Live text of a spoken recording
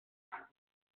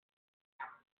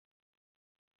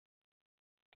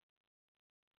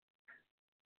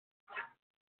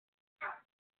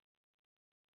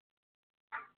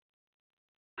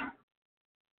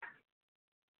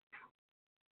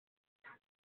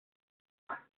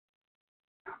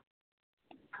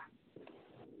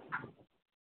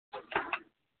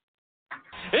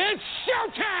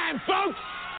showtime, folks!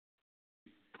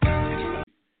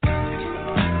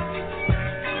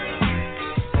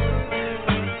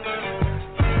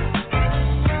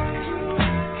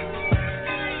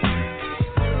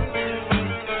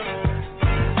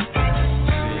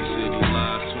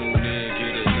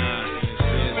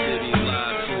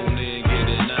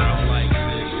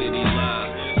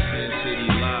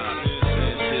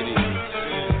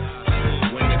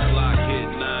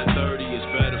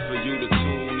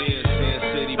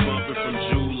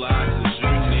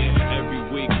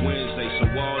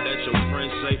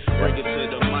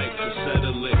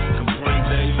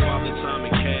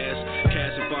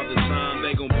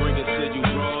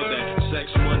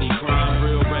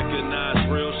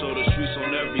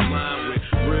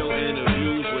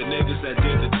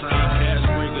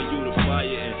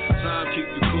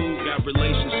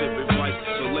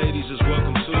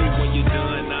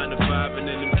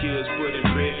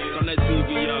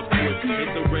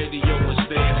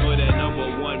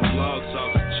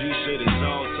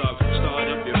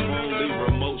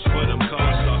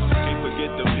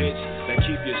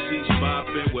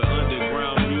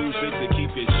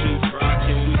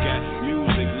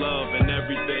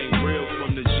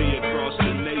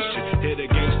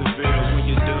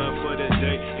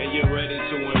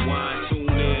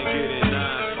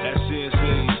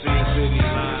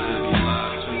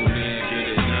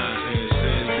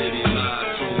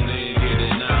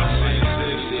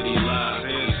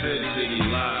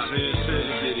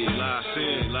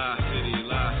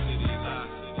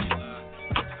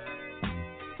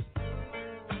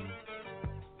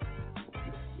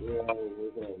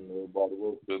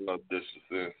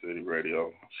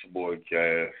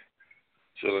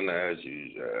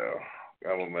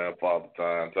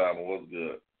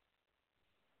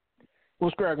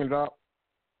 What's cracking, Doc?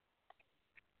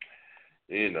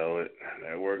 You know it.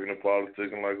 Networking and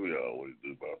politicking like we always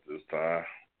do about this time.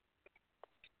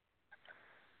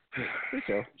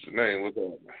 Okay. Janine, what's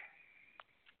up?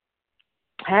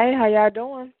 Hey, how y'all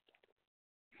doing?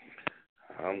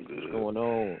 I'm good. What's going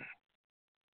on?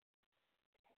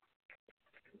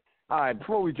 All right,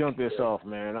 before we jump this off,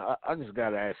 man, I just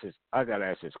gotta ask this. I gotta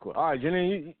ask this question. All right,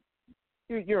 Janine,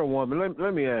 you're a woman.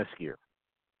 Let me ask you.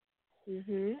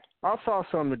 Mhm. I saw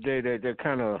something today that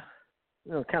kind of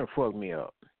fucked me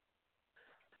up.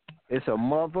 It's a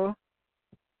mother,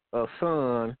 a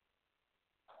son,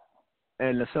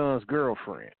 and the son's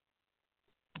girlfriend.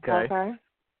 Okay.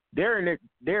 They're in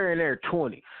their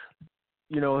 20s.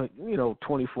 You know,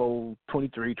 24,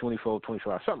 23, 24,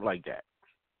 25, something like that.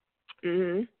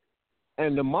 Mhm.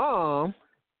 And the mom,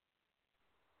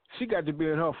 she got to be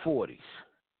in her 40s.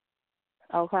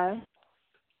 Okay.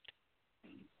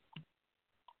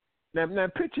 Now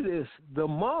picture this. The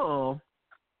mom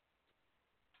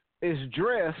is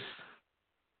dressed.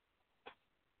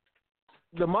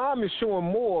 The mom is showing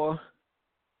more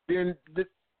than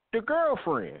the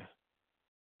girlfriend.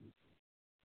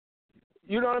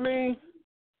 You know what I mean?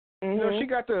 Mm-hmm. You know, she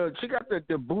got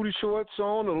the booty shorts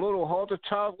on, the little halter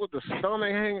top with the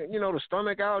stomach hanging, the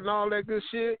stomach out and all that good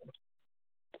shit.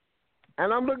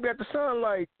 And I'm looking at the son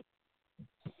like,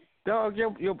 dog,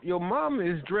 your mom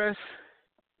is dressed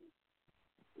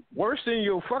worse than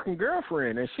your fucking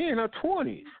girlfriend, and she in her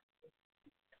 20s.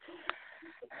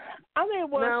 I mean,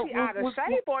 was she out of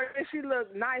shape, or did she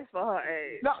look nice for her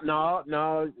age?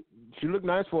 No. She looked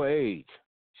nice for her age.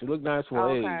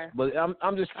 Age. But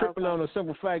I'm just tripping on the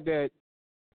simple fact that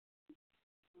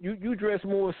you dress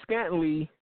more scantily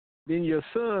than your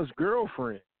son's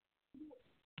girlfriend.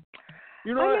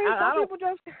 You know,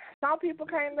 some people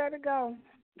can't let it go.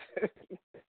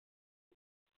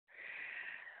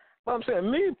 But I'm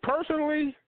saying, me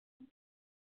personally,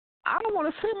 I don't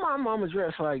want to see my mama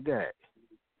dressed like that.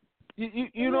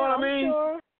 You know what I mean?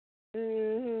 Sure.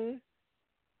 Mhm.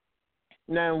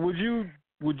 Now, would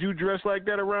you dress like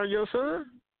that around your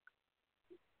son?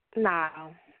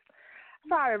 No.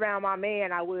 Probably around my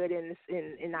man, I would in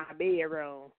our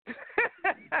bedroom.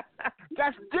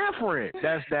 That's different.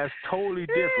 That's totally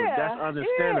different. Yeah, That's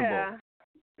understandable. Yeah.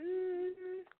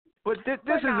 Mm-hmm. But this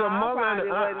is a mother and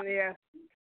a.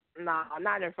 No,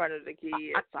 not in front of the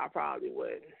kids. I probably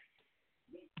wouldn't.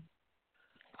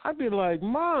 I'd be like,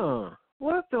 Mom,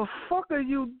 what the fuck are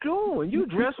you doing? You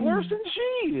dress worse than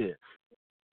she is.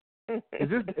 Is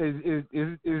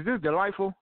this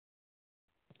delightful?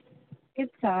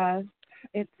 It's Taz.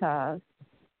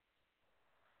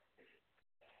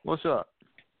 What's up?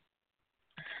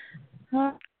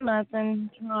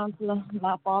 Nothing. Trying to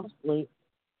not fall asleep.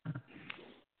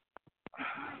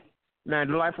 Now,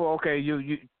 delightful. Okay,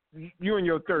 you in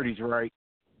your 30s, right?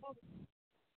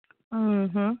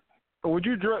 Mhm. Would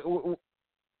you dress?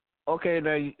 Okay,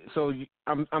 now,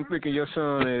 I'm thinking your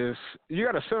son is. You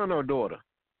got a son or a daughter,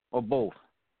 or both?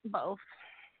 Both.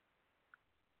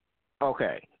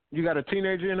 Okay, you got a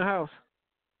teenager in the house,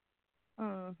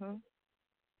 Mhm.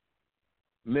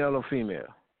 male or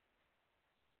female?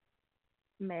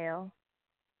 Male.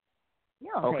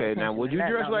 You don't pay Okay, now attention would to you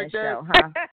nothing dress on like this that? show,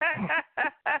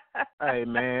 huh? Hey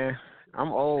man,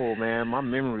 I'm old man. My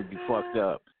memory be fucked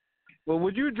up. But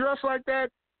would you dress like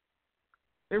that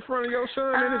in front of your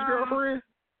son and his girlfriend?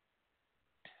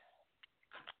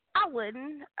 I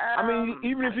wouldn't. I mean,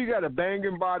 even if you got a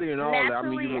banging body and all that, I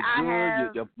mean, you look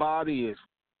good. Your body is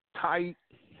tight.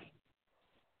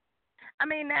 I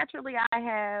mean, naturally, I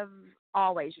have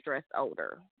always dressed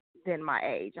older than my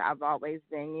age. I've always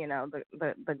been,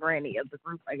 the granny of the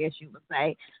group, I guess you would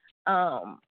say.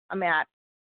 I mean,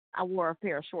 I wore a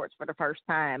pair of shorts for the first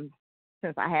time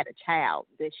since I had a child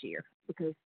this year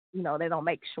because, they don't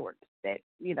make shorts that,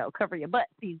 cover your butt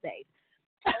these days.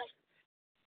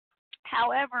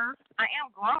 However, I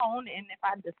am grown, and if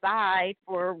I decide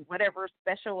for whatever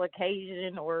special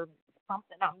occasion or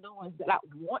something I'm doing that I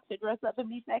want to dress up and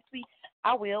be sexy,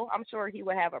 I will. I'm sure he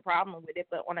would have a problem with it,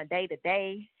 but on a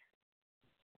day-to-day,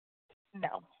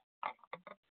 no.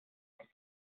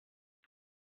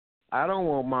 I don't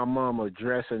want my mama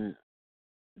dressing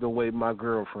the way my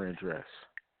girlfriend dress.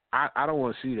 I don't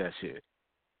want to see that shit.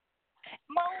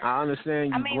 I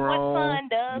understand you grown. What son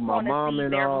does my want mom to see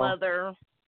and their all. mother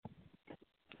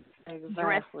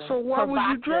dress? So why would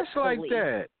you dress like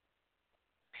that?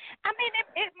 I mean,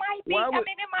 it might be.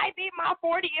 It might be my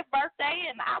 40th birthday,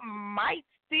 and I might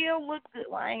still look good.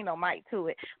 Well, I ain't no might to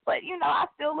it, but I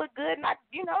still look good, and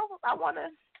I want to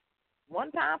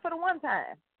one time for the one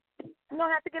time. You don't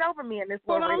have to get over me in this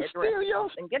little red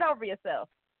dress and get over yourself.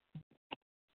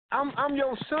 I'm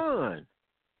your son.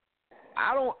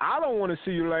 I don't want to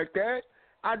see you like that.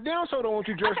 I damn so don't want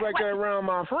you dressed like that around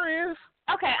my friends.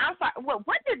 Okay, I'm sorry. Well,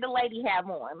 what did the lady have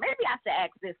on? Maybe I should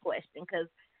ask this question because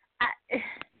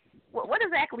what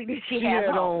exactly did she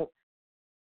have on?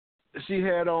 She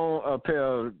had on a pair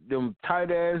of them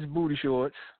tight ass booty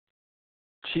shorts,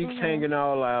 cheeks hanging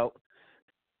all out.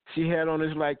 She had on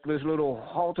this little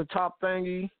halter top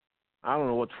thingy. I don't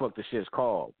know what the fuck this shit's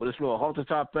called, but this little halter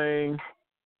top thing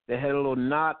that had a little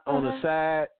knot on the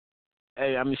side.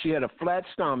 Hey, I mean, she had a flat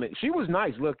stomach. She was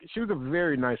nice looking. She was a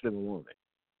very nice looking woman.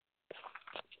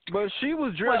 But she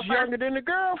was dressed younger than the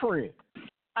girlfriend.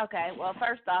 Okay, well,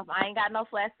 first off, I ain't got no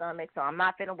flat stomach, so I'm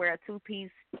not finna wear a two-piece,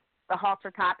 the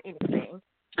halter top, anything.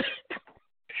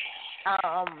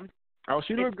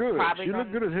 She looked good. She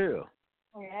looked good as hell.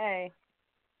 Hey.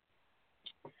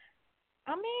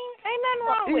 I mean, ain't nothing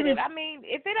wrong with it. I mean,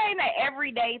 if it ain't an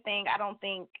everyday thing, I don't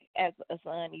think as a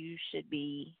son you should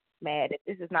be mad if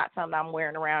this is not something I'm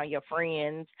wearing around your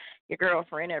friends, your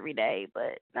girlfriend every day.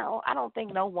 But no, I don't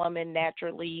think no woman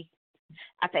naturally.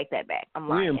 I take that back. I'm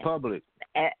lying. We in public.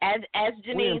 As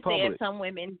Janine said, some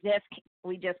women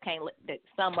can't let.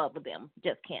 Some of them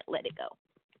just can't let it go.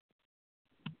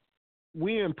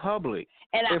 We in public.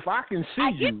 And if I can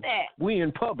see you, we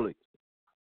in public.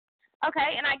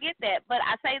 Okay, and I get that, but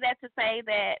I say that to say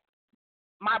that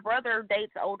my brother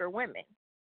dates older women.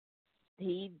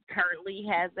 He currently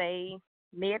has a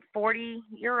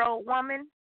mid-40-year-old woman,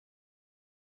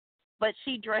 but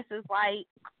she dresses like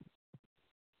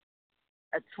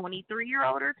a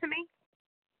 23-year-older to me.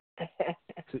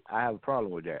 I have a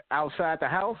problem with that. Outside the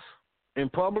house? In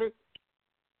public?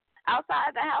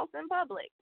 Outside the house in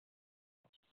public.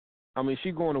 I mean,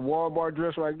 she going to Walmart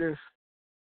dressed like this?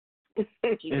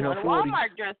 She's going to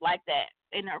Walmart dressed like that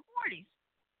in her 40s.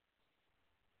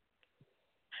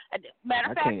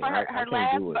 Matter of fact, for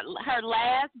her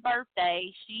last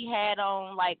birthday, she had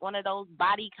on like one of those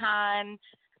bodycon,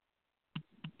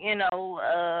 what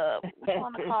you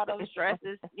want to call those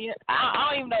dresses? I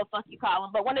don't even know what the fuck you call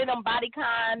them, but one of them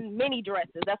bodycon mini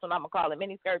dresses. That's what I'm gonna call it,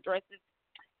 mini skirt dresses.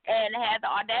 And had the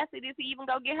audacity to even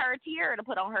go get her a tiara to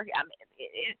put on her. I mean,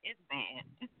 it's bad.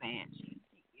 It's bad. She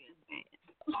is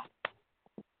bad.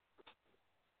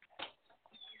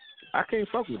 I can't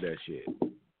fuck with that shit.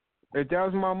 If that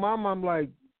was my mom, I'm like,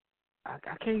 I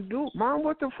can't do it. Mom,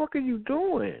 what the fuck are you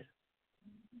doing?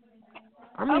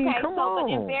 I mean, come on.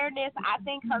 But in fairness, I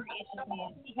think her issue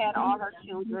is she had all her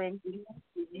children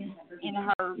in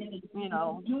her,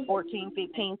 14,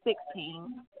 15,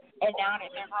 16. And now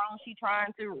that they're grown, she's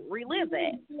trying to relive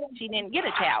that. She didn't get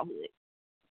a childhood.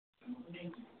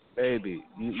 Baby,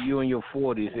 you in your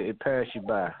 40s, it passed you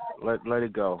by. Let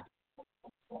it go.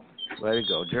 Let it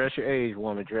go. Dress your age,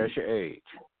 woman. Dress your age.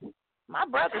 My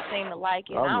brother seemed to like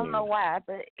it. I don't know why,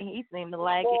 but he seemed to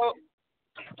like it.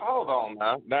 Hold on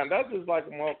now. Now, that's just like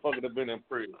a motherfucker that been in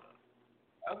prison.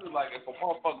 I just like if a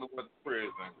motherfucker went to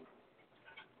prison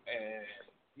and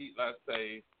let's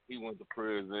say he went to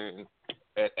prison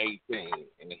at 18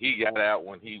 and he got out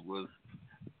when he was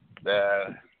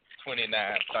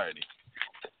 29, 30.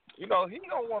 You know, he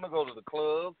gonna want to go to the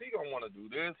clubs. He gonna want to do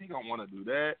this. He gonna want to do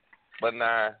that. But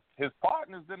now his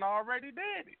partners done already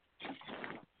did it.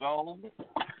 So,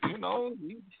 you know,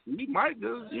 he might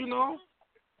just, you know.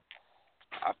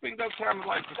 I think that's kind of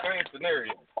like the same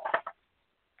scenario.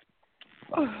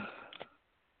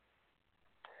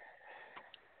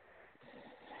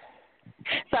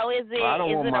 So is it appropriate I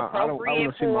don't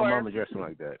want to see my mama dressing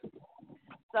like that.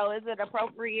 So is it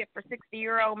appropriate for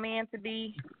 60-year-old men to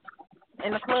be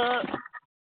in the club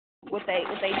with they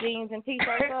jeans and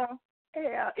t-shirts on?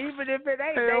 Yeah, even if it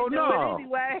ain't, Hell they do no. it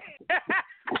anyway.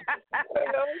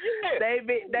 Hell yeah.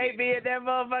 They be in that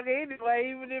motherfucker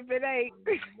anyway, even if it ain't.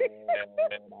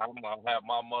 Man, I'm gonna have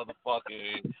my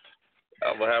motherfucking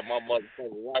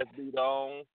wife beat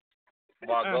on,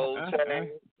 my gold chain.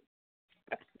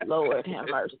 Lord have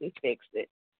mercy, fix it.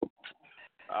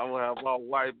 I'm gonna have my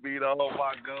wife beat on,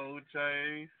 my gold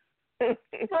chain, and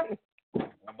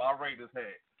my Raiders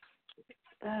hat.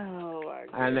 Oh my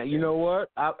God. And you know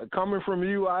what? Coming from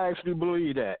you, I actually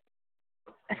believe that.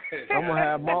 I'm gonna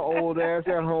have my old ass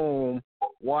at home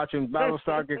watching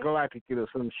Battlestar Galactica or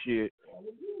some shit.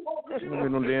 I'm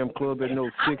in no damn club at no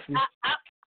 60.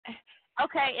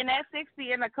 Okay, and at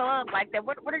 60 in a club like that,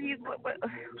 what are you?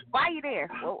 Why are you there?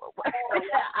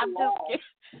 I'm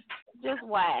just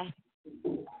why?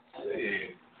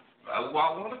 Yeah, that's why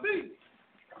I want to be.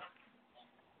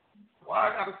 Why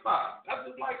I gotta stop? That's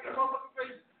just like that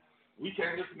motherfucker. We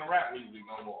can't listen to rap music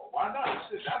no more. Why not?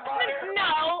 Shit, that's my hair.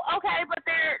 No, okay, but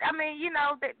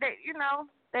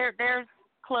there's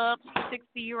clubs for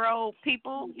 60-year-old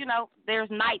people. You know, there's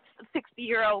nights for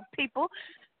 60-year-old people.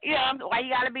 You know, why you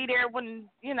gotta be there when,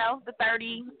 you know, the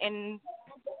 30 and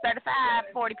 35,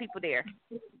 40 people there?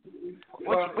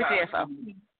 What you there for?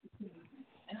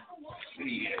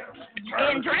 Yeah.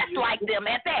 And dressed like them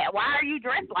at that. Why are you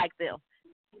dressed like them?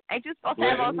 Ain't you supposed to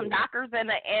have on some Dockers and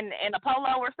a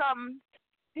polo or something?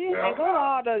 Yeah, and go to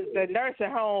all the nursing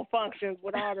home functions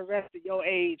with all the rest of your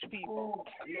age people.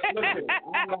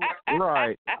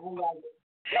 Right. I'm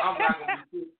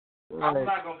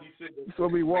not gonna be sick. You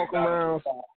supposed to be walking around.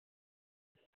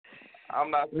 I'm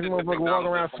not. This motherfucker walking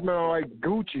around smelling like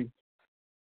Gucci.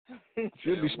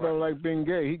 Should be smelling like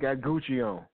Bengay. He got Gucci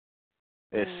on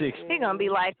at 60. He gonna be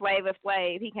like Flavor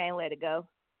Flav. He can't let it go.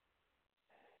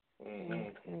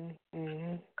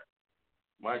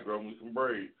 Might grow me some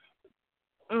braids.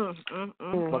 Fuck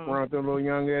around with them little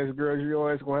young ass girls,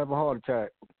 your ass gonna have a heart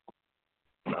attack.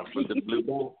 That's what the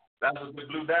blue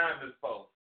diamond is for.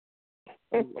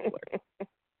 Man,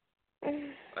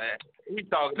 he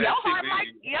talking that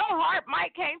your heart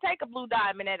might can't take a blue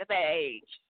diamond at that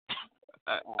age.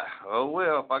 Oh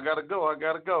well, if I gotta go, I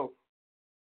gotta go.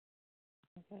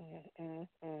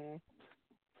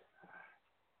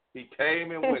 He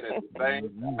came and went at the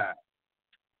same time.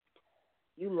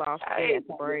 You lost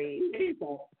that braid.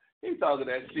 He talking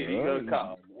that shit. He gonna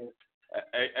call.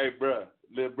 Hey, bruh,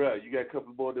 little bruh, you got a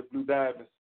couple more of the blue diamonds?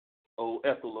 Old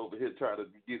Ethel over here trying to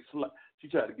get she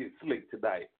tried to get slick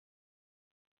tonight.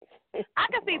 I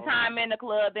can see Time in the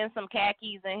club in some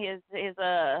khakis and his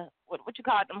what you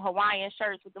call them Hawaiian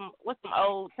shirts with some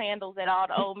old sandals that all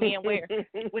the old men wear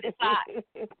with his socks.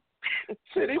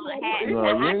 No, you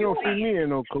ain't gonna see me in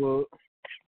no club.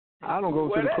 I don't go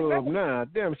to the club now.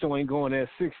 Damn, so ain't going at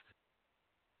 60.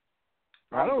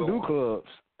 I don't do clubs.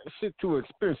 That shit too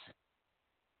expensive.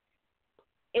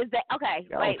 Is that okay?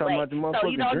 Wait. So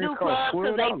you don't do clubs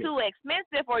because they too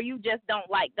expensive, or you just don't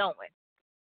like going?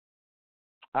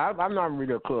 I'm not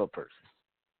really a club person.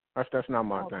 That's not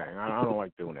my thing. I don't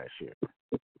like doing that shit.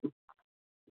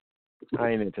 I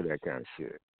ain't into that kind of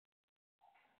shit.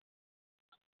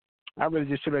 I really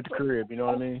just chill at the crib. You know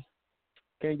what I mean?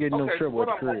 Can't get in no trouble at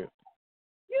the crib.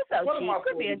 You so cheap.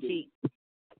 Quit being cheap.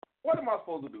 What am I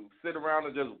supposed to do? Sit around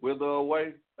and just wither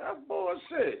away? That's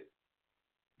bullshit.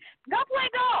 Go play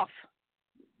golf.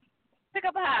 Pick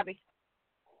up a hobby.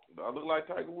 Do I look like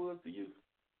Tiger Woods to you?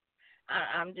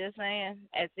 I'm just saying.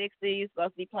 At 60, you're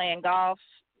supposed to be playing golf,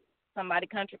 somebody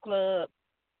country club,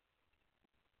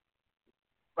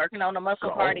 working on a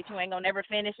muscle car that you ain't gonna never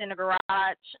finish in the garage.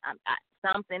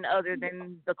 Something other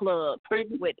than the club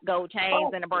with gold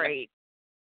chains and a braid.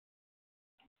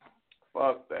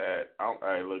 Fuck that.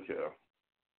 Hey, look here.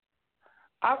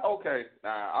 I'm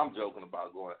joking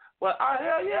about going, but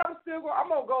hell yeah, I'm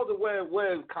gonna go to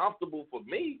where it's comfortable for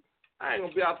me. I ain't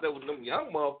gonna be out there with them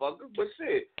young motherfuckers, but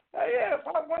shit, hey, yeah, if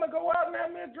I wanna go out there,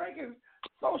 man, drinking,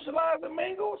 socialize and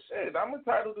mingle, shit, I'm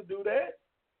entitled to do that.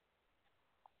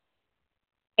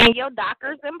 And your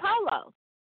Dockers and polo.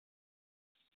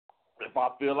 If I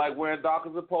feel like wearing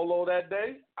Dockers and polo that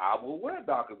day, I will wear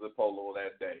Dockers and polo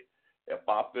that day. If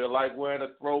I feel like wearing a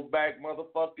throwback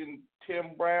motherfucking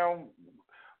Tim Brown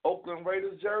Oakland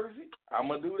Raiders jersey, I'm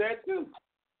going to do that too.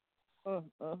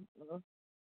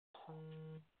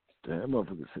 Damn,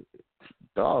 motherfucker.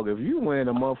 Dog, if you wearing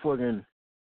a motherfucking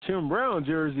Tim Brown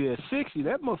jersey at 60,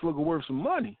 that motherfucker worth some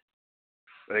money.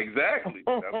 Exactly.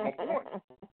 That's my point.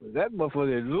 That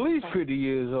motherfucker at least 50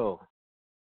 years old.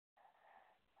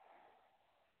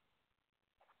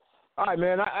 All right,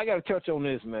 man, I got to touch on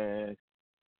this, man.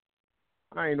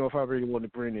 I ain't know if I really want to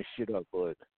bring this shit up,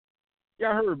 but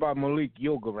y'all heard about Malik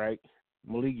Yoba, right?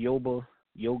 Malik Yoba.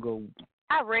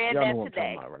 I read y'all that know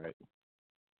today. What I'm talking about, right?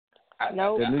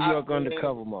 No. The New York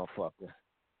undercover motherfucker.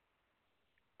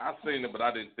 I seen it, but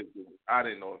I didn't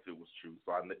know if it was true.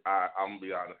 So I'm gonna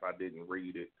be honest, I didn't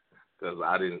read it because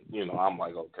I didn't. I'm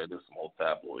like, okay, this is some old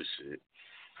tabloid shit.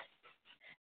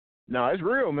 No, it's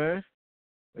real, man.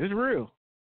 It's real.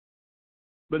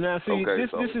 But now, see, okay,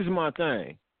 this is my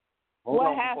thing.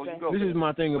 What happened? This is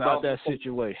my thing about that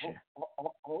situation.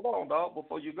 Hold on, dog.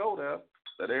 Before you go there,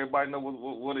 let everybody know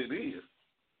what it is.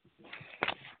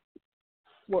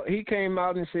 Well, he came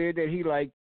out and said that he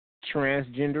liked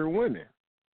transgender women.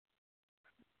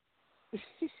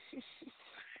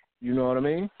 You know what I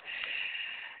mean?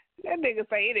 That nigga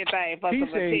say anything for some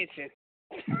attention.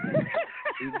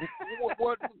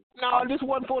 What? No, this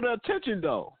wasn't for the attention,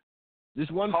 though.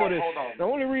 This wasn't for the... Hold on. The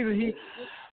only reason he...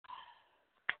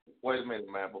 Wait a minute,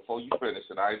 man. Before you finish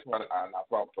it, I'm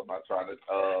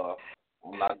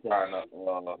not trying to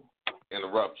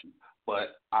interrupt you.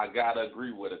 But I got to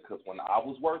agree with it because when I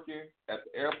was working at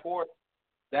the airport,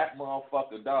 that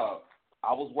motherfucker, dog,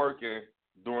 I was working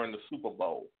during the Super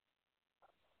Bowl.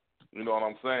 You know what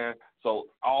I'm saying? So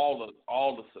all the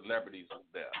celebrities was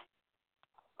there.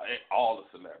 All the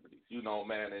celebrities,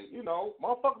 man. And,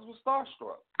 motherfuckers was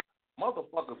starstruck.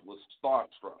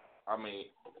 I mean,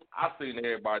 I seen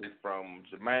everybody from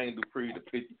Jermaine Dupri to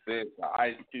 50 Cent to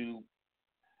Ice Cube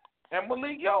and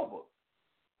Malik Yoba.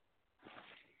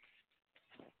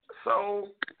 So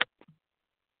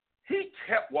he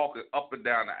kept walking up and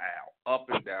down the aisle, up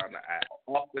and down the aisle,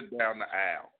 up and down the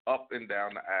aisle, up and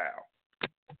down the aisle.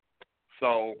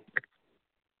 So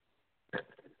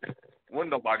when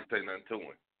nobody say nothing to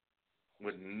him,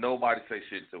 when nobody say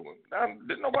shit to him,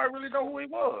 didn't nobody really know who he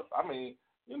was. I mean,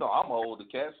 I'm an older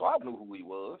cat, so I knew who he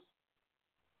was.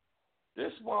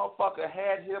 This motherfucker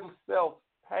had himself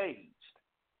paged.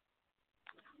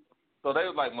 So they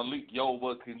was like, Malik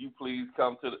Yoba, can you please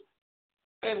come to the...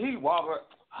 And he walked up,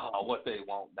 what they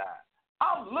want now.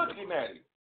 I'm looking at him.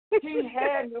 He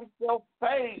had himself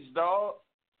paged, dog.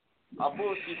 I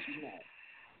bullshit you now.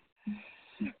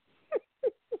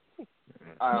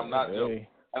 I am not joking.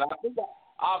 And I think if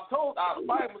I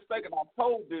am mistaken, I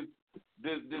told this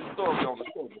story on the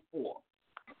show before.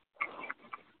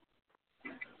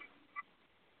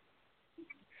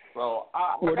 So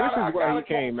this is why he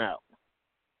came out.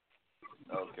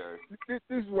 Okay. This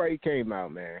is why he came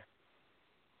out, man.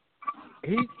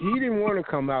 He didn't want to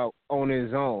come out on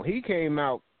his own. He came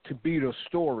out to beat a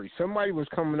story. Somebody was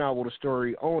coming out with a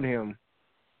story on him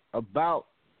about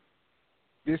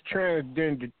this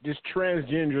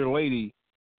transgender lady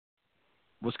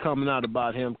was coming out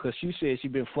about him because she said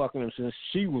she'd been fucking him since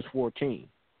she was 14.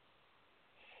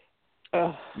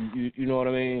 You know what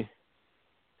I mean?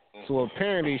 So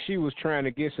apparently she was trying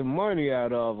to get some money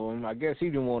out of him. I guess he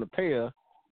didn't want to pay her.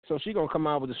 So she going to come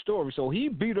out with a story. So he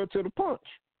beat her to the punch.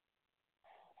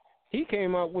 He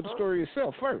came out with the story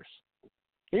himself first.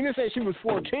 He didn't say she was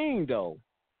 14, though.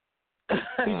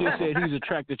 He just said he's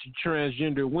attracted to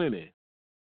transgender women.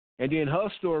 And then her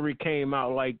story came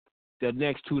out like the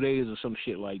next 2 days or some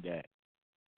shit like that.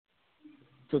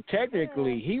 So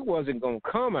technically, he wasn't going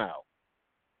to come out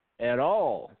at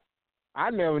all. I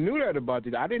never knew that about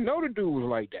it. I didn't know the dude was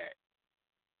like that.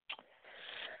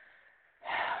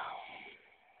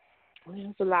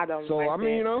 There's a lot of them. So, like I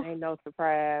mean, that. Ain't no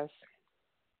surprise.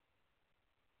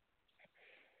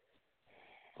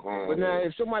 But now,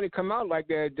 if somebody come out like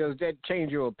that, does that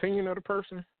change your opinion of the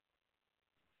person?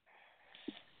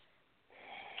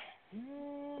 I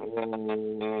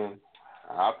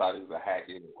thought he was a hack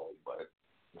anyway, but...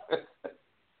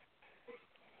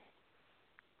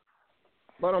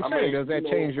 But I'm saying, does that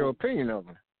change your opinion of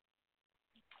him?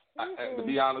 To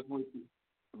be honest with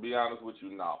you,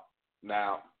 no.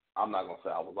 Now, I'm not gonna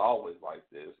say I was always like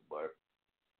this, but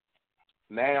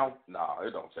now, no,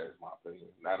 it don't change my opinion.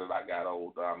 Now that I got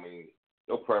older, I mean,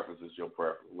 your preference is your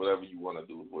preference. Whatever you want to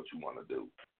do is what you want to do.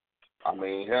 I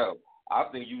mean, hell, I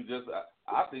think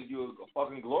you're a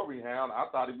fucking glory hound. I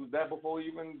thought he was that before he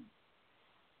even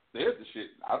said the shit.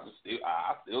 I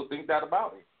still think that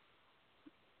about him.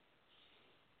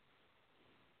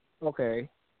 Okay.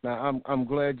 Now I'm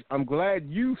glad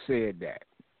you said that.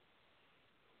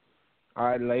 All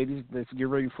right, ladies, let's get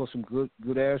ready for some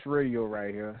good ass radio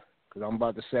right here, because I'm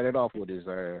about to set it off with his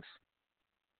ass.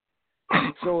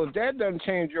 So if that doesn't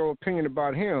change your opinion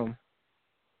about him,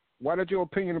 why did your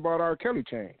opinion about R. Kelly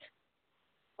change?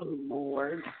 Oh,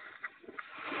 Lord.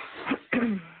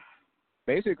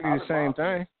 Basically the same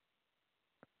thing.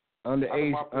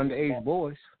 Underage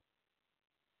boys.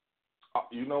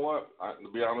 You know what?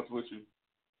 To be honest with you,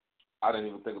 I didn't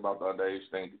even think about the underage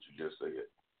thing that you just said.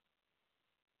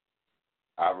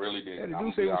 I really didn't. Yeah, the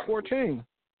dude said he was 14.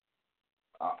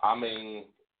 I mean,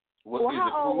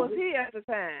 how old was he at the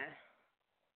time?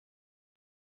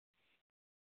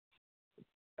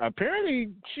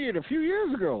 Apparently, shit, a few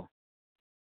years ago.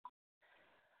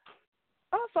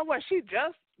 Oh, so what? She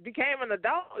just became an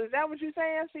adult? Is that what you're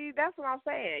saying? See, that's what I'm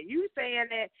saying. You saying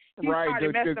that he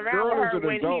started messing around with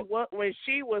her when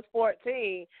she was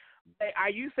 14. But are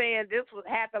you saying this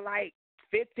happened like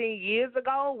 15 years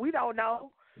ago? We don't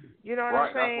know. You know what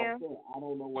I'm saying? That's what I'm saying. I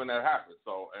don't know when that happened.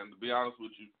 So, and to be honest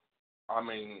with you, I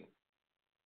mean,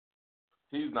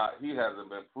 he hasn't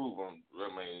been proven. I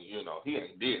mean, you know, he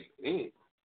ain't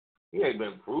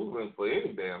been proven for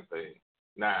any damn thing.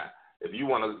 Now, since you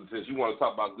want to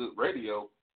talk about good radio,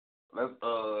 let's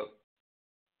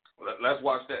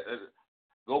watch that.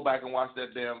 Go back and watch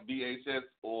that damn VHS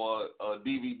or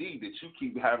DVD that you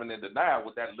keep having in denial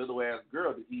with that little ass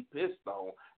girl that he pissed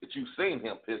on, that you've seen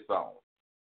him piss on.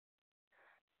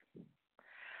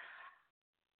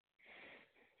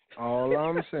 All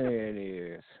I'm saying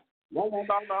is, no.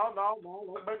 That's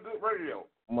been good radio,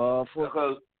 motherfucker.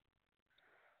 Because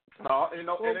it ain't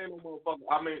no motherfucker.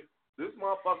 I mean, this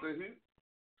motherfucker,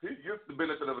 he gets the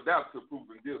benefit of the doubt to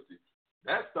proven guilty.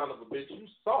 That son of a bitch, you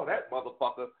saw that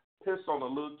motherfucker piss on a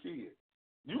little kid.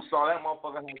 You saw that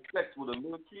motherfucker have sex with a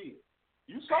little kid.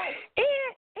 You saw it.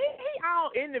 He all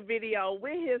in the video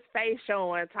with his face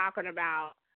showing, talking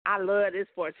about, I love this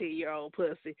 14-year-old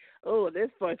pussy. Oh,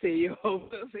 this 14-year-old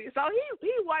pussy. So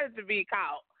he wanted to be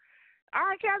caught.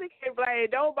 R. Kelly can't blame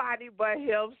nobody but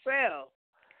himself.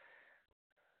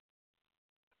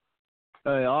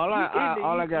 Hey, all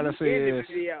I gotta say is,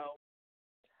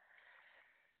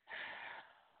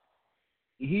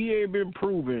 he ain't been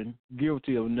proven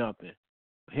guilty of nothing.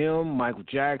 Him, Michael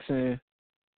Jackson,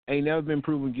 ain't never been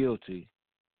proven guilty.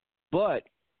 But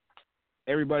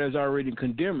everybody's already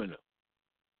condemning him.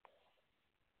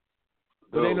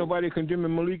 But ain't nobody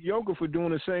condemning Malik Yoga for doing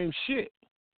the same shit.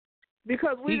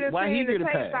 Because we done seen the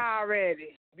tapes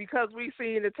already. Because we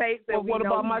seen the tapes that what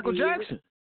about Michael Jackson?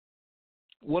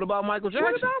 What about Michael Jackson?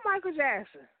 What about Michael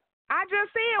Jackson? I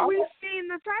just said we've seen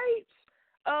the tapes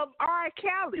of R.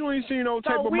 Kelly. You ain't seen no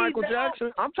tape of Michael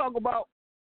Jackson? I'm talking about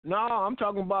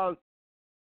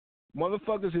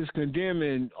motherfuckers is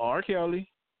condemning R.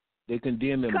 Kelly. They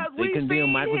condemn him. They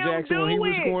condemn Michael Jackson when he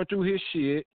was going through his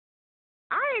shit.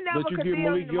 I ain't never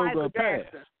condemned Michael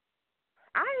Jackson.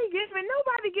 I ain't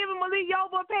nobody giving Malik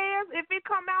Yoga a pass. If it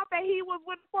come out that he was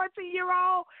with a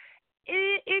 14-year-old,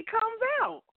 it comes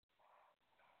out.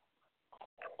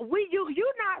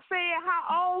 You're not saying how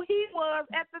old he was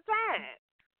at the time.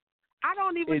 I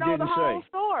don't even know the whole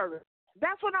story.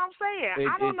 That's what I'm saying.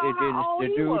 I don't know how old he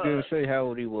was. The dude didn't say how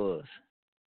old he was.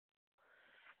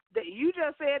 You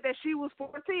just said that she was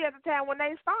 14 at the time when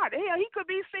they started. Hell, he could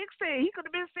be 16. He could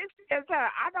have been 16 at the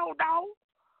time. I don't know.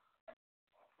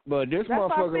 But this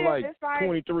motherfucker like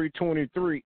 23,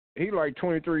 23. He like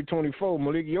 23, 24.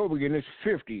 Malik Yoga in his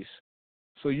 50s.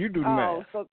 So you do the math.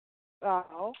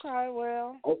 Okay,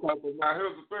 well. Okay, but now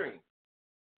here's the thing.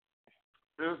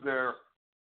 Is there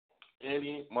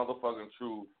any motherfucking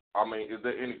truth? I mean, is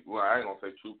there any, well, I ain't going to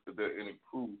say truth. Is there any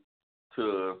proof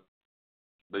to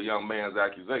the young man's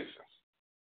accusations?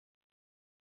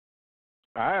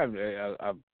 I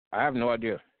have no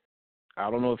idea. I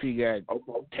don't know if he got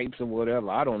tapes or whatever.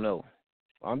 I don't know.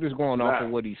 I'm just going off of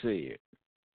what he said.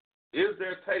 Is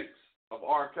there tapes of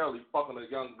R. Kelly fucking a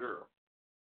young girl?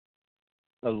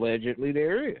 Allegedly,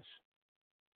 there is.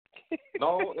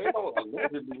 No, ain't no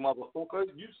allegedly, motherfucker.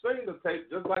 You seen the tape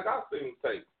just like I seen the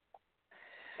tape.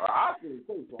 I seen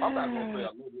the tape, so I'm not gonna say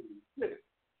allegedly shit.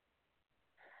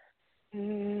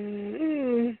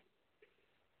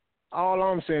 All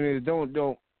I'm saying is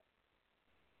don't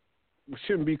we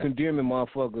shouldn't be condemning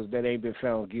motherfuckers that ain't been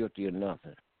found guilty of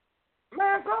nothing.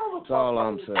 Man, that's all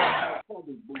I'm saying.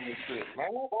 Bullshit,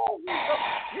 man.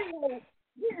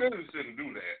 You really shouldn't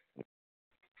do that.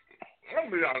 I'll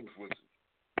be honest with you.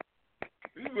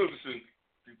 You really shouldn't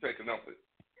be taking up it.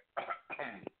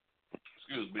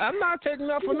 Excuse me. I'm not taking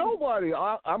up for nobody.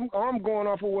 I'm going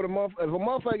off of what a motherfucker. If a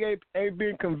motherfucker ain't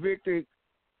been convicted,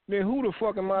 then who the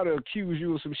fuck am I to accuse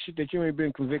you of some shit that you ain't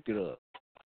been convicted of?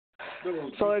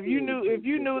 So if you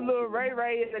knew little Ray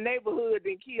Ray in the neighborhood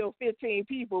and killed 15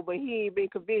 people, but he ain't been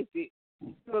convicted,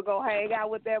 you would go hang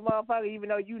out with that motherfucker, even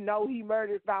though you know he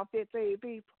murdered about 15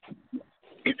 people.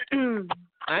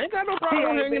 I ain't got no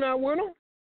problem hanging out with him.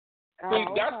 See,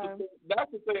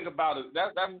 that's the thing about it.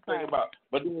 That's the thing about it.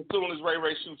 But then as soon as Ray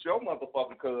Ray shoots your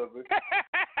motherfucking cousin.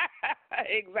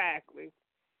 Exactly.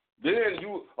 Then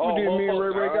you. Then me and Ray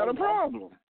Ray got a problem.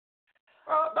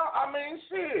 No, I mean,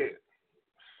 shit.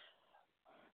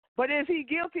 But is he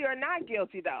guilty or not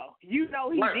guilty, though? You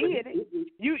know he did it.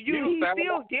 He's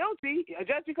still guilty.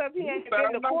 Just because he ain't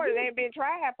been to court, it ain't been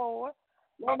tried for it.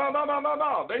 No.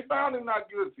 They found him not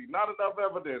guilty. Not enough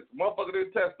evidence. Motherfucker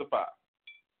didn't testify.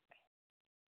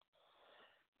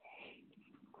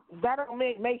 That don't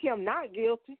make him not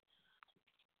guilty.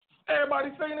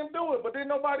 Everybody seen him do it, but then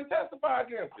nobody testify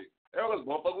against it. That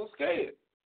motherfucker was scared.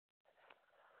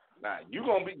 Now you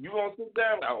gonna sit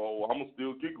down. Oh, I'm gonna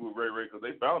still kick with Ray Ray because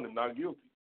they found him not guilty.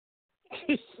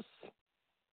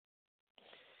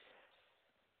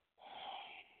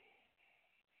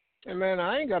 Hey man,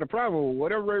 I ain't got a problem with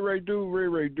whatever Ray Ray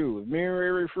do. If me and Ray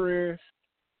Ray friends,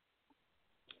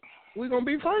 we gonna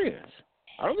be friends.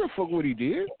 I don't give a fuck what he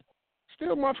did.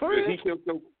 Still my friend. He killed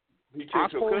your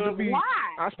cousin. Why?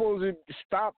 I supposed to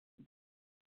stop.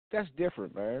 That's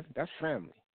different, man. That's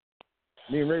family.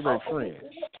 Me and Ray Ray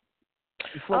friends.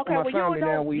 You fuck with my family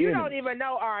now. You don't even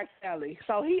know R. Kelly,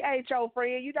 so he ain't your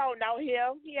friend. You don't know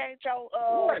him. He ain't your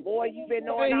boy. You've been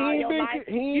knowing all your life.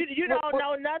 You don't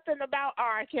know nothing about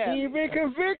R. Kelly. He ain't been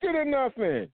convicted of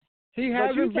nothing. He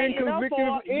hasn't been convicted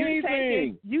of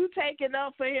anything. You taking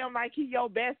up for him like he your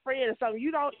best friend or something.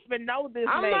 You don't even know this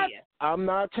man. I'm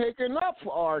not taking up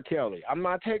for R. Kelly. I'm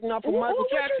not taking up for Michael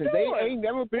Jackson. They ain't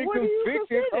never been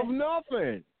convicted of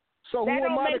nothing. So who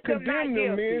am I to condemn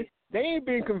them, man? They ain't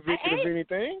been convicted of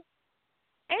anything.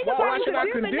 Why should I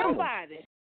condemn nobody?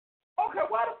 Okay,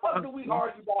 why the fuck do we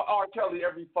argue about R. Kelly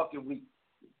every fucking week?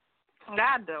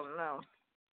 I don't know.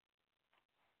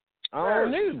 I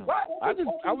don't either.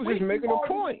 I was just making a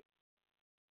point.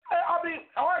 I mean,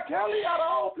 R. Kelly out of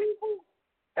all people,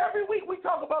 every week we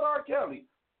talk about R. Kelly.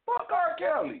 Fuck R.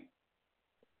 Kelly.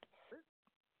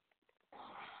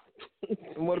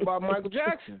 And what about Michael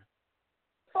Jackson?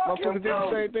 Motherfuckers did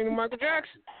the same thing to Michael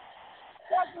Jackson.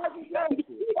 Fuck Michael Jackson.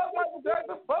 Fuck Michael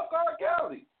Jackson. Fuck R.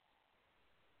 Kelly.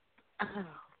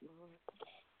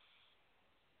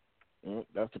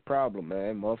 That's the problem,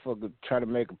 man. Motherfucker try to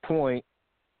make a point.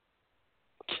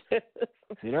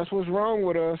 See, that's what's wrong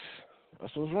with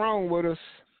us.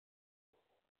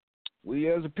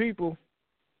 We as a people.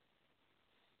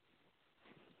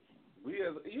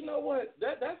 You know what?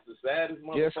 That's the saddest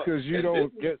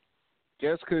motherfucker.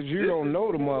 Just because you don't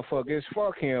know the motherfucker, it's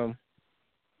fuck him.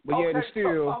 But yet and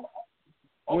still,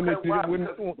 let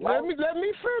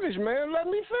me finish, man. Let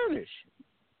me finish.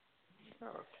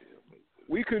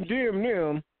 We condemn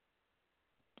them,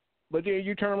 but then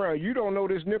you turn around. You don't know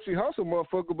this Nipsey Hussle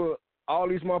motherfucker, but all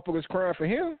these motherfuckers crying for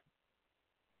him.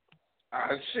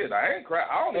 Shit, I ain't crying.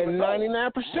 I don't even know. And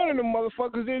 99% of them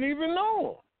motherfuckers didn't even know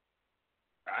him.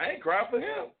 I ain't crying for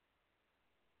him.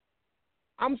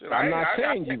 I'm not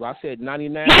saying you. I said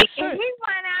 99%. He went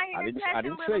out here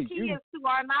touching little kids to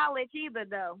our knowledge either,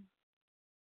 though.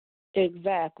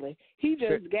 Exactly. He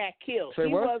just got killed. He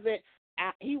wasn't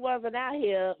out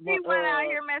here. He wasn't out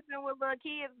here messing with little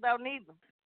kids, though, neither.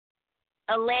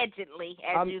 Allegedly,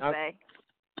 as you say.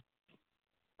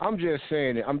 I'm just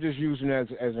saying it. I'm just using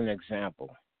it as an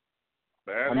example.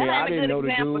 I mean, I didn't know the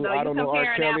dude. I don't know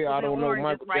R. Kelly. I don't know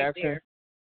Michael Jackson. There.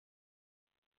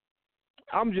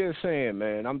 I'm just saying,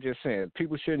 man.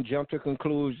 People shouldn't jump to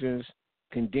conclusions,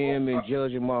 condemn and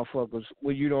judge motherfuckers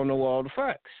when you don't know all the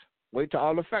facts. Wait till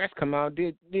all the facts come out,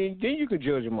 then you can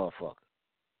judge a motherfucker.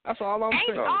 That's all I'm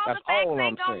saying. That's all I'm saying.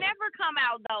 Ain't gonna never come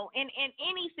out though. In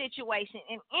any situation,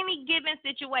 in any given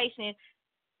situation,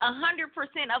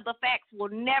 100% of the facts will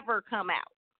never come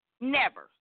out. Never.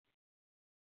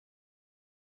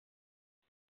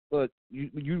 But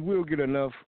you will get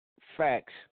enough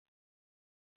facts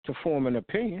to form an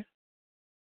opinion.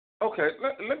 Okay,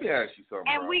 let me ask you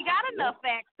something. And we got enough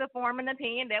facts to form an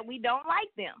opinion that we don't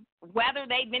like them, whether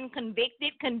they've been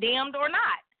convicted, condemned, or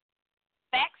not.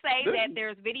 Facts say that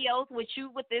there's videos with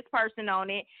you with this person on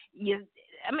it.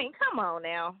 I mean, come on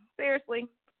now. Seriously.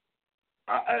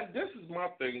 This is my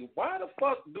thing. Why the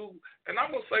fuck and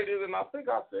I'm going to say this, and I think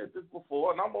I said this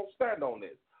before, and I'm going to stand on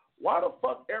this. Why the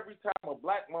fuck every time a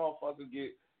black motherfucker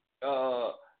get,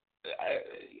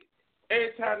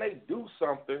 every time they do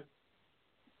something,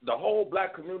 the whole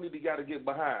black community got to get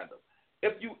behind them?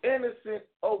 If you innocent,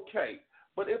 okay.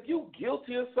 But if you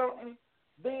guilty of something,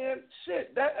 then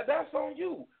shit, that's on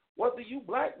you. Whether you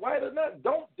black, white, or not,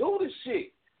 don't do the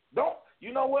shit. Don't.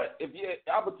 You know what? I'm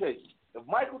gonna tell you, if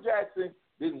Michael Jackson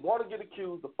didn't want to get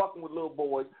accused of fucking with little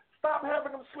boys, stop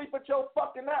having them sleep at your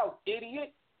fucking house,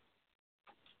 idiot.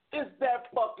 It's that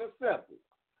fucking simple.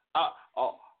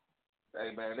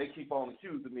 Hey man, they keep on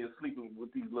accusing me of sleeping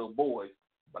with these little boys,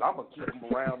 but I'm gonna keep them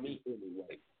around me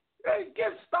anyway. Hey,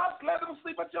 stop letting them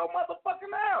sleep at your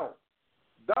motherfucking house,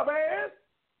 dumbass.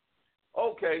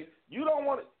 Okay, you don't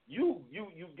want to. You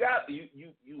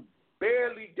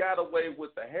barely got away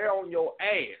with the hair on your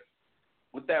ass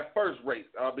with that first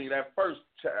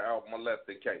child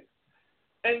molested case,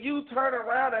 and you turn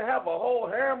around and have a whole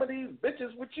harem of these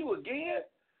bitches with you again.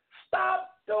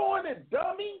 Stop doing it,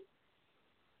 dummy.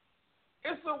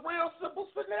 It's a real simple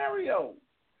scenario.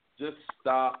 Just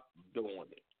stop doing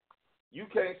it. You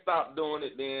can't stop doing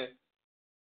it, then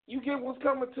you get what's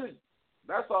coming to you.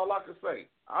 That's all I can say.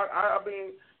 I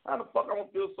mean, how the fuck I'm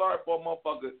gonna feel sorry for a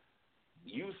motherfucker?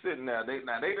 You sitting there. They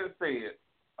didn't say it.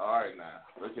 All right, now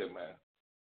look here, man.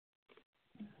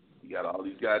 You got all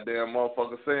these goddamn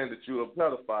motherfuckers saying that you're a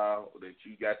pedophile, that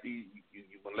you got these,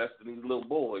 you molesting these little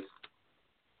boys.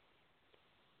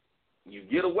 You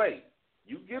get away.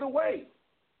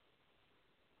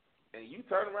 And you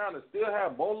turn around and still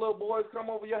have more little boys come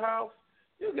over your house?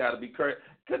 You got to be crazy.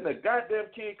 Couldn't a goddamn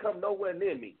kid come nowhere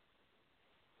near me?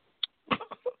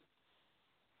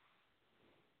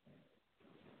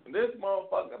 This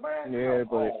motherfucker, man,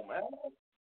 come on, man.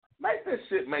 Make this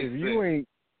shit make sense.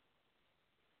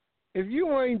 If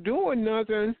you ain't doing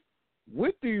nothing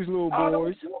with these little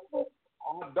boys,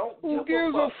 who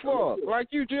gives a fuck? Like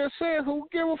you just said, who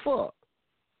give a fuck?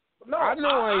 No, I know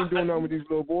I ain't doing nothing with these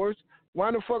little boys.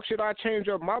 Why the fuck should I change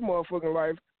up my motherfucking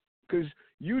life? Because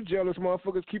you jealous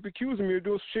motherfuckers keep accusing me of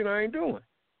doing shit I ain't doing.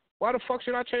 Why the fuck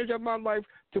should I change up my life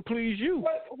to please you?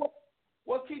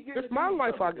 It's my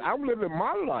life. I'm living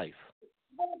my life.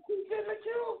 Keep getting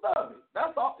accused of it.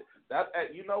 That's all.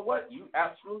 You know what? You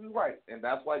absolutely right, and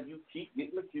that's why you keep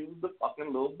getting accused of fucking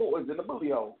little boys in the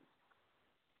booty hole.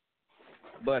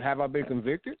 But have I been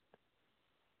convicted?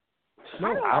 No,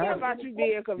 I don't care about you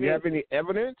being convicted. You have any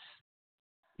evidence?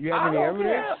 You have any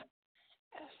evidence?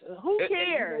 Who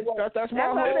cares? That's my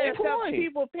whole point.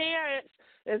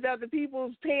 It's up to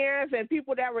people's parents and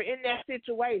people that were in that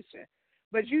situation.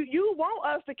 But you want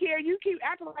us to care. You keep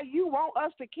acting like you want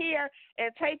us to care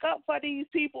and take up for these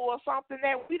people or something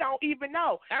that we don't even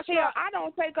know. I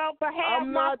don't take up for half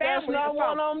my family. That's not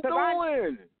what I'm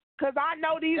doing. Because I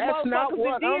know these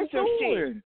motherfuckers that did some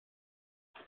shit.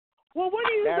 Well, what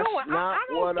are you doing? That's not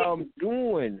what I'm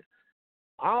doing.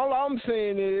 All I'm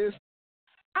saying is,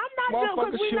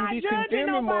 motherfuckers shouldn't be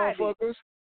condemning motherfuckers.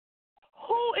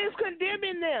 Who is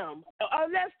condemning them?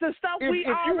 Unless the stuff we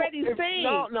already seen.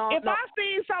 If I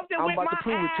seen something with my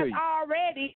eyes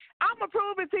already, I'm going to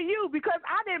prove it to you because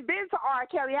I done been to R.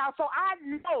 Kelly house, so I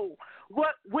know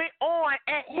what went on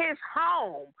at his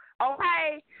home.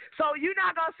 Okay? So you're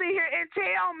not going to sit here and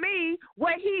tell me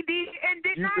what he did and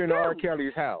did not do. You've been to R.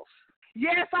 Kelly's house.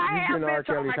 Yes, I have been to R.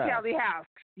 Kelly's house.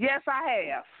 Yes, I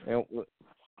have. And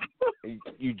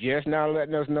you just now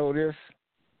letting us know this?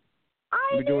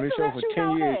 We've been doing this show for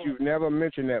 10 years. You've never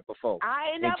mentioned that before.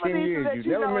 I ain't never mentioned that. You've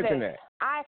never mentioned that.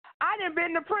 I done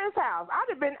been to Prince's house. I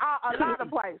done been a lot of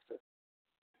places.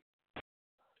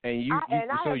 And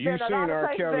so you've seen R.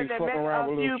 Kelly fucking around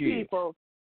with little kids. People.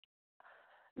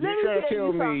 You trying to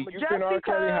tell me you've been to R.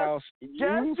 Kelly's house,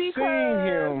 you've seen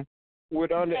him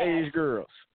with underage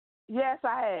girls? Yes,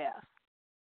 I have.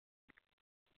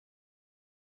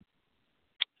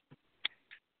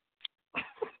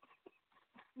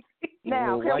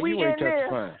 Now, can we end this?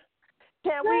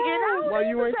 Can we end this? Why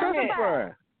you ain't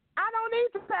testifying? I don't need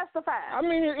to testify. I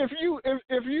mean, if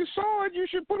you saw it, you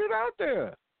should put it out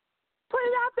there. Put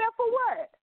it out there for what?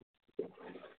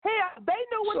 Hell, they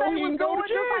knew what they was doing,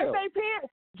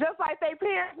 just like their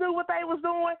parents knew what they was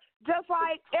doing, just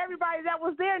like everybody that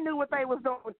was there knew what they was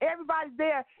doing. Everybody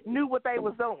there knew what they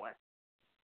was doing.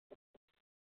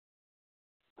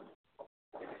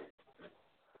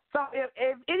 So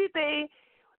if anything,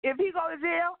 if he go to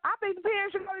jail, I think the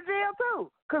parents should go to jail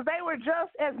too, because they were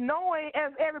just as knowing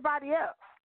as everybody else.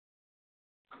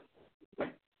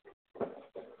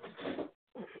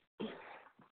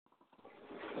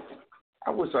 I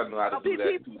wish I knew how to do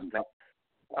that.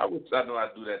 I wish I knew how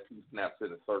to do that 2 snaps in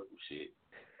a circle shit.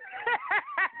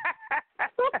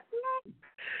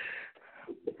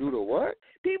 Do the what?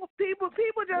 People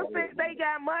People just think they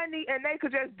got money and they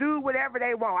could just do whatever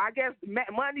they want. I guess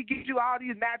money gives you all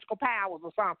these magical powers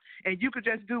or something, and you could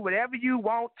just do whatever you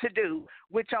want to do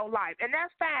with your life, and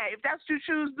that's fine. If that's what you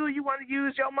choose to do, you want to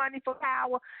use your money for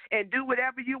power and do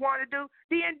whatever you want to do,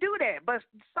 then do that. But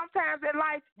sometimes in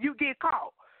life you get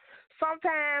caught.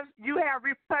 Sometimes you have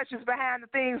repercussions behind the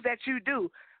things that you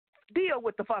do. Deal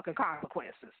with the fucking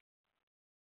consequences.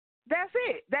 That's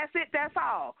it. That's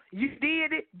all. You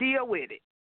did it. Deal with it.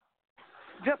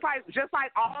 Just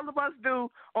like all of us do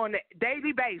on a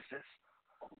daily basis.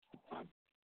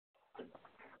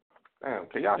 Damn,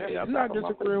 can y'all? Yeah, I'm not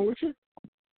disagreeing with you.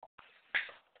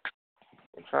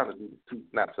 I'm trying to do 2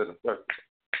 snaps in a circle.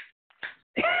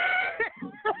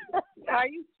 Are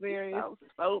you serious?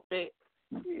 So stupid.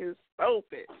 You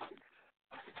stupid.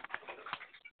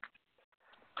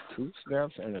 2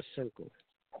 snaps and a circle.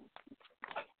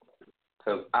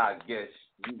 Because I guess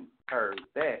you heard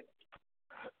that.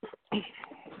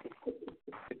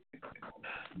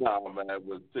 Nah, man,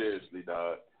 but seriously,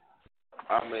 dog.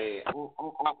 I mean,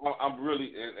 I'm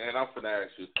really, and I'm going to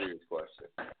ask you a serious question.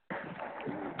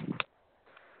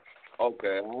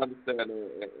 Okay, I understand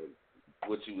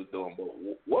what you was doing, but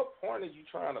what point are you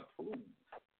trying to prove?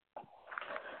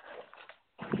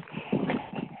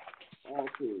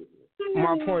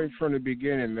 My point from the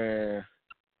beginning, man.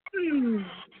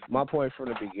 My point from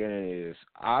the beginning is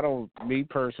me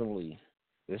personally,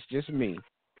 it's just me.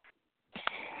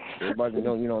 Everybody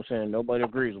know, you know what I'm saying? Nobody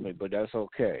agrees with me, but that's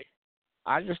okay.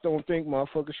 I just don't think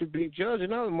motherfuckers should be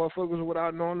judging other motherfuckers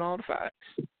without knowing all the facts.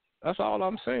 That's all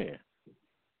I'm saying.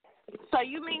 So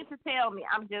you mean to tell me,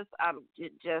 I'm just out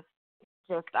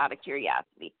of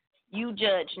curiosity, you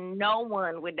judge no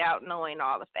one without knowing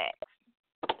all the facts?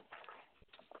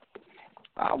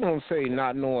 I won't say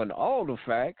not knowing all the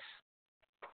facts,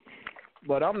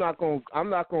 but I'm not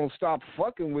gonna stop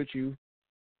fucking with you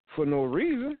for no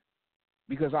reason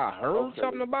because I heard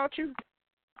something about you.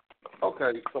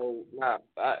 Okay, so now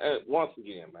once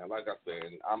again, man, like I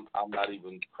said, I'm not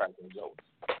even cracking jokes.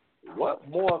 What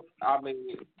more? I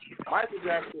mean, Michael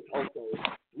Jackson.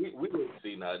 Okay, we didn't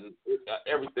see nothing.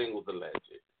 Everything was alleged.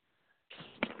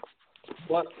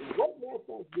 But what more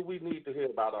things do we need to hear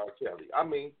about R. Kelly? I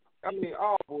mean,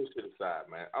 all bullshit aside,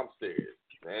 man, I'm serious,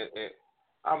 man. And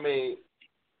I mean,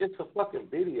 it's a fucking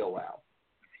video out.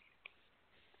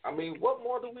 I mean, what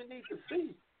more do we need to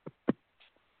see?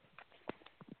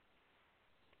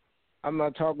 I'm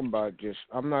not talking about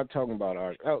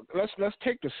art. Let's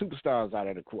take the superstars out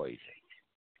of the equation.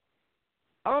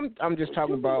 I'm just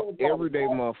talking about everyday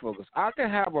motherfuckers. I can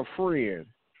have a friend.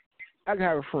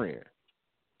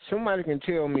 Somebody can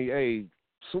tell me, hey,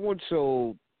 so and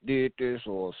so did this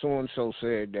or so and so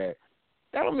said that.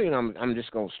 That don't mean I'm just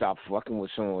gonna stop fucking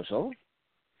with so and so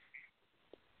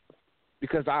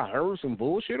because I heard some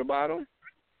bullshit about them.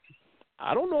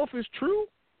 I don't know if it's true.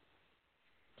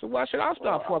 So why should I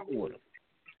stop fucking with him?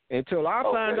 Until I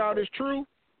find out it's true,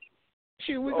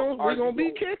 shit, we're gonna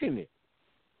be kicking it.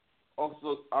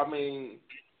 Also, I mean,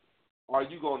 are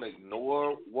you gonna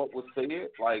ignore what was said?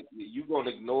 Like, you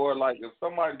gonna ignore, like, if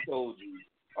somebody told you,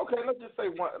 okay, let's just say,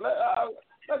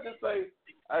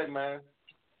 hey man,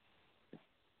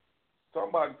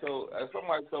 somebody told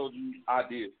you I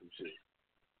did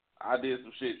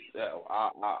some shit that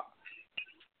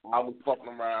I was fucking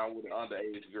around with an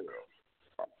underage girl.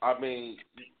 I mean,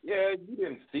 yeah, you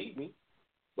didn't see me,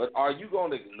 but are you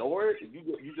gonna ignore it?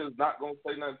 You just not gonna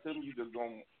say nothing to me? You just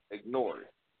gonna ignore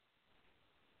it?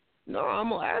 No, I'm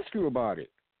gonna ask you about it.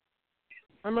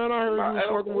 I mean, I heard you was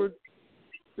fucking with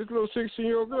this little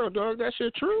 16-year-old girl, dog. That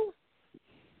shit true?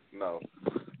 No.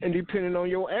 And depending on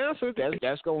your answer,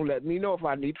 that's gonna let me know if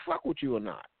I need to fuck with you or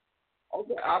not.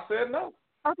 Okay, I said no.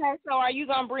 Okay, so are you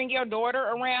gonna bring your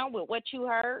daughter around with what you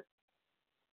heard?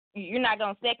 You're not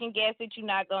gonna second guess it.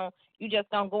 You just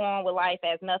gonna go on with life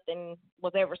as nothing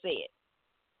was ever said.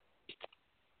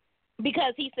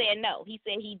 Because he said no. He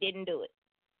said he didn't do it.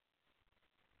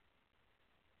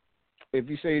 If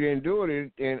you say you didn't do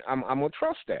it, then I'm gonna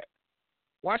trust that.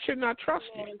 Why shouldn't I trust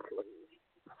you?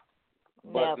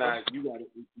 But now you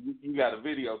got a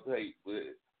videotape.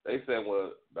 They said,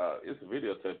 well, it's a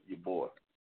videotape of your boy.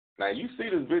 Now you see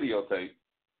this videotape,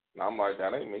 and I'm like,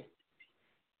 that ain't me.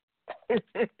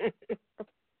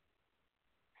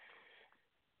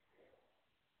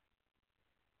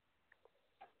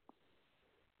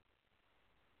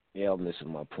 Y'all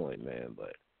missing my point, man.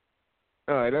 But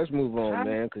all right, let's move on,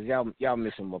 man, because y'all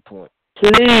missing my point.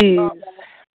 Please.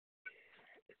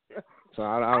 So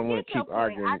I don't want to keep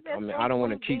arguing. I don't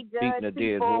want to keep beating a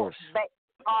dead horse.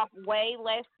 off way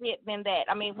less shit than that.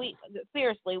 I mean, we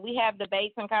have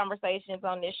debates and conversations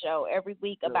on this show every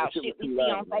week about shit we see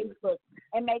on Facebook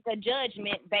and make a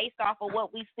judgment based off of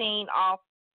what we've seen off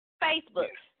Facebook.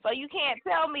 So you can't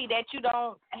tell me that you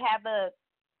don't have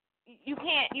you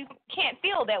can't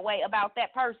feel that way about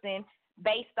that person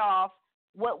based off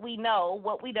what we know,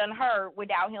 what we done heard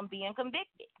without him being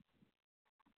convicted.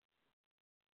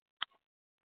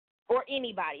 Or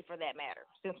anybody for that matter,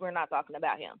 since we're not talking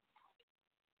about him.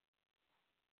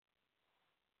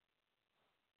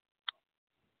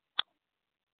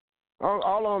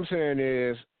 All I'm saying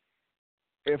is,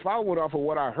 if I went off of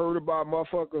what I heard about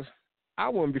motherfuckers, I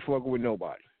wouldn't be fucking with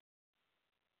nobody.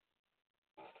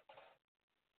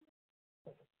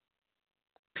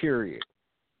 Period.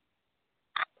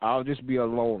 I'll just be a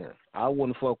loner. I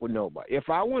wouldn't fuck with nobody. If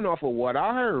I went off of what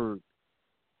I heard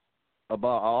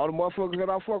about all the motherfuckers that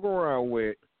I fuck around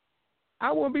with,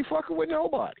 I wouldn't be fucking with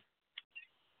nobody.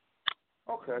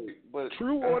 Okay, but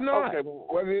true or not, okay,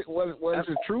 whether it's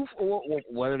the truth or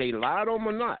whether they lied on them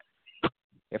or not.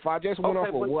 If I just went off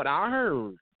of what I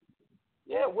heard.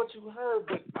 Yeah, what you heard,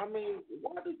 but I mean,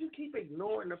 why did you keep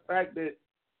ignoring the fact that?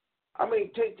 I mean,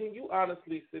 can you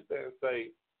honestly sit there and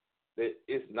say that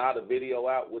it's not a video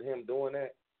out with him doing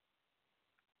that?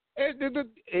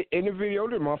 In the video,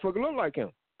 the motherfucker looked like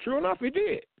him. True enough, he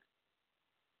did.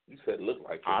 You said looked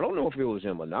like him. I don't know if it was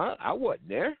him or not. I wasn't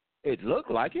there. It looked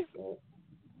like it.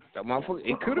 That motherfucker,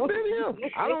 it could have been him.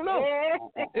 I don't know.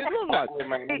 It looked like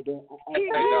him. He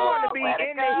wanted to be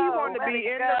in there. He wanted to be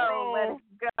in the room. Let it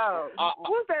go.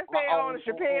 What's that say on the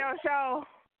Chappelle show?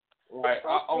 Right.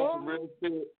 On some real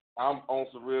shit. I'm on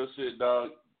some real shit, dog.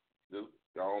 Just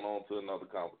going on to another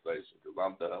conversation because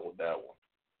I'm done with that one.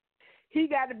 He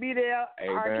got to be there. Hey,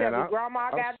 R. Kelly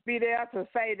grandma got to be there to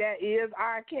say that is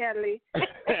R. Kelly.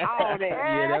 All that.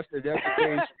 Yeah, that's the Dave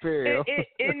Chappelle.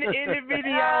 In the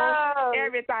video,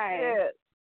 everything.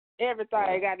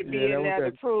 Everything got to be in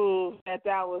there to prove that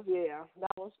was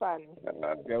that was funny.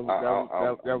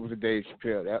 That was a Dave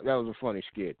Chappelle. That was a funny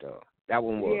skit though. That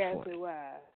one was funny. Yes, it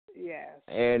was. Yes.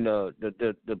 And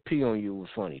the P on you was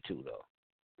funny too though.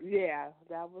 Yeah,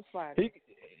 that was funny.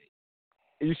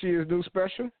 You see his new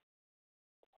special?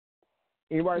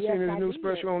 Anybody seen his new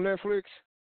special on Netflix?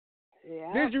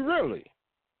 Yeah. Did you really?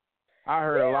 I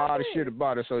heard a lot of shit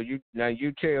about it. So you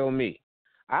tell me.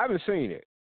 I haven't seen it.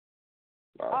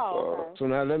 Oh. Okay. So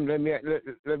now let me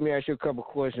ask you a couple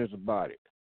questions about it.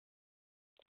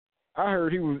 I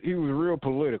heard he was real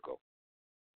political.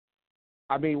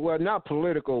 I mean, well, not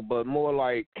political, but more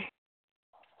like,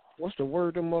 what's the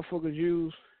word them motherfuckers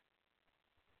use?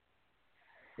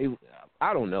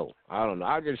 I don't know.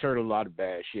 I just heard a lot of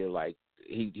bad shit. Like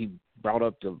he brought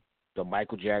up the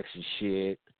Michael Jackson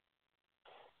shit.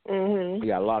 Mm-hmm. He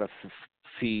got a lot of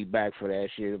feedback for that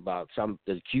shit about some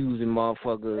accusing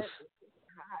motherfuckers.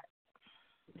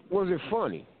 Was it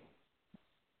funny?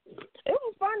 It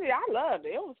was funny. I loved it.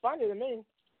 It was funny to me.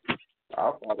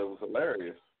 I thought it was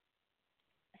hilarious.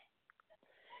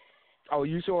 Oh,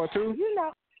 you saw it too? You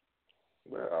know.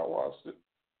 Well, I watched it.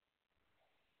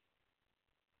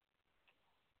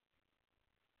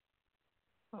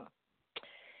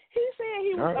 He said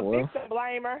he was a victim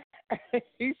blamer.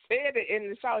 He said it in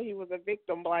the show he was a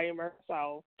victim blamer.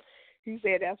 So he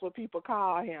said that's what people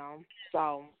call him.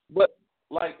 So, but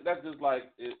like that's just like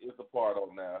it's a part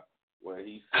on now where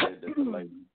he said that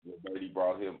the lady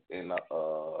brought him in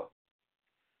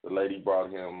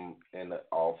the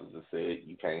office and said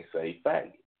you can't say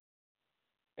faggot,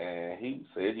 and he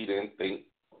said he didn't think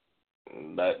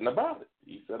nothing about it.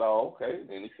 He said, "Oh, okay."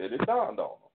 Then he said it dawned on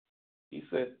him. He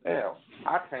said, "Damn,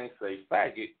 I can't say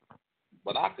faggot,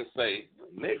 but I could say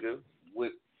nigga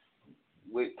with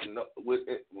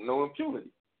no impunity.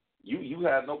 You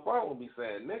have no problem with me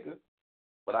saying nigga,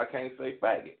 but I can't say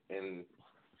faggot." And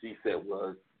she said,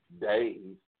 "Well,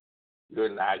 Dave, you're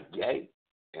not gay."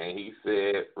 And he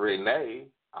said, "Renee,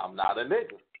 I'm not a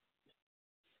nigga."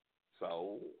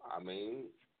 So, I mean,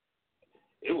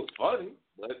 it was funny,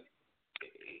 but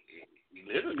he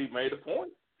literally made a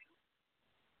point.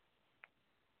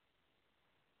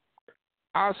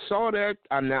 I saw that.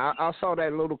 I saw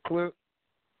that little clip.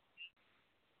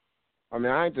 I mean,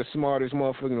 I ain't the smartest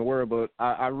motherfucker in the world, but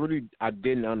I really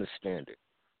didn't understand it.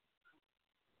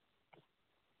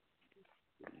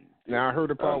 Now, I heard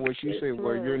the part where she said,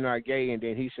 "Well, you're not gay," and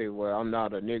then he said, "Well, I'm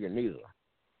not a nigga neither."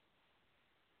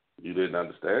 You didn't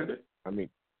understand it? I mean,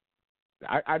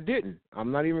 I didn't.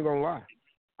 I'm not even gonna lie.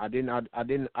 I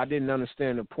didn't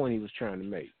understand the point he was trying to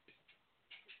make.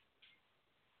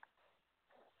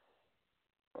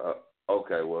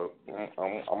 Okay, well,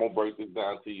 I'm gonna break this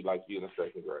down to you like you in the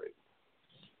second grade.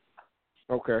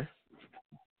 Okay.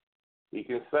 He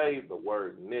can say the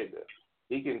word nigga.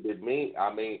 He can demean.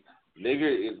 I mean,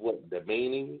 nigga is what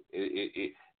demeaning.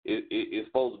 It's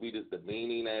supposed to be this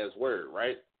demeaning ass word,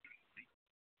 right?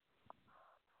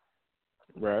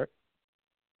 Right.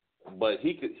 But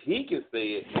he can say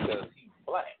it because he's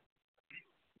black.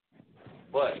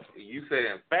 But you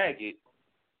saying faggot,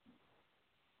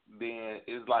 then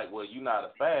it's like, well, you're not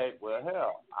a fag. Well,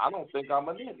 hell, I don't think I'm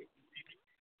a nigga.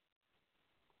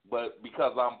 But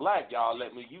because I'm black, y'all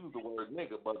let me use the word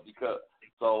nigga. But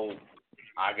so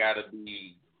I gotta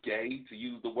be gay to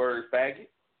use the word faggot.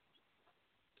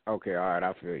 Okay, all right,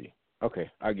 I feel you. Okay,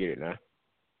 I get it now.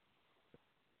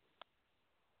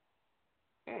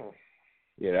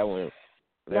 Yeah, that went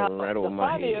right over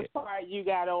my head. The funniest part you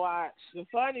gotta watch. The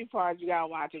funny part you gotta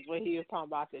watch is when he was talking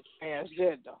about the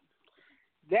transgender.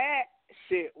 That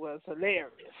shit was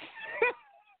hilarious.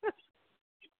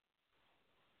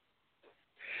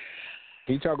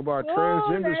 He talk about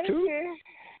transgenders too?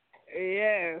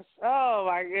 Yes. Oh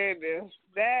my goodness.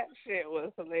 That shit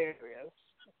was hilarious.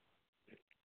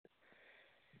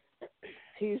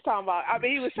 He's talking about, I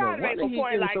mean, he was trying to make a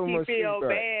point like he feel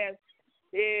bad.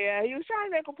 Yeah, he was trying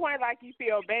to make a point like he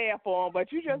feel bad for him,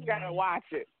 but you just gotta watch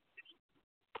it.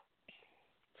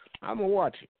 I'm gonna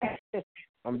watch it.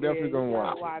 I'm definitely gonna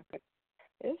watch it.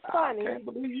 It's funny. I can't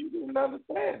believe you didn't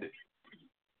understand it.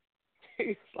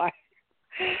 He's like,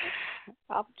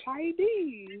 I'm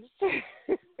Chinese.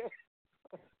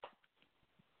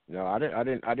 No, I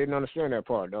didn't understand that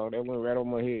part, dog. That went right over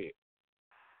my head.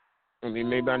 I mean,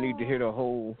 maybe I need to hear the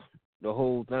whole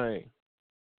thing.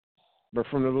 But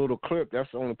from the little clip,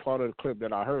 that's the only part of the clip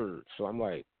that I heard. So I'm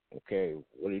like, okay,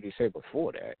 what did he say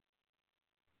before that?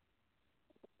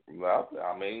 Well,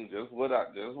 I mean, just what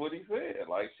he said.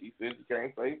 Like, she said you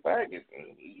can't say faggot,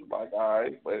 and he's like, all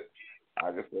right, but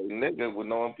I can say nigga with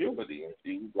no impunity. And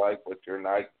she's like, but you're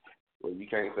not. Well, you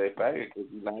can't say faggot because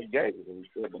you're not gay. And he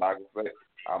said, but I can say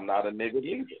I'm not a nigga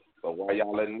either. So why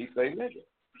y'all letting me say nigga?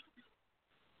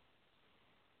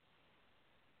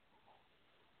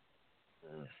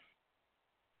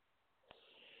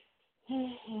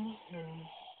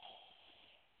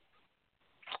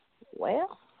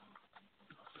 Well.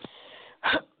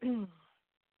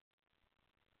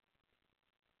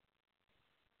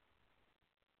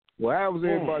 Well, how was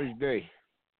everybody's day?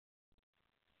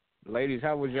 Ladies,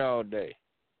 how was y'all day?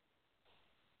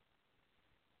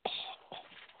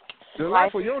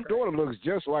 Delightful, your daughter looks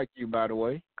just like you, by the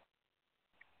way.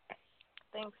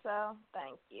 Think so?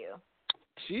 Thank you.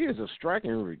 She is a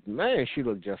striking man. She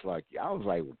looked just like you. I was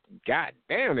like, God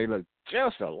damn, they look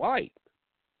just alike.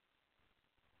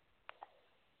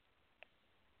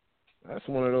 That's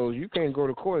one of those, you can't go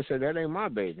to court and say, that ain't my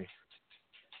baby.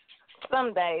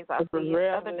 Some days I see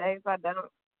it, other days I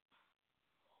don't.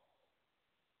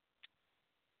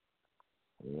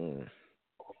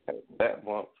 That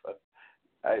one.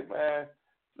 Hey, man,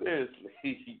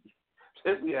 seriously,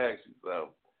 let me ask you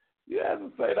something. You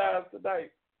haven't said ours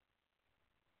tonight.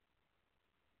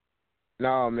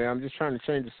 No, man, I'm just trying to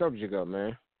change the subject up,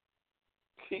 man.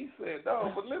 He said,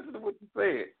 no, but listen to what you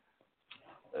said.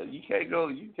 You can't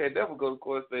never go to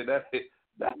court and say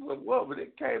that's a woman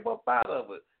that came up out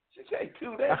of it. She can't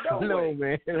do that. I know,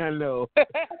 man. I know.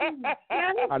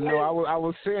 I know. I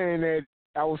was saying that.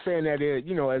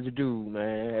 You know, as a dude,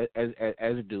 man. As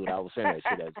a dude, I was saying that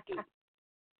shit as a dude.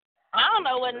 I don't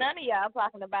know what none of y'all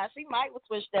talking about. She might have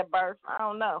switched that birth. I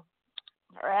don't know.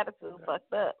 Her attitude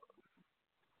fucked up.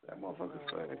 That motherfucker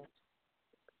said,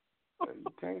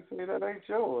 you can't say that ain't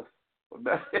yours.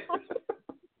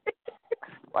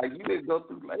 Like, you didn't go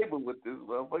through labor with this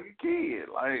motherfucking kid.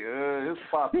 Like, it's a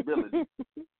possibility.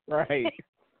 Right.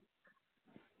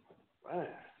 Man.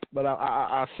 But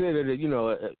I said it, you know,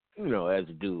 as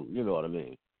a dude. You know what I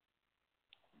mean?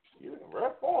 You in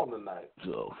rough form tonight.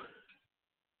 So,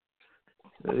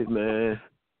 hey, man.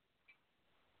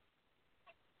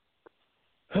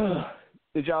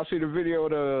 Did y'all see the video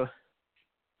of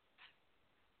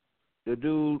the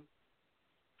dude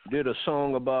did a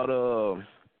song about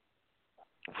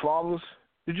fathers?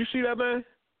 Did you see that, man?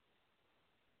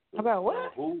 About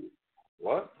what? Who?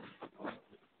 What?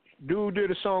 Dude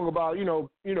did a song about, you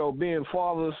know, being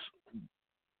fathers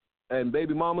and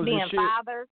baby mamas being and shit. Being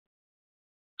fathers?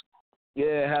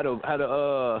 Yeah, how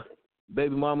to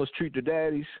baby mamas treat the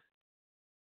daddies.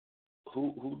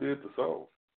 Who did the song?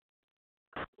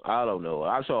 I don't know.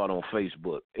 I saw it on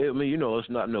Facebook. I mean, you know, it's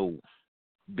not no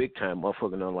big time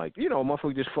motherfucker, nothing like, you know,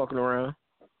 motherfucker just fucking around.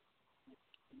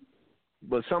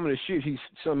 But some of the shit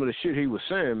he was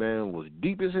saying, man, was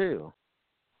deep as hell.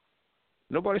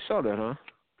 Nobody saw that, huh?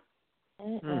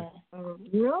 Yeah.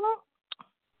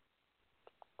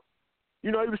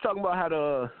 You know, he was talking about how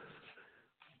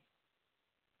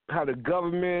how the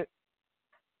government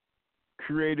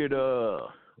created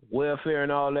welfare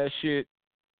and all that shit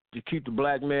to keep the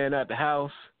black man out the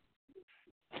house,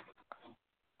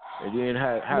 and then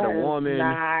how the woman.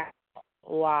 Not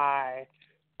why.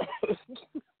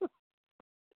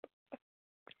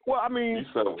 Well, I mean,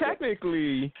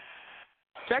 technically,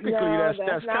 no,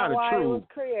 that's kind of true. It was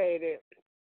created.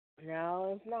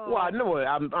 No, it's not. Well, I know it.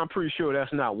 I'm pretty sure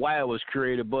that's not why it was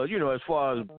created. But as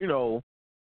far as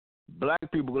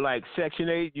black people like Section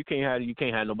 8, you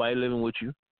can't have nobody living with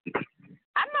you.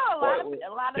 I know a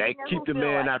lot of they keep the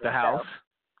man out the house.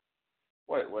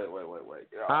 Wait.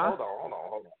 Huh?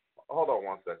 Hold on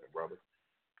 1 second, brother.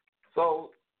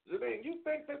 So, you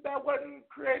think that wasn't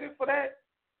created for that?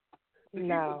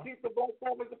 No. Keep the black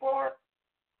families apart?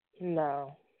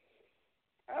 No.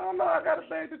 I don't know. I got to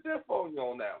beg the death on you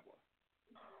on that one.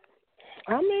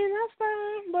 I mean, that's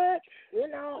fine, but, it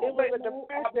was a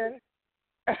depression.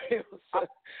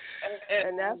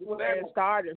 And that's where it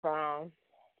started from.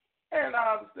 And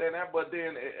I understand that, but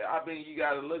then, you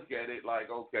got to look at it like,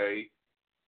 okay,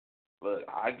 look,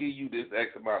 I give you this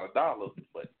X amount of dollars,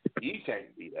 but you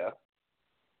can't be there.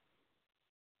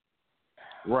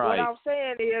 Right. What I'm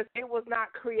saying is it was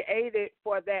not created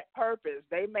for that purpose.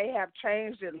 They may have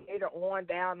changed it later on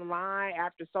down the line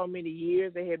after so many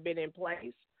years it had been in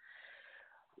place.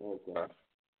 Okay.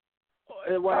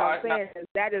 What I'm saying is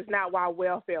that is not why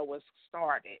welfare was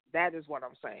started. That is what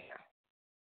I'm saying.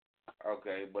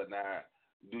 Okay, but now,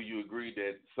 do you agree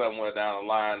that somewhere down the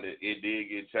line that it did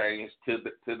get changed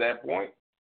to that point?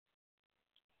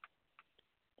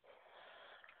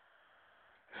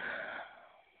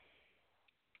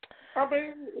 I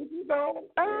mean, no,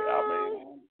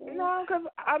 because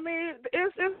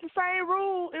it's the same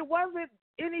rule. It wasn't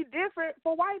any different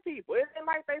for white people. It isn't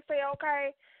like they say,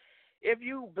 okay, if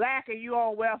you black and you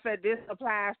on welfare, this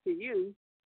applies to you.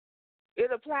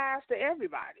 It applies to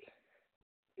everybody,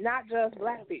 not just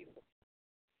black people.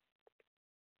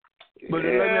 But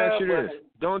let me ask you this: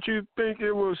 don't you think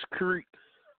it was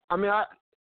off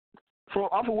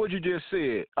of what you just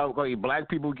said, okay, black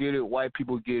people get it, white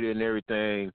people get it, and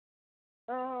everything.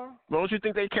 Don't you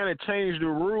think they kind of changed the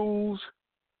rules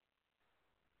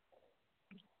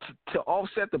to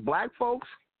offset the black folks?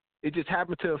 It just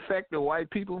happened to affect the white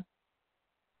people.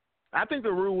 I think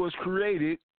the rule was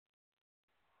created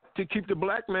to keep the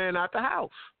black man out the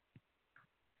house.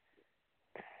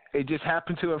 It just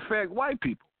happened to affect white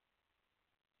people.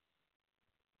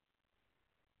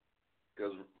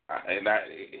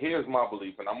 Here's my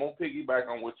belief, and I'm going to piggyback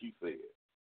on what you said.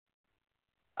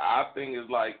 I think it's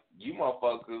like, you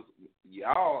motherfuckers,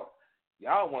 y'all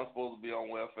weren't supposed to be on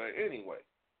welfare anyway.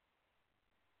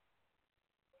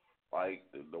 Like,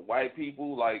 the white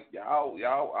people, like, y'all,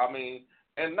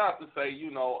 and not to say,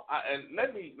 and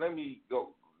let me go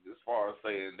as far as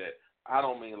saying that I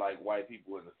don't mean like white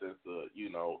people in the sense of,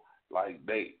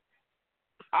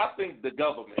 I think the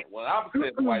government, when I'm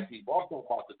saying white people, I'm talking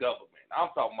about the government. I'm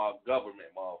talking about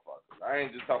government motherfuckers. I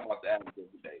ain't just talking about the average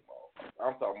everyday motherfuckers.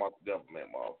 I'm talking about the government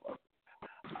motherfuckers.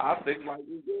 I think like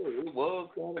it was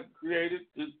kind of created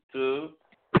to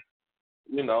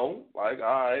like,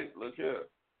 all right, look here,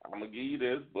 I'm going to give you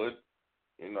this, but,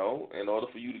 in order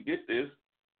for you to get this,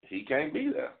 he can't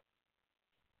be there.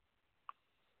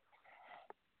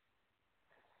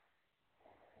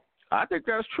 I think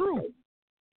that's true.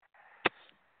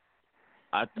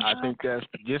 I think that's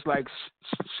just like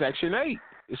Section 8.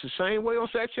 It's the same way on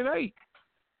Section 8.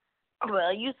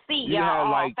 Well, you see,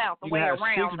 y'all all found the way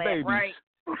around that, babies. Right?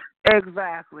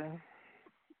 Exactly.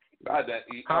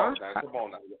 Come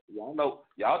on now.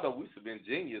 Y'all know we should been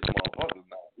genius motherfuckers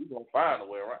now. We gonna find a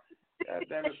way around. God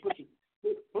damn it,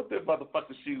 put them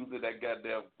motherfucking shoes in that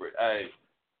goddamn. Hey,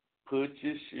 put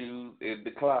your shoes in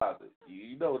the closet.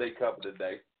 You know they coming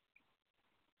today.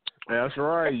 That's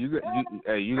right. You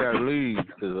got to leave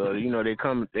because they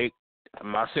come.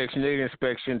 My Section 8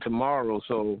 inspection tomorrow,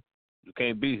 so you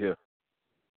can't be here.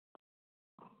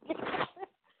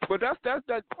 But that's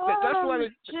what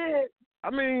it. Shit. I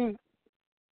mean,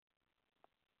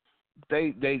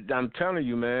 they. I'm telling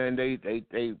you, man.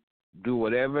 They do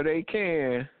whatever they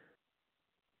can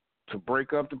to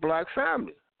break up the black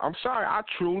family. I'm sorry. I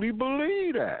truly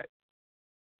believe that.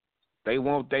 They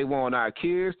want our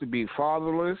kids to be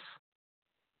fatherless.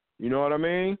 You know what I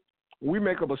mean? We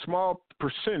make up a small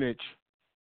percentage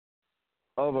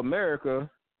of America,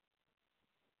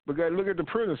 but look at the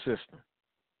prison system.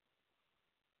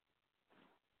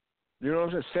 You know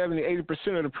what I'm saying?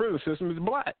 70-80% of the prison system is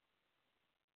black.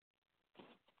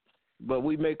 But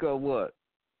we make up what?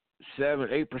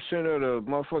 7-8% of the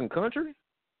motherfucking country?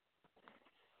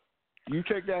 You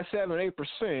take that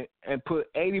 7-8% and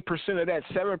put 80% of that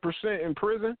 7% in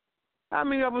prison. How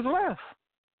many of us left?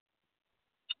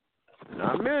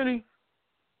 Not many.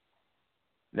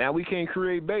 Now we can't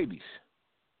create babies.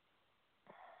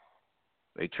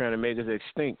 They trying to make us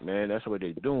extinct, man. That's what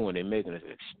they're doing. They're making us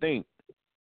extinct.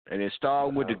 And it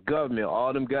started with the government,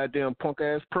 all them goddamn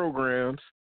punk-ass programs.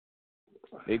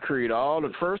 They create all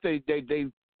the – first they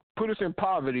put us in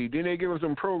poverty. Then they give us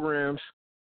some programs.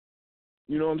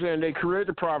 You know what I'm saying? They create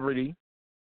the poverty,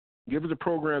 give us the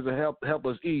programs to help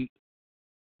us eat,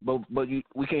 but we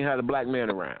can't have the black man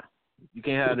around. You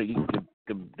can't have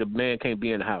the man can't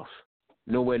be in the house,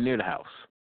 nowhere near the house.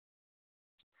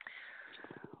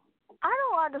 I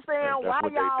don't understand why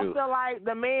y'all feel like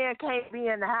the man can't be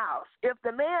in the house. If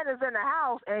the man is in the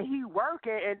house and he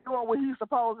working and doing what he's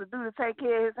supposed to do to take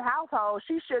care of his household,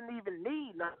 she shouldn't even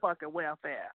need no fucking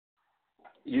welfare.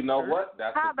 You know what?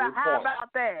 That's a good point. How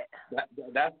about that?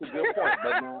 That's a good point.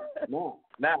 But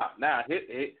now,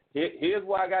 here's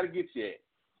where I got to get you at.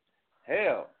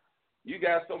 Hell, you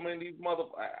got so many of these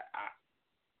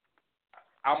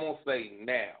I'm gonna say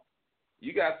now.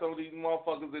 You got some of these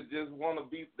motherfuckers that just want to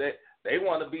be that. They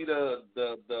want to be the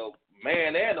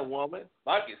man and the woman.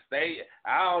 Fuck it, stay.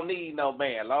 I don't need no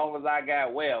man, as long as I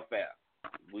got welfare.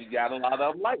 We got a lot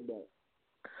of them like that.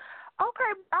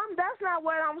 Okay, that's not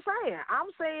what I'm saying.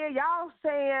 I'm saying y'all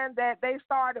saying that they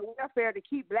started welfare to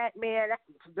keep black men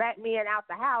out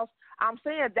the house. I'm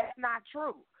saying that's not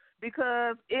true,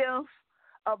 because if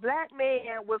a black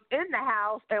man was in the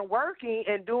house and working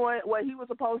and doing what he was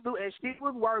supposed to do, and she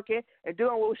was working and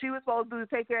doing what she was supposed to do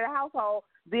to take care of the household,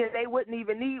 then they wouldn't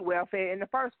even need welfare in the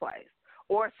first place,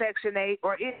 or Section 8,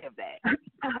 or any of that.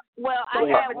 Well, I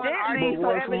have one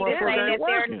argument saying that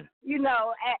they're, you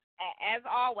know, as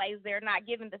always, they're not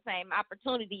given the same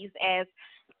opportunities as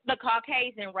the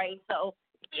Caucasian race. So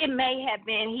it may have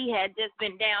been he had just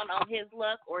been down on his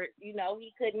luck, or you know,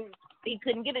 he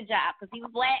couldn't get a job because he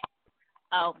was black.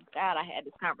 Oh God, I had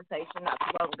this conversation not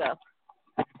too long ago.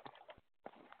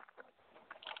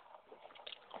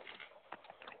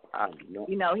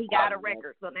 You know, he got a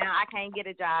record, so now I can't get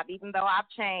a job, even though I've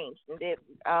changed. And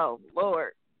oh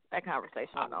Lord, that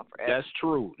conversation went on forever. That's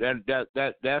true.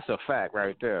 That's a fact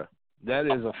right there. That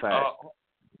is a fact.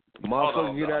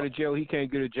 Motherfucker get out of jail, he can't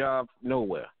get a job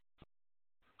nowhere.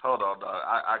 Hold on, dog.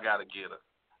 I gotta get her.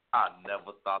 I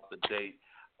never thought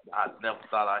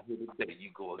I'd hear the day you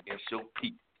go against your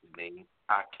people, man.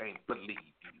 I can't believe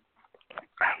you.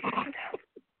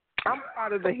 I'm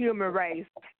part of the human race.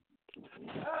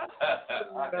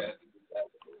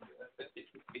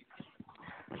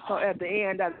 So at the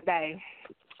end of the day,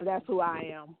 that's who I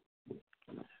am.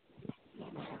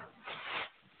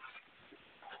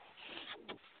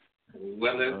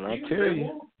 Well, I tell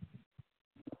you.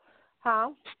 Huh?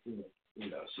 You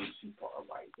know, she's part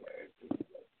right there.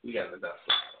 We got enough on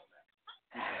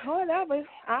that. Whatever.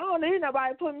 I don't need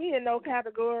nobody put me in no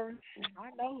category. I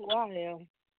know who I am.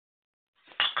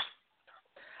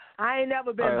 I ain't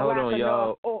never been black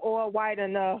enough or white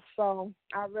enough, so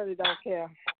I really don't care.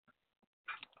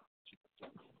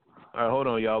 All right, hold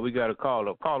on, y'all. We got a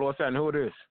caller. Caller, what's that? And who it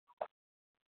is?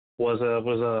 What's up?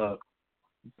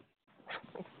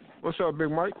 What's up, Big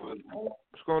Mike?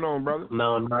 What's going on, brother?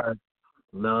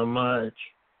 Not much.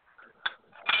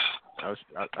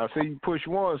 I see you push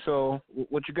one, so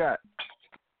what you got?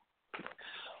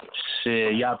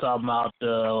 Shit, y'all talking about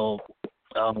the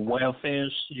welfare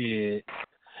shit.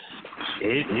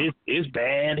 It's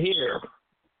bad here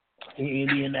in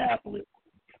Indianapolis.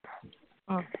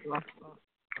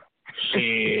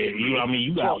 Shit,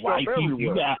 you got white people,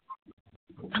 you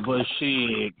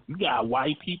got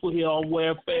white people here on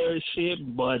welfare and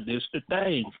shit, but this the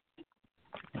thing.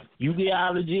 You get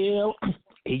out of jail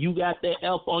and you got that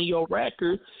F on your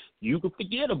record, you can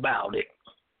forget about it.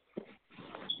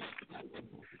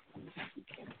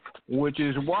 Which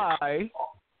is why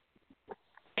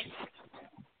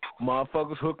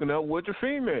motherfuckers hooking up with the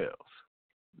females.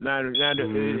 Now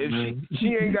if she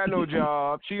ain't got no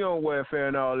job, she on welfare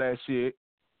and all that shit,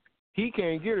 he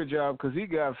can't get a job because he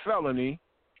got a felony.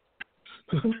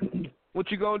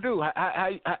 What you gonna do?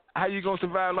 How you gonna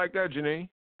survive like that, Janine?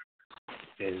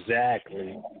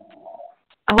 Exactly.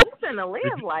 Who's gonna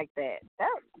live like that?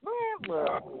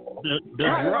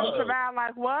 Gonna survive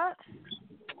like what?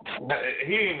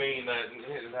 He ain't mean nothing.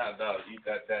 No, you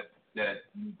got that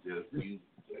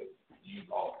you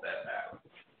lost that out.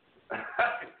 I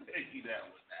can tell you that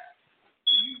was that.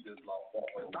 You just lost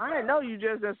that. I didn't know you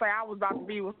just didn't say I was about to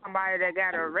be with somebody that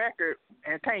got a record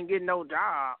and can't get no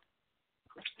job.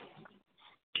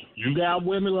 You got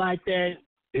women like that.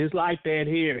 It's like that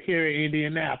here in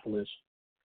Indianapolis.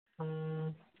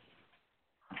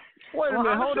 Wait a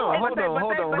minute, hold on.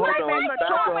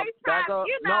 Back up.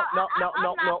 You know,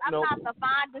 I'm not the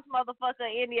finest motherfucker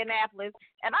in Indianapolis,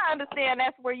 and I understand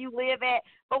that's where you live at,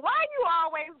 but why you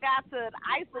always got to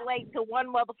isolate to one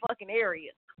motherfucking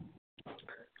area?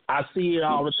 I see it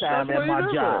all the time at my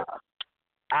job.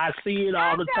 I see it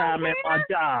all the time at my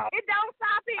job. It don't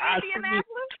stop in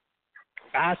Indianapolis?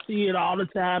 I see it all the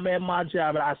time at my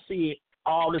job, and I see it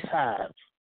all the time.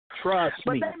 Trust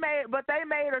me. But they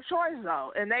made a choice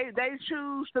though, and they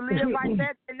choose to live like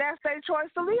that, and that's their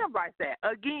choice to live like that.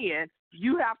 Again,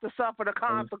 you have to suffer the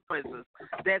consequences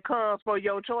that comes for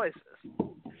your choices.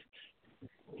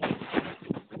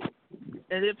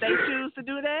 And if they choose to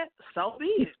do that, so be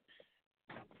it.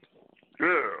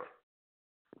 Yeah.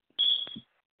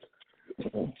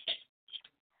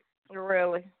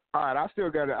 Really? All right, I still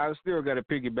got to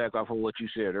piggyback off of what you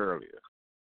said earlier.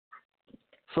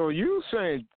 So you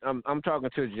saying I'm talking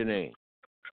to Janine.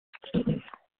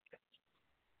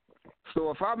 So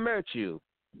if I met you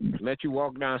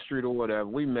walk down the street or whatever,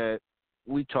 we met,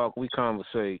 we talk, we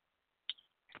conversate.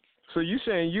 So you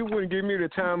saying you wouldn't give me the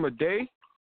time of day?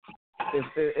 If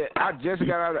I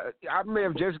may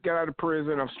have just got out of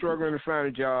prison, I'm struggling to find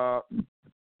a job.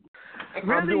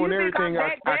 Really, I'm doing everything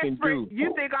I can do.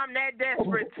 You think I'm that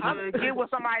desperate to get with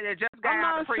somebody that just got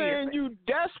out of prison? I'm not saying you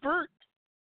desperate.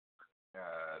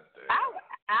 I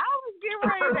was getting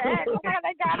ready to ask why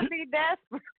they gotta be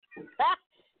desperate.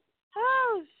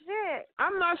 Oh shit!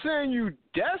 I'm not saying you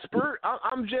desperate.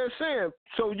 I'm just saying.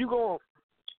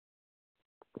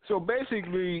 So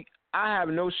basically, I have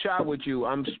no shot with you.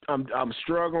 I'm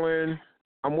struggling.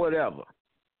 I'm whatever.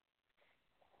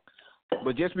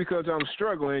 But just because I'm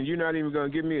struggling, you're not even gonna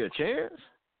give me a chance?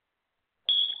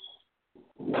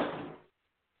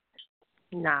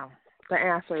 No. The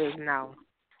answer is no.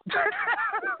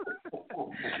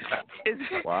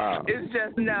 Wow. It's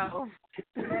just no.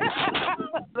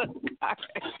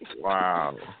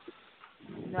 Wow.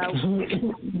 No.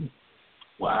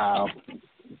 Wow.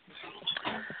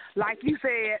 Like you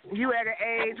said, you at an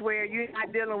age where you're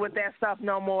not dealing with that stuff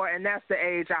no more, and that's the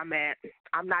age I'm at.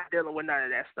 I'm not dealing with none of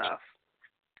that stuff.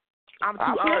 I'm too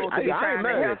old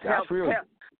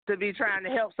to be trying to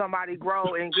help somebody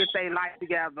grow and get their life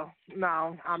together.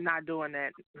 No, I'm not doing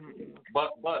that.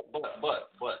 But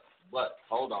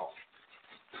hold on.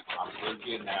 I'm still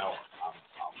getting out.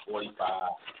 I'm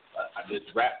 45. This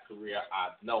rap career,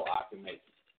 I know I can make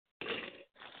it.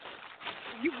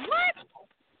 You what?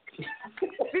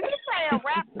 Did you say a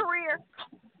rap career?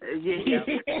 Yeah.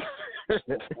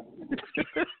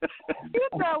 You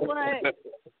know what?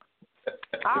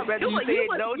 I bet you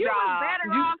said no you job. You was better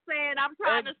off saying I'm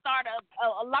trying to start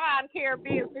a lawn care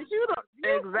business.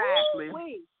 Exactly.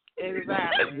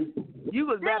 You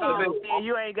was better off saying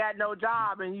you ain't got no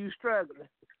job and you struggling.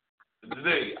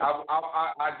 See,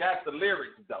 I got the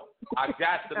lyrics though. I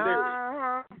got the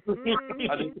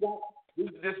lyrics.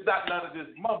 This is not none of this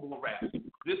mumble rap.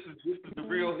 This is the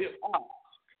real hip hop.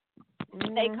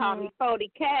 They call me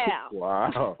 40 Cal.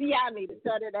 Wow. Y'all need to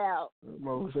cut it out.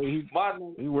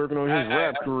 He working on his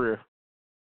rap career.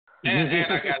 And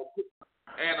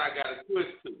I got a twist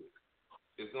to it.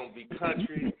 It's gonna be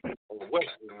country or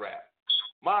western rap.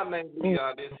 My name is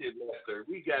Leon. This here Lester.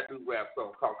 We got this rap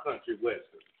song called Country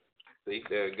Western. See,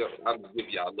 there you go. I'm gonna give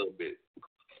y'all a little bit.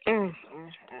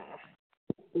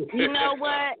 You know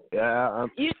what? Yeah.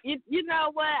 You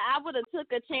know what? I would have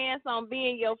took a chance on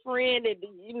being your friend and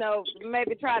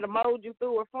maybe try to mold you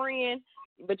through a friend,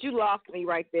 but you lost me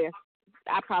right there.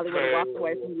 I probably would have walked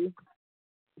away from you.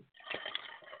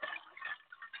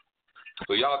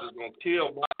 So y'all just gonna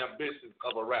kill my ambitions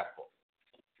of a rapper.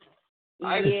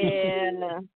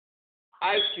 Yeah.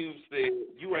 Ice Cube said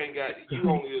you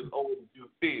only as old as you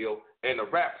feel, and the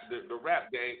rap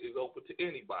game is open to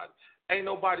anybody. Ain't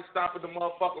nobody stopping the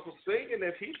motherfucker from singing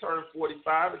if he turned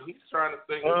 45 and he's trying to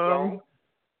sing a song.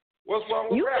 What's wrong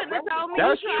with you rap? You could have told me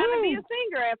you're trying to be a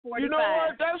singer at 45. You know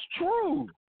what? That's true.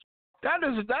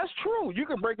 That's true. You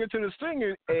can break into the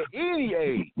singing at any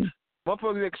age.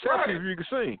 Motherfuckers accept you if you can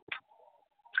sing.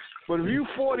 But if you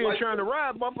 40 and trying to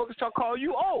rap, motherfuckers call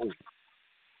you old.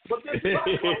 But this is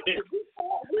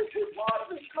part of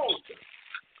this culture.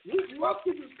 We love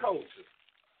this culture.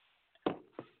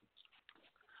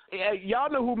 Yeah, y'all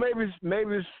know who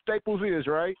Mavis Staples is,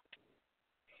 right?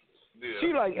 Yeah.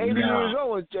 She like 80 years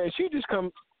old, and she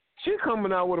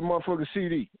coming out with a motherfucking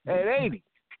CD at 80.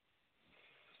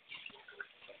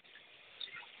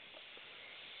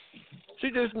 She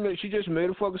just made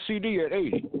a fucking CD at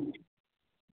 80.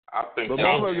 I think but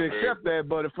motherfuckers accept that.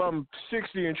 But if I'm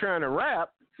 60 and trying to rap,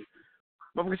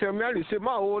 motherfuckers tell me I need to sit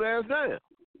my old ass down.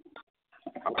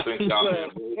 I think y'all.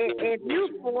 If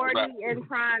you 40 and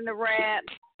trying to rap,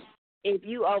 if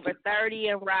you over 30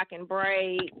 and rocking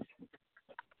braids,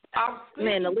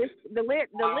 man, the list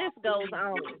goes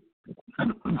on.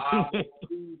 I'm a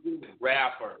seasoned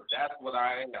rapper. That's what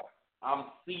I am. I'm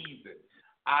seasoned.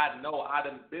 I know I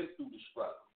done been through the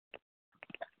struggle.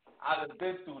 I done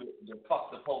been through the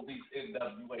fuck the police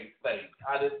NWA stage.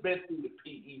 I done been through the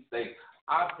PE stage.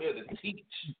 I'm here to teach.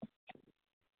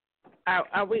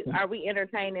 Are we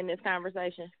entertaining this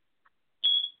conversation?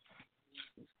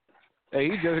 Hey,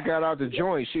 he just got out the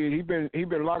joint. Shit, he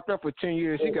been locked up for 10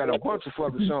 years. He got a bunch of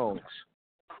fucking songs.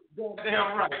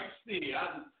 Damn right. See,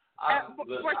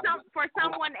 for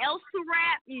someone else to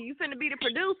rap, you finna be the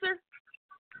producer?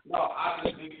 No, I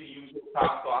just need to use this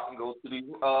time so I can go to the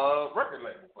record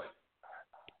label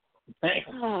place.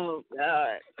 Oh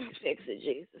God, fix it,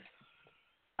 Jesus.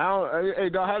 Hey,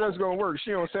 dog, how that's gonna work?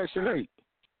 She on Section 8.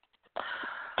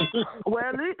 Well,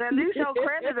 at least your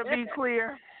credit will be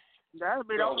clear. That'll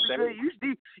be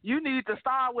good. You need to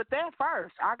start with that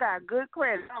first. I got good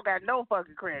credit. I don't got no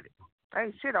fucking credit.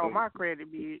 Ain't shit on my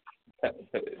credit, bitch.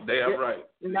 Damn right.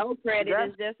 No credit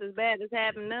is just as bad as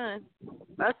having none.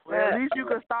 Well, at least you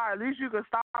can start. At least you can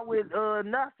start with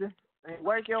nothing and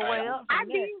work your way up.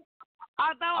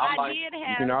 I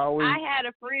had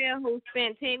a friend who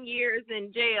spent 10 years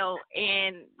in jail,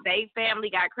 and they family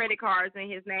got credit cards in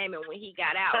his name, and when he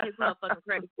got out, his motherfucking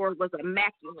credit score was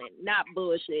immaculate, not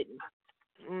bullshitting.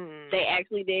 They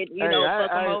actually did, fuck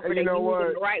him over. They used him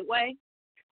the right way.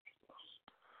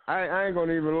 I ain't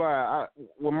gonna even lie.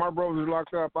 When my brother was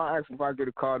locked up, I asked him if I get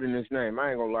a card in his name.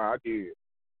 I ain't gonna lie, I did.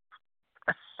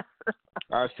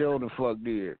 I sure the fuck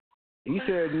did. He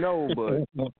said no, but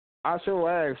I sure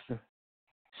asked him.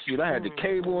 Shit, I had the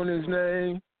cable in his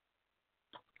name.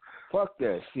 Fuck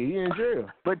that shit. He in jail.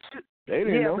 But they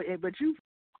didn't know. But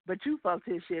you fucked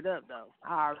his shit up though.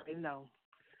 I already know.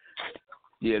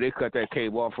 Yeah, they cut that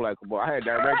cable off like a boy. I had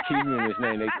direct TV in his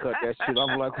name. They cut that shit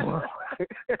off like a boy.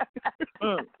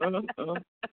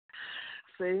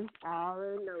 See, I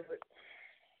already know it.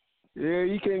 Yeah,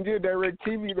 you can't get direct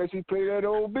TV unless you pay that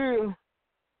old bill.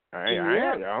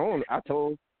 I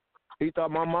told. He thought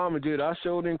my mama did. I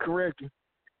showed him correctly.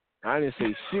 I didn't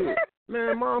say shit.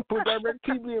 Man, mom put direct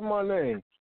TV in my name.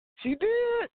 She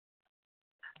did.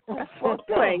 Fuck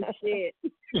that shit.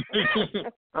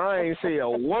 I ain't say a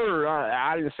word.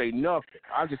 I didn't say nothing.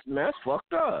 I just, man, that's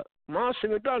fucked up. Mom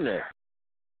shouldn't have done that.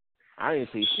 I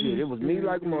didn't say shit. It was me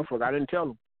like a motherfucker. I didn't tell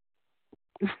him.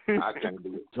 I can't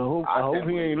believe it. So I hope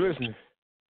he ain't listening.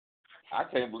 I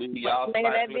can't believe y'all. Man,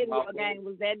 that video game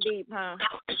was that deep, huh?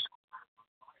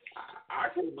 I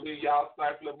can't believe y'all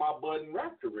stifling my budding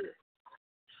rap career.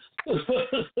 It's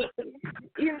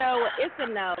a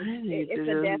no. It's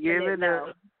a definite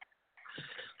no.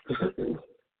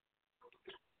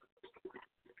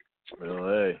 Well,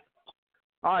 hey.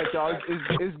 All right, y'all.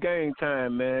 It's game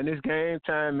time, man. It's game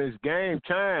time. It's game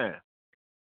time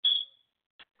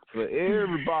for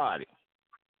everybody.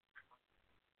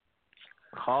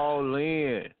 Call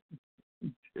in.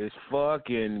 It's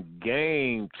fucking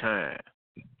game time.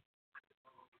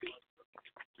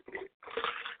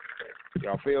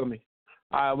 Y'all feel me?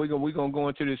 All right, we gonna go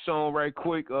into this song right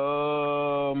quick.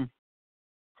 I'll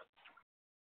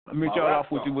meet y'all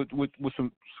off with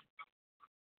some.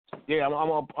 Yeah, I'm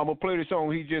gonna play the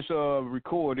song he just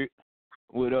recorded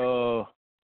with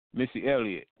Missy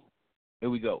Elliott. Here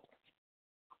we go.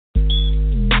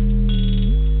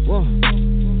 Whoa.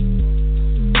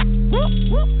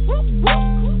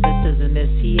 This is a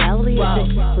Missy Elliott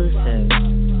exclusive.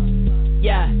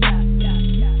 Yeah.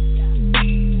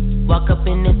 Walk up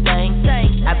in this thing,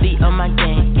 I be on my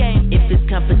game. If it's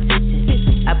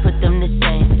competition, I put them the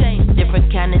same.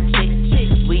 Different kind of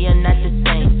chicks, we are not the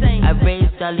same. I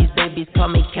raised all these babies, call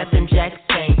me Captain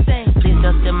Jackson. Please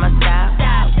don't steal my style,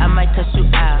 I might cuss you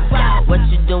out. What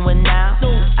you doing now?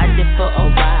 I did for a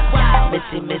while.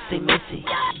 Missy,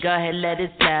 go ahead, let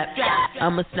it slap.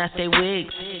 I'ma snatch they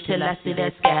wigs till I see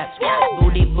that scap.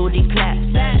 Booty clap,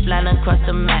 flying across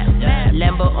the map.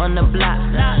 Lambo on the block,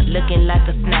 looking like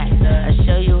a snack. I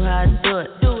show you how I do it,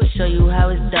 show you how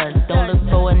it's done. Don't look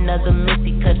for another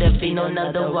Missy, cause there be no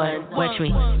another one. Watch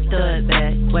me, throw it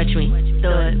back, watch me,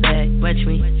 throw it back, watch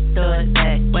me, throw it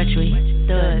back, watch me,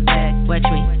 throw it back, watch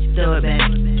me, throw it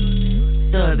back,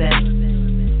 throw it back,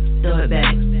 throw it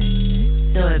back,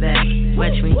 throw it back,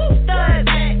 watch me, throw it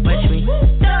back, watch me,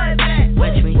 throw it back,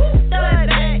 watch me, throw it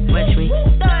back, watch me,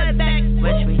 throw it back,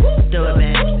 watch me, throw it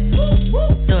back,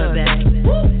 throw it back,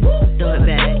 throw it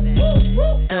back,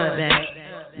 throw it back.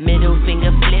 Middle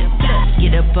finger flip,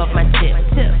 get up off my tip.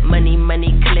 Money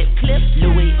clip,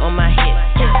 Louis on my hip.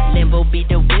 Lambo be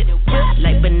the whip,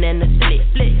 like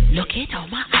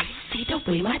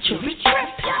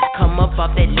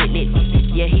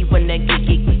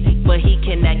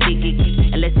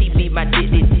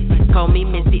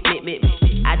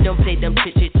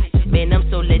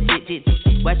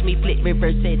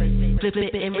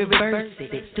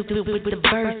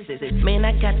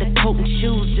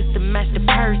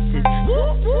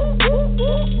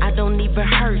don't need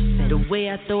rehearsing. The way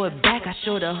I throw it back, I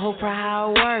show the whole crowd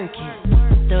how I work it.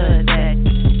 Throw it back,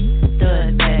 throw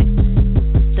it back,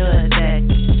 throw it back,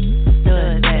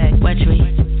 throw it back. Watch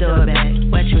me, throw it back,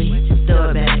 watch me, throw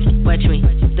it back, watch me,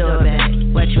 throw it back,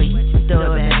 watch me,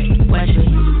 throw it back, watch me,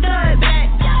 throw it back,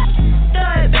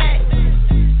 throw it back,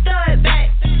 throw it back,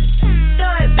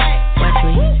 throw it back. Watch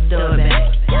me, throw it back,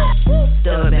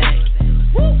 throw it back,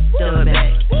 throw it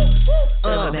back,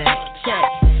 throw it back. Check.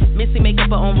 Missy make up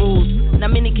her own rules.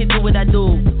 Not many can do what I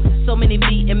do. So many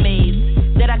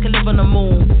VMAs that I could live on the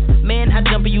moon. Man, I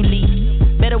jump and you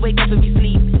leap. Better wake up if you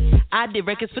sleep. I did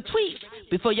records for tweets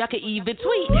before y'all could even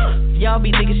tweet. Y'all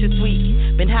be thinking shit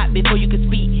sweet. Been hot before you could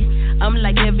speak. I'm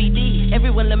like MVD.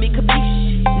 Everyone let me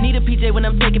capiche. Need a PJ when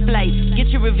I'm taking flight. Get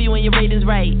your review and your ratings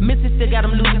right. Missy still got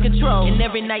them losing control. And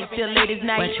every night still late as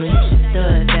night. Watch me.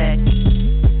 Throw it back.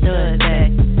 Throw it back.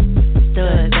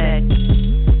 Throw it back.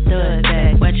 Throw it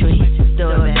back. Watch me.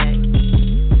 Throw it back.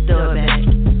 Throw it back.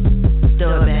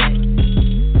 Throw it back.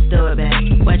 Throw it back.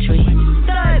 Watch me.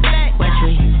 Throw it back. Watch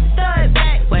me. Throw it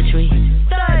back. Watch me.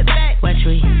 Throw it back. Watch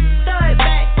me. Throw it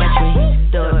back. Watch me.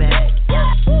 Throw it back.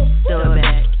 Throw it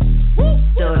back.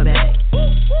 Throw it back.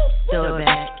 Throw it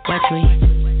back. Watch me.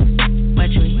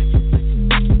 Watch me.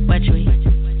 Watch me.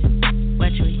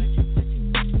 Watch me.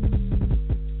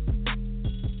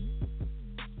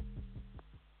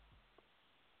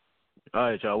 All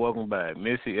right, y'all, welcome back.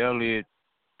 Missy Elliott,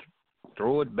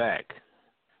 throw it back.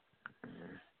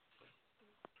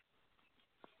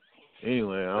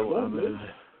 Anyway,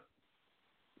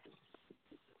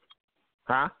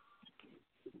 huh?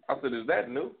 I said, is that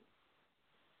new?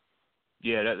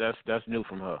 Yeah, that's new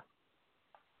from her.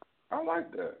 I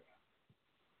like that.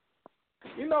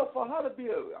 You know, for her to be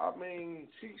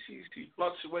she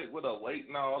fluctuate with her weight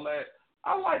and all that.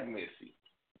 I like Missy.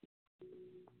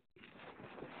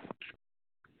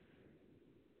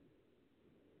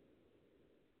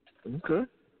 Okay.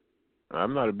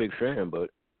 I'm not a big fan, but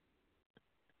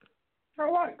I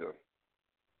like her.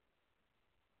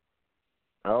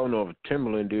 I don't know if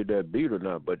Timberland did that beat or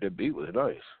not, but that beat was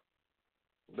nice.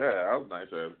 Yeah, that was nice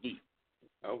ass beat.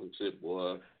 That was shit,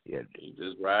 boy. Yeah, you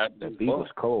just ride. That beat was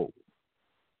cold.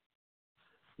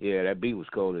 Yeah, that beat was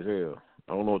cold as hell.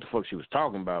 I don't know what the fuck she was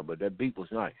talking about, but that beat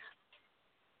was nice.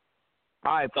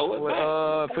 All right,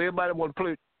 for everybody want to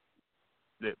play,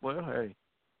 well, hey,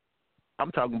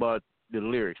 I'm talking about the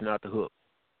lyrics, not the hook.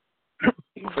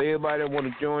 For everybody that want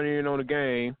to join in on the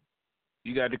game,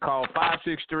 you got to call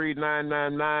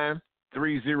 563-999-3059.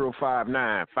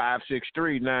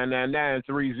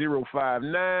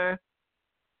 563-999-3059.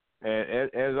 And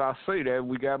as I say that,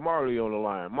 we got Marley on the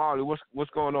line. Marley,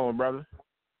 what's going on, brother?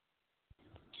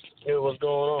 Hey, what's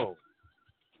going on?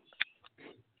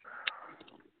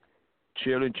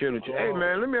 Chilling. Hey,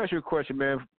 man, let me ask you a question,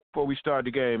 man, before we start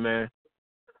the game, man.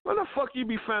 Where the fuck you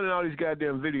be finding all these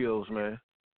goddamn videos, man?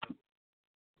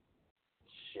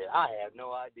 Shit, I have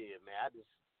no idea, man. I just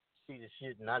see the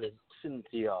shit and I just send it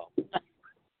to y'all. I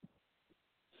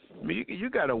mean, you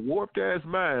got a warped ass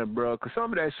mind, bro. Cause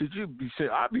some of that shit you be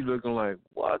saying, I be looking like,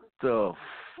 what the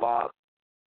fuck?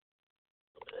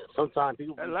 Sometimes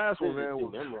people. That last one, man.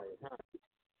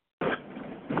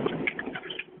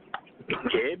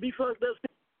 Yeah, it be fucked up.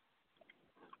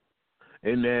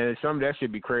 And then some of that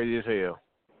shit be crazy as hell.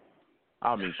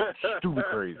 I mean, stupid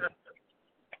crazy.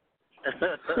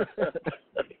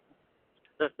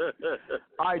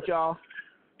 All right, y'all.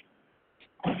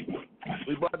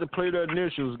 We about to play the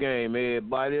initials game,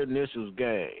 everybody. The initials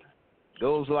game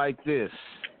goes like this.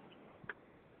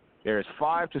 There's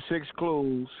 5 to 6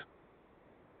 clues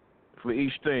for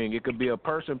each thing. It could be a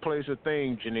person, place, or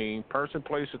thing, Janine. Person,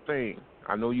 place, or thing.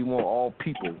 I know you want all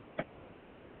people,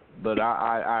 but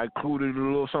I included a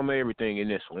little some of everything in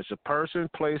this one. It's a person,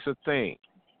 place, or thing.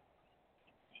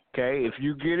 Okay, if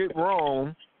you get it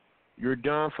wrong, you're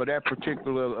done for that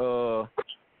particular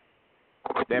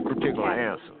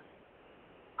answer.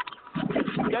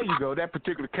 There you go, that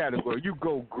particular category. You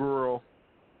go, girl.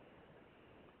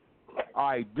 All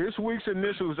right, this week's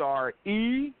initials are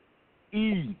E,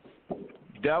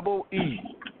 double E.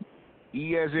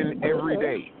 E as in every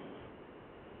day.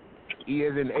 E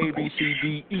as in A, B, C,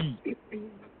 D, E.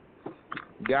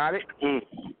 Got it?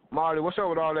 Marley, what's up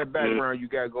with all that background you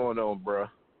got going on, bro?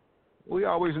 We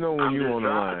always know when you're on the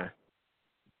line.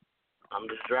 I'm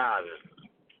just driving.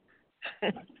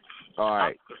 All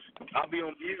right. I'll be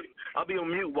on mute. I'll be on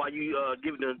mute while you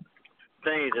give the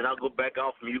things, and I'll go back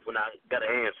off mute when I got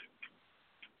an answer.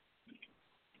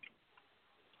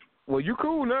 Well, you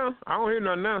cool now. I don't hear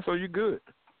nothing now, so you good.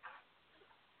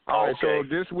 All right. So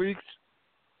this week's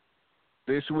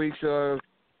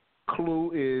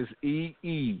clue is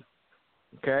EE.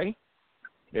 Okay?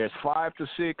 There's 5 to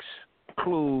 6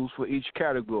 clues for each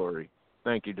category.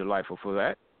 Thank you, Delightful, for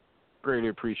that. Greatly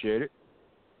appreciate it.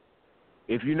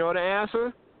 If you know the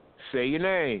answer, say your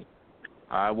name.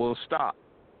 I will stop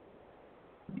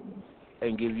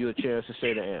and give you a chance to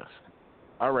say the answer.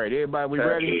 All right, everybody, we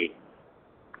ready?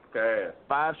 Kaz.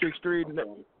 5, 6, 3.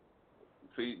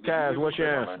 Kaz, what's your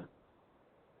answer?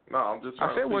 No, I'm just trying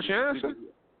I said, what's your answer?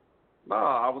 No,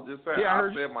 I was just saying, yeah,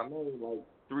 I said my name like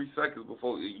 3 seconds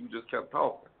before you just kept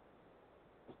talking.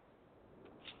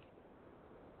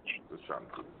 Just trying to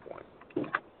prove a point.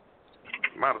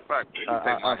 Matter of fact,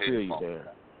 I feel you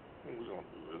there. We're going to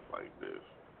do this like this.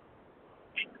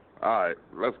 All right,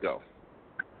 let's go.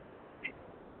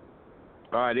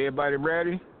 All right, everybody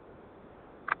ready?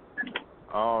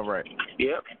 All right.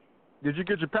 Yep. Did you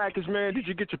get your package, man?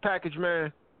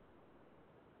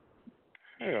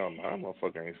 Hell no, that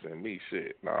motherfucker ain't send me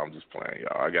shit. No, I'm just playing,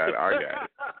 y'all. I got it.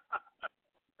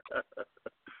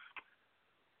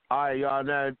 All right, y'all.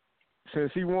 Now,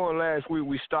 since he won last week,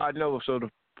 we starting over. So the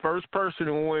first person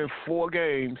to win 4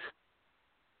 games,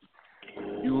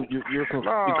 you're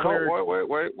declared.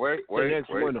 Wait.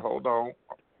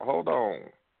 Hold on.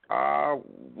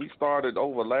 We started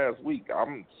over last week.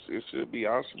 I should be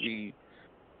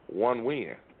 1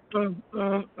 win.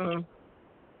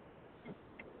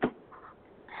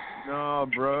 No,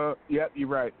 bro. Yep, you're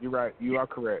right. You are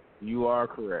correct.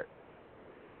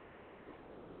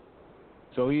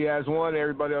 So he has 1.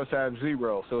 Everybody else has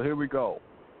 0. So here we go.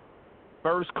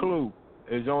 First clue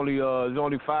is only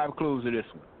 5 clues to this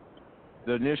one.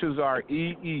 The initials are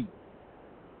EE.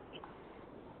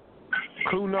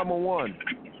 Clue number 1.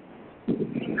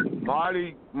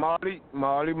 Molly.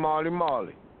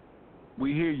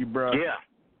 We hear you, brother. Yeah.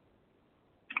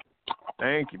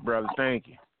 Thank you, brother. Thank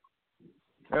you.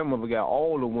 That mother got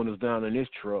all the windows down in this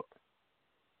truck.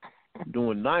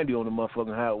 Doing 90 on the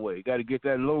motherfucking highway. Got to get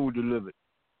that load delivered.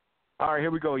 All right,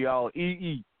 here we go, y'all.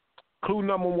 EE. Clue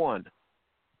number 1.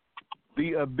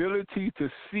 The ability to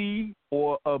see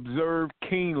or observe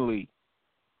keenly.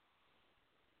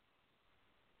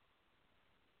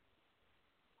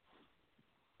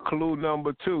 Clue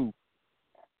number 2.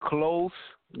 Close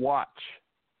watch.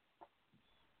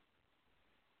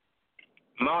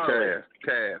 Marley.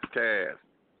 Cass.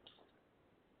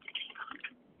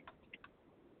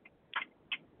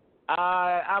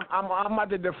 I'm about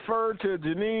to defer to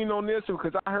Janine on this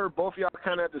because I heard both of y'all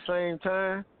kind of at the same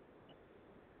time.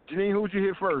 Janine, who'd you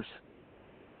hear first?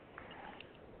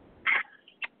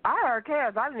 I heard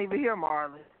Kaz. I didn't even hear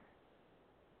Marlon.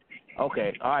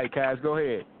 Okay. All right, Kaz, go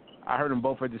ahead. I heard them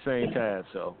both at the same time,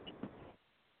 so.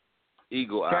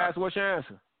 Eagle Eye. Kaz, what's your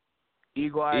answer?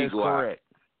 Eagle Eye is correct.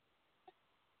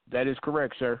 That is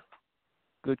correct, sir.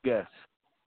 Good guess.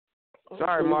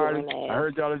 Sorry, Marty. I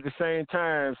heard y'all at the same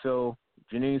time, so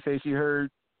Janine said she heard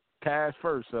Kaz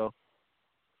first, so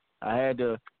I had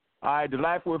to. All right,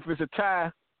 Delightful, if it's a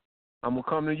tie, I'm going to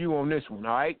come to you on this one,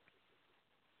 all right?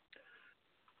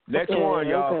 Next one,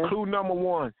 y'all. Okay. Clue number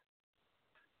 1.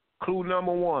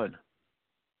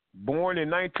 Born in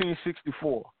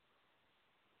 1964.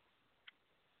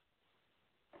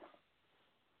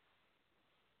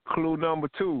 Clue number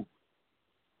 2.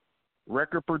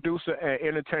 Record producer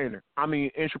and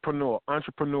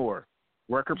entrepreneur.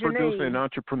 Record producer and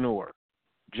entrepreneur.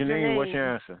 Janine, what's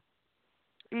your answer?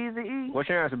 Easy-E. What's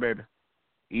your answer, baby?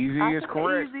 Easy-E is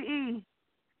correct. Easy-E.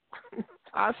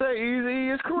 I say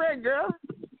Easy-E is correct, girl.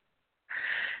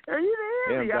 Are you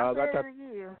there? Damn, dog.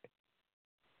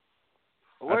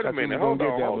 Wait a minute. Hold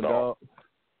on. Dog.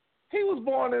 He was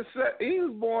born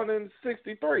in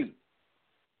 63.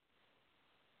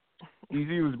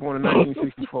 Easy was born in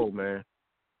 1964, man.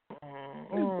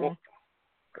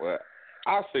 Well,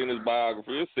 I've seen his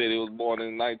biography. It said he was born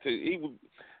in 19. He was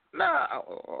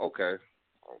okay.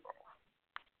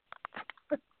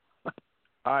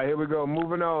 All right, here we go.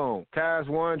 Moving on. Kaz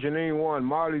 1, Janine 1,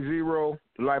 Marley 0,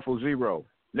 Delightful 0.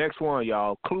 Next one,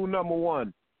 y'all. Clue number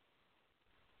 1.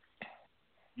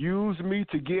 Use me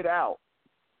to get out.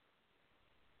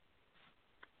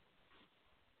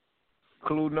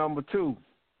 Clue number 2.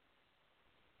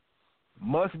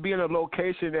 Must be in a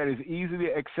location that is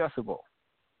easily accessible.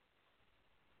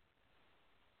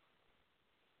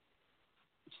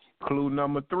 Clue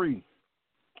number 3.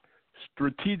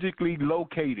 Strategically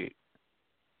located.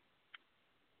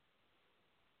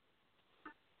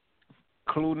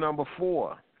 Clue number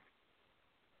 4.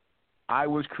 I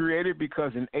was created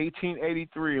because in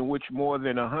 1883, in which more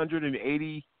than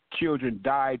 180 children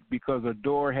died because a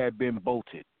door had been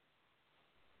bolted.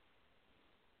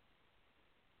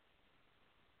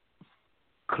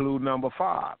 Clue number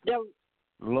 5.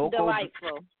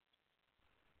 Delightful.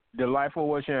 Delightful,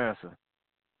 what's your answer?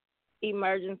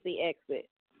 Emergency exit.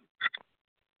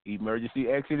 Emergency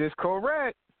exit is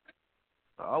correct.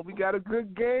 Oh, we got a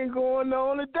good game going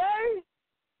on today.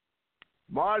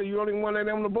 Marty, you only one of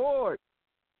them on the board.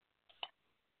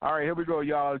 All right, here we go,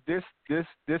 y'all. This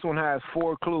one has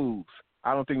 4 clues.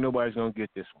 I don't think nobody's gonna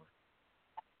get this one.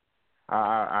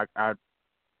 I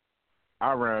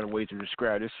ran away to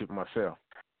describe this shit myself.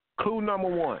 Clue number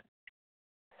 1.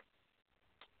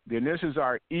 The initials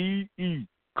are EE.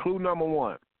 Clue number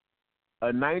 1. A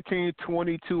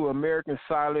 1922 American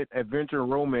silent adventure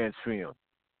romance film.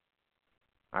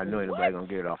 I know anybody gonna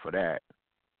get it off of that.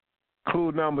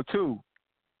 Clue number 2.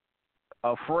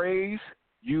 A phrase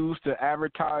used to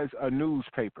advertise a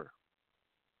newspaper.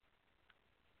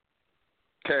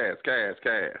 Cass.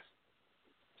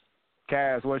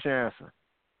 Cass, what's your answer?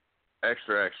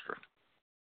 Extra.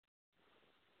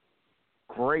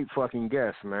 Great fucking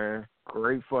guess, man.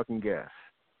 Great fucking guess.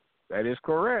 That is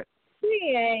correct.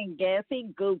 He ain't guess. He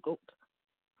Googled.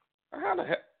 How the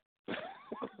heck?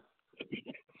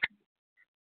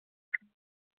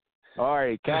 All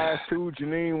right, Cass 2,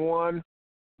 Janine 1,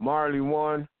 Marley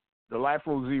 1,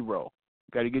 Delightful 0.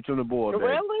 Got to get you on the board, man.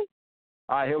 Really?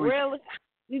 All right, here we go.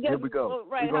 Here we go.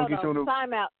 Right, hold on.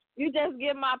 Time out. You just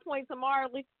give my point to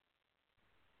Marley?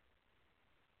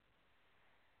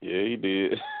 Yeah, he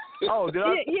did. Oh, did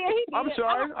I? Yeah, he did.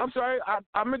 I'm sorry.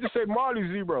 I meant to say Marley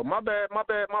 0. My bad.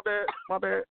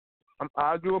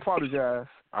 I do apologize.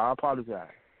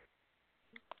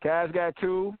 Cass got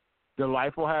 2.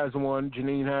 Delightful has 1.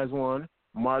 Janine has 1.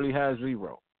 Marley has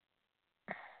 0.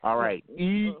 All right.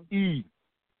 EE.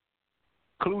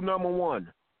 Clue number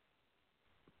 1.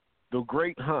 The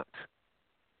Great Hunt.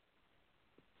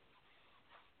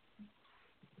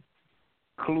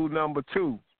 Clue number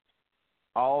 2.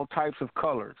 All types of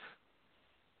colors.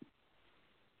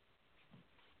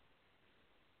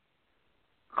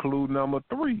 Clue number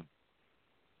 3.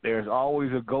 There's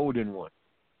always a golden one.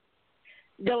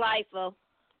 Delightful.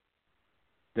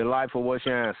 Delightful, what's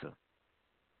your answer?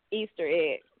 Easter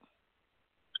egg.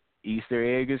 Easter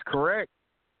egg is correct.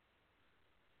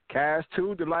 Cass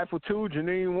 2, Delightful 2,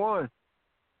 Janine 1.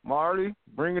 Marley,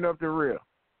 bring it up the rear.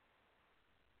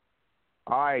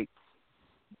 All right.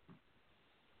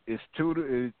 It's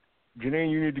 2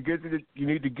 Janine, you need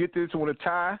to get this on a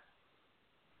tie.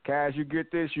 Cass, you get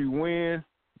this, you win.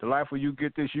 Delightful, you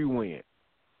get this, you win.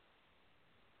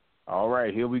 All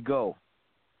right, here we go.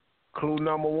 Clue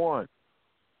number 1.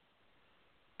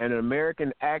 An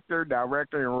American actor,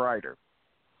 director, and writer.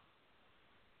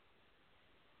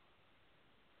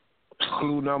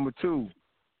 Clue number 2.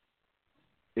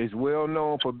 Is well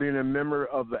known for being a member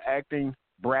of the acting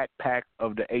Brat Pack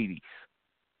of the 80s.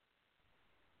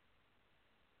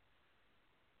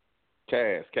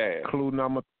 Cass. Clue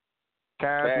number.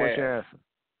 Cass, what's your answer?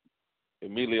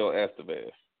 Emilio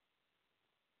Estevez.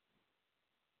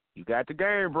 You got the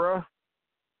game, bro.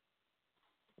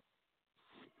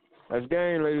 That's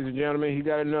game, ladies and gentlemen. He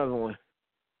got another one.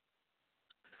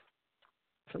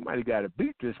 Somebody got to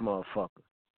beat this motherfucker.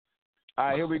 All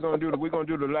right, here we're gonna do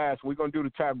the last. We're gonna do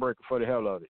the tiebreaker for the hell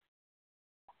of it.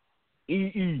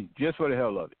 EE, just for the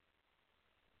hell of it.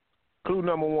 Clue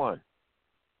number 1.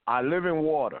 I live in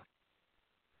water.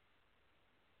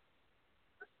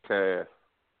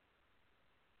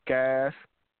 Cass.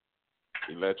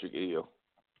 Electric Eel.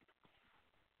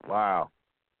 Wow.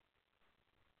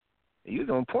 You was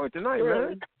on point tonight,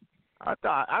 man. I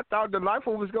thought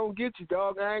Delightful was gonna get you,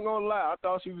 dog. I ain't gonna lie. I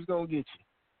thought she was gonna get you.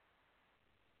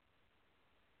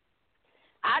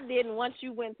 I didn't. Once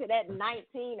you went to that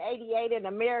 1988 an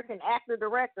American actor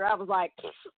director, I was like,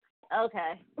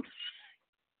 okay.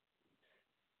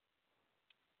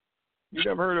 You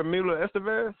never heard of Emilio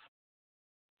Estevez?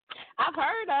 I've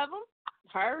heard of him,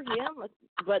 heard him,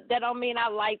 but that don't mean I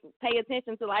pay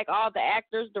attention to all the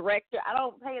actors, director. I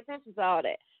don't pay attention to all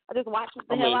that. I just watch what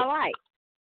the hell I like.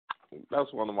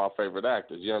 That's one of my favorite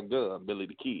actors, Young Gun, Billy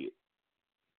the Kid.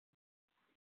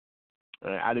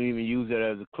 I didn't even use it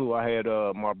as a clue. I had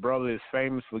my brother is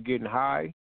famous for getting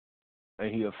high,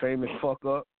 and he a famous fuck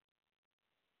up.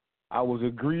 I was a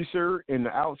greaser in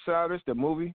The Outsiders, the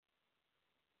movie.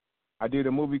 I did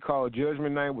a movie called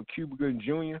Judgment Night with Cuba Gooding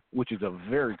Jr., which is a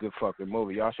very good fucking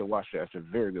movie. Y'all should watch that. It's a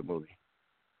very good movie.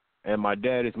 And my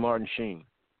dad is Martin Sheen.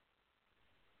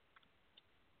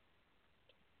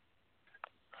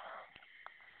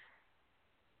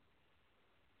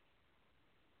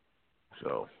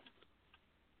 So,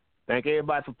 thank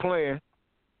everybody for playing.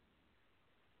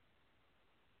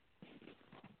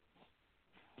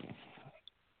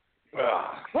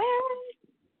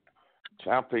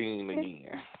 Champion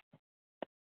again.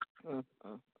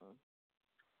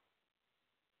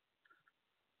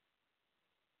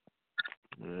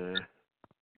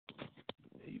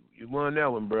 won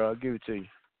that one, bro. I'll give it to you.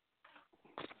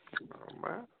 Oh,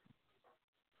 man.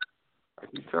 I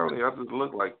keep telling you, I just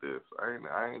look like this. I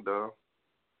ain't dumb.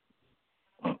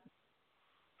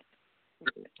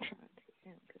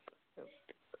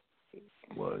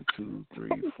 1, 2, 3,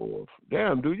 4.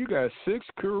 Damn, dude, you got 6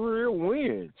 career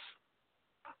wins.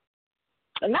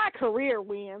 Not career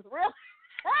wins, really.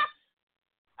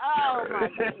 Oh my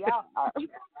God, y'all.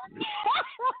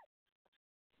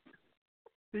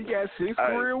 He got 6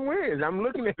 career wins. I'm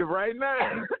looking at it right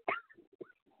now.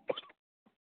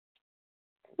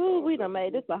 Ooh, we done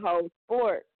made this a whole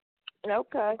sport.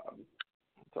 Okay.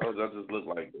 I told you I just look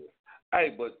like this.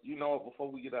 Hey, but you know what?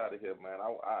 Before we get out of here, man,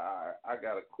 I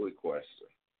got a quick question.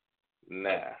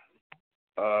 Now,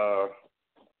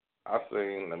 I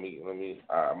seen. Let me.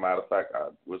 Matter of fact,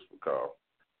 what's it called?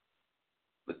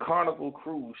 The Carnival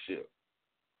cruise ship.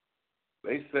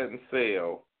 They setting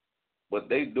sail, but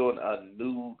they doing a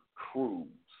nude cruise.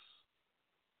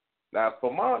 Now,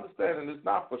 from my understanding, it's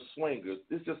not for swingers.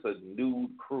 It's just a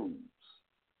nude cruise.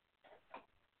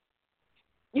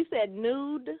 You said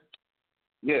nude?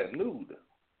 Yeah, nude.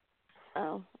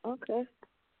 Oh, okay.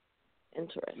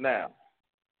 Interesting. Now,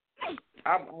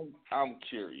 I'm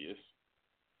curious.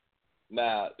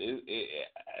 Now,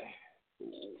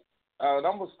 I'm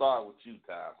gonna start with you,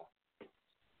 Tyler.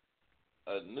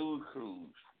 A nude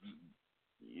cruise.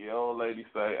 Your old lady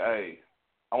say, "Hey,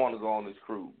 I want to go on this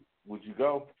cruise. Would you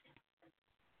go?"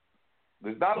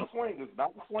 It's not a swingers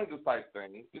type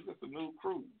thing. It's just a nude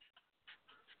cruise.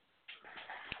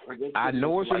 I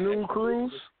know it's a nude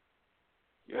cruise.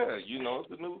 Yeah, you know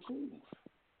it's a nude cruise.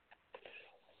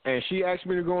 And she asked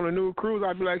me to go on a nude cruise,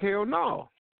 I'd be like, hell no.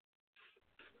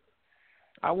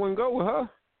 I wouldn't go with her.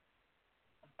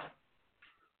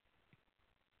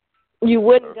 You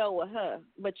wouldn't go with her,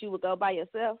 but you would go by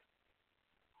yourself?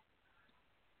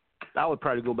 I would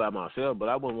probably go by myself, but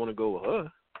I wouldn't want to go with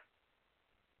her.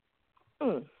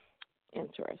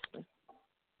 Interesting.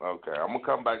 Okay, I'm gonna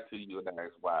come back to you and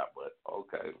ask why, but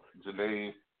okay,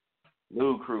 Janine,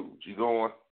 nude cruise, you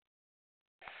going?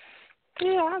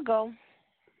 Yeah, I'll go.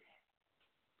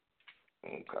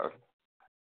 Okay.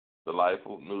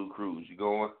 Delightful nude cruise, you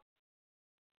going?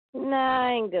 Nah,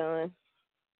 I ain't going.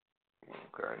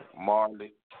 Okay,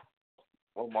 Marley,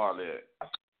 where Marley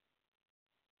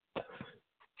at?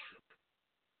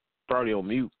 Probably on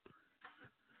mute.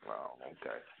 Oh,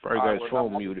 okay. Probably got his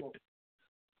phone muted.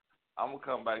 I'm gonna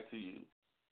come back to you.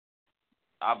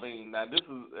 I mean, now this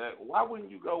is why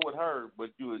wouldn't you go with her, but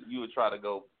you would try to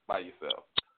go by yourself?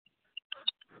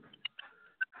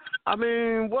 I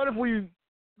mean, what if we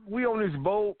on this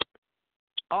boat,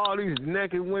 all these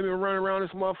naked women running around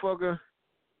this motherfucker,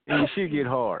 and she get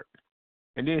hard,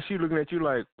 and then she looking at you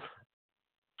like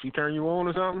she turn you on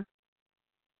or something?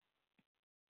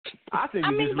 I think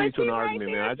it just leads to an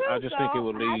argument, man. I just think it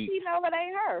would lead. How she know it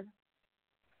ain't her?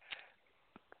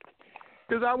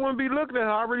 Because I wouldn't be looking at her.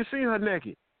 I already seen her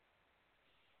naked.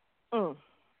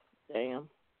 Damn.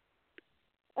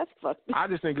 That's fucked up. I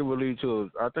just think it would lead to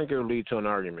an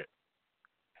argument.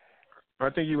 I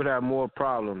think you would have more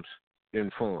problems than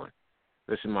fun.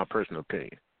 This is my personal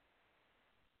opinion.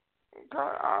 Okay,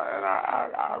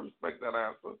 I respect that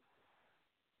answer.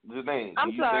 Janine,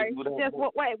 I'm sorry. Just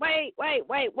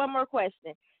wait. One more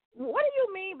question. What do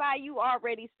you mean by you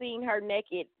already seen her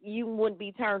naked? You wouldn't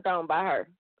be turned on by her?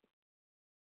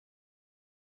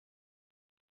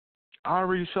 I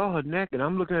already saw her naked.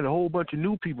 I'm looking at a whole bunch of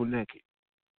new people naked.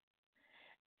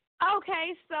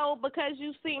 Okay, so because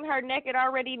you've seen her naked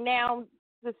already, now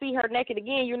to see her naked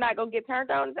again, you're not gonna get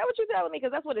turned on. Is that what you're telling me?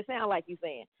 Because that's what it sounds like you're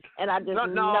saying. And I just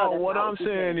no.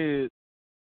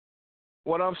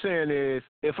 What I'm saying is,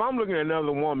 if I'm looking at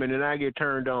another woman and I get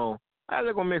turned on, how's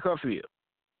that gonna make her feel?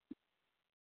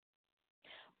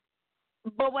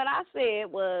 But what I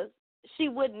said was, she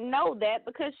wouldn't know that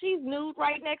because she's nude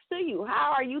right next to you.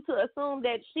 How are you to assume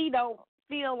that she don't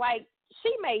feel like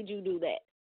she made you do that?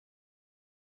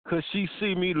 Because she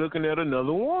see me looking at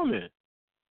another woman.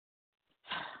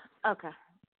 Okay.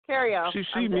 Carry on. She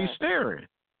see me staring.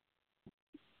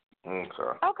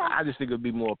 Okay. I just think it'd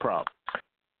be more problem.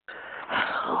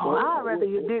 I'd rather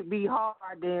your dick be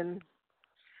hard than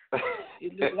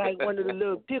it look like one of the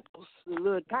little pickles, the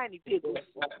little tiny pickles.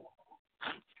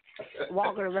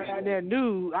 Walking around there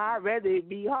nude, I'd rather it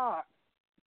be hard.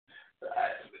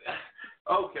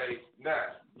 Okay,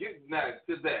 now get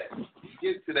to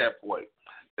that point.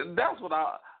 That's what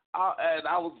I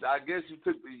guess you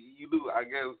took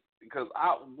because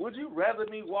would you rather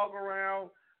me walk around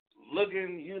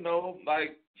looking,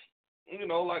 like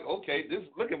okay, this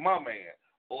look at my man,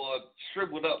 or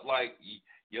shriveled up like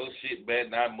your shit better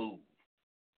not move?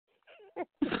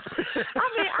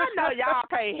 I know y'all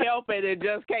can't help it and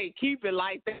just can't keep it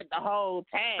like that the whole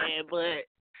time, but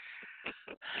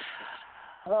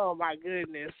oh my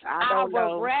goodness, I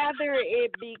would rather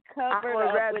it be covered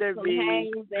up with some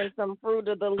hangs and some Fruit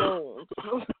of the Loom.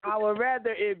 I would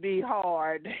rather it be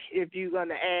hard if you're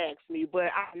gonna ask me, but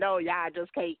I know y'all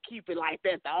just can't keep it like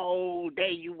that the whole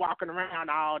day. You walking around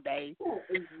all day.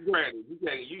 Granted,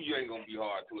 you ain't gonna be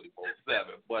hard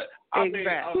 24/7, but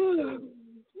exactly.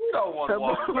 You don't want to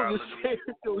walk around.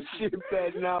 Your shit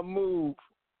better not move.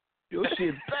 Your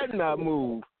shit better not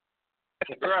move.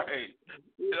 Right.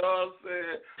 You know what I'm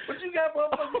saying? But you got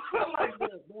motherfuckers feel like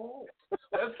that, man.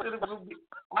 That shit is gonna be.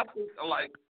 I'm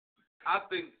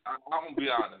gonna be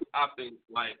honest. I think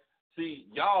see,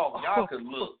 y'all can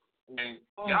look and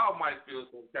y'all might feel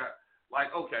some kind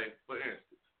like, okay, for instance,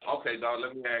 okay, dog,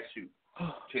 let me ask you.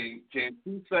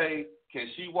 Can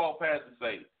she walk past and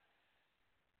say,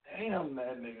 damn,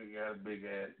 that nigga got a big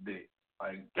ass dick?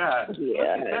 Like, God,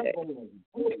 yeah.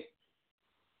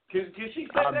 Can she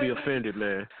say I'd be offended,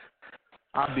 man.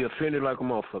 I'd be offended like a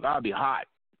motherfucker. I'd be hot.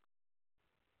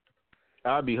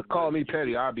 Call me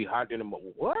petty. I'd be hot in the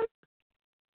what?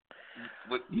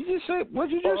 What you just say?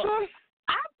 What'd you just say?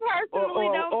 I personally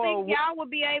don't think y'all would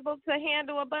be able to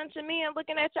handle a bunch of men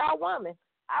looking at y'all woman.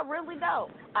 I really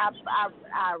don't. I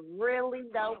really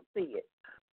don't see it.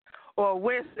 Or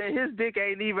Winston, his dick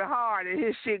ain't even hard and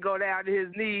his shit go down to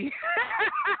his knee.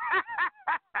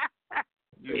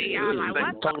 Yeah, I'm like,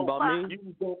 what talking about me?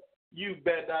 You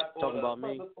better not talking about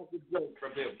me. Joke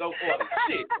from him. Don't order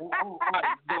shit.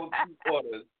 Don't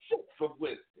order shit from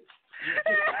Winston.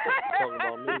 Talking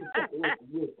about me.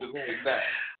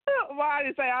 Why did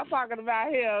you say I'm talking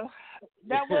about him?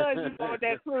 That was you on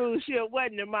that cruise ship,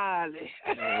 wasn't it, Miley?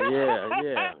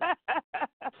 Yeah.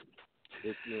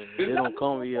 They don't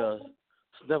call me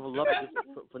Sniffle up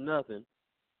for nothing.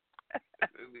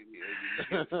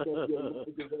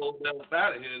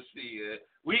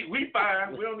 We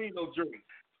fine. We don't need no drink.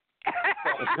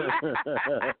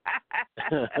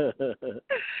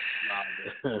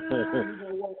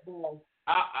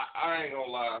 I ain't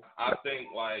gonna lie. I think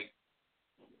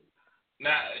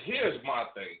now here's my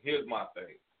thing.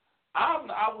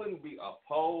 I wouldn't be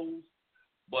opposed,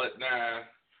 but now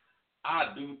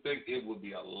I do think it would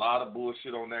be a lot of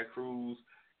bullshit on that cruise,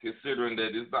 considering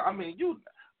that it's not.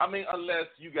 Unless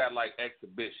you got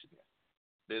exhibitionists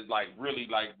that's really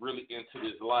into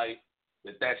this life,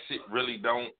 that shit really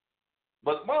don't.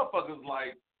 But motherfuckers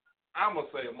I'm gonna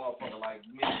say a motherfucker like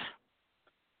me,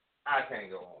 I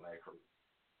can't go on that cruise.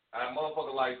 A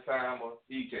motherfucker like Timer,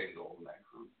 he can't go on that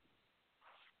cruise.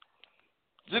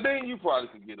 Jadine, you probably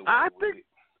could get away with it.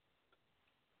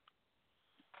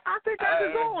 I think I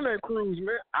could go on that cruise,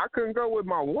 man. I couldn't go with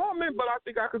my woman, but I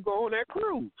think I could go on that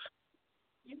cruise.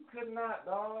 You could not,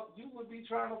 dog. You would be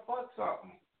trying to fuck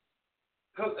something.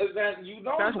 Cause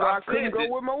that's why I couldn't go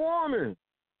with my woman.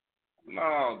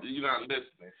 No, you're not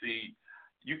listening. See,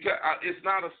 you can. It's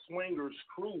not a swingers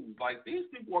cruise. These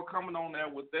people are coming on there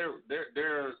with their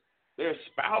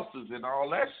spouses and all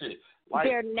that shit.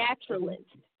 They're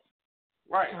naturalists.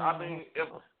 Right.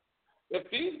 If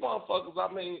these motherfuckers,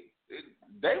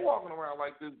 they walking around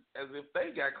like this as if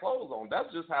they got clothes on.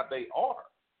 That's just how they are.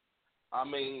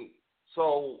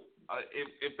 So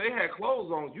if they had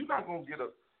clothes on, you're not gonna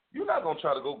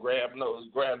try to go grab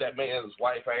that man's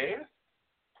wife ass.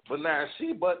 But now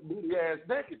she butt booty ass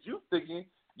naked. You thinking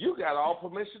you got all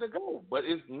permission to go, but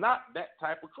it's not that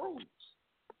type of cruise.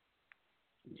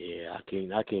 Yeah, I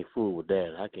can't fool with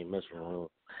that. I can't mess around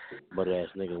with butt ass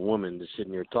nigga woman that's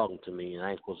sitting there talking to me, and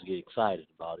I ain't supposed to get excited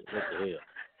about it. What the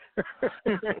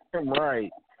hell?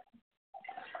 Right.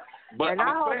 But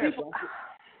I hope people.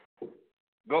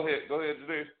 Go ahead,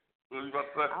 Jadine. What were you about to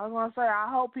say? I was gonna say I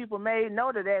hope people made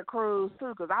note of that cruise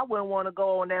too, because I wouldn't want to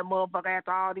go on that motherfucker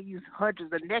after all these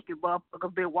hundreds of naked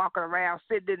motherfuckers been walking around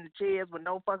sitting in the chairs with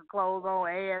no fucking clothes on,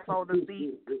 ass on the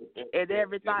seat, and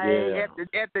everything at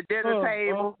the dinner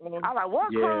table. I'm like, what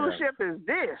cruise ship is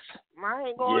this? I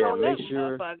ain't going on this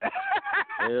motherfucker.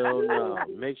 Hell no.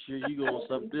 Make sure you go on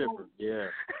something different.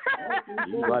 Yeah.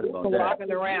 You right about that.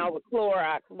 Walking around with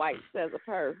Clorox wipes as a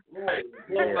purse.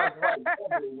 Yeah.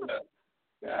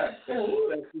 God damn,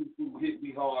 that food hit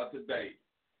me hard today.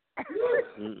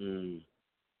 Mm-mm.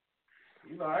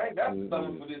 I ain't got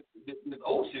stomach for this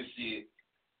ocean shit.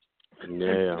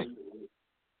 Yeah.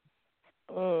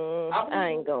 I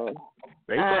ain't going.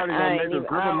 They probably gonna make a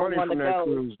grip of money from that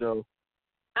cruise, though.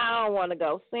 I don't want to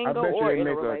go single or in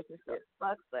a relationship.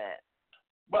 Fuck that.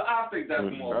 But I think that's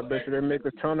more. I bet you they make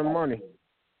a ton of money.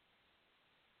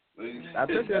 I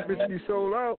bet that bitch be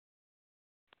sold out.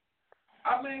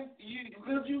 I mean,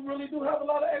 because you really do have a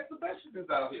lot of exhibitionists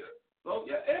out here. So,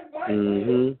 yeah, everybody.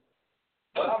 Mm-hmm.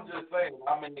 But I'm just saying,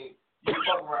 I mean, you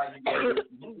fuck around,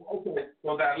 okay,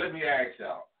 so now let me ask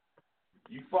y'all.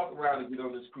 You fuck around and get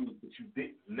on this cruise, but you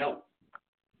didn't know.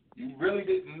 You really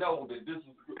didn't know that this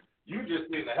was, you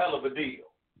just did a hell of a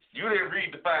deal. You didn't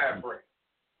read the fine print.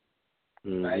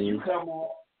 Mm-hmm. Now, you come on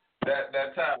that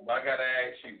time, I got to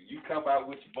ask you, you come out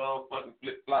with your motherfucking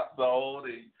flip-flops on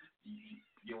and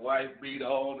your wife beat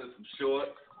on and some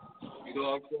shorts. You know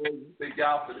what I'm saying? You think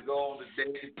y'all finna go on the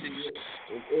date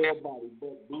and everybody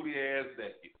but booty ass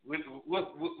naked.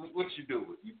 What you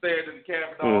doing? You staying in the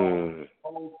cabin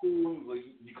on cruise, or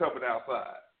you coming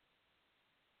outside?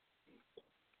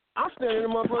 I'm standing in the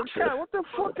motherfucking cabin. What the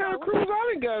fuck kind of cruise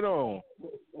I done got on?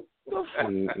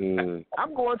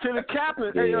 I'm going to the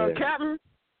captain. Hey, captain,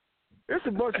 there's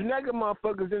a bunch of naked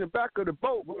motherfuckers in the back of the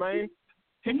boat, man.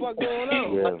 He fuck going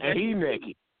on, and he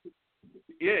naked.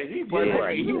 Yeah, he butt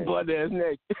ass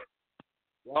naked.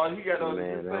 All he got on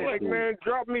his like, man,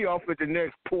 drop me off at the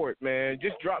next port, man.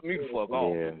 Just drop me the fuck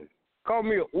off. Call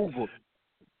me an Uber.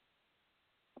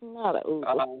 Not an Uber.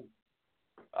 All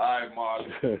right,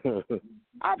 Marley.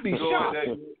 I'll be shocked.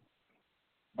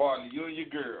 Marley, you and your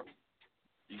girl.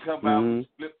 You come out with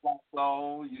flip-flops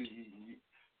on,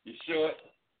 you short,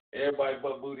 everybody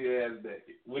but booty ass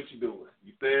naked. What you doing?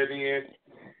 You staying in?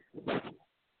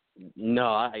 No,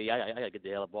 I gotta get the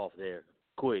hell up off there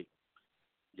quick.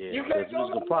 Yeah, because it's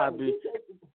gonna probably be.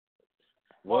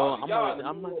 Well, y'all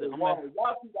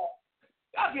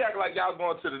act like y'all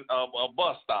going to the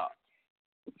bus stop.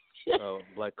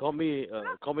 Like call me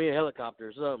a helicopter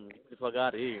or something if I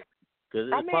got here. Because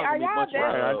it's are probably y'all a bunch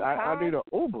of. I need an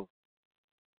Uber.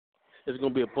 It's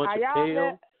gonna be a bunch of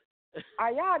tails.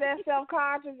 Are y'all that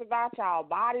self-conscious about y'all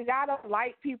bodies? Y'all don't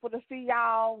like people to see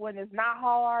y'all when it's not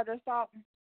hard or something?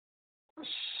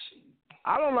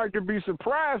 I don't like to be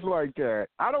surprised like that.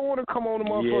 I don't want to come on the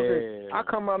motherfucker. I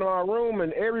come out of my room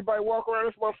and everybody walk around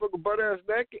this motherfucker butt ass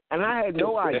naked, and I had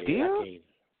no idea.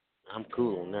 I'm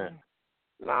cool on that.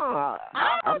 Nah,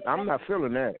 I'm not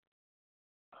feeling that.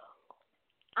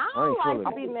 I don't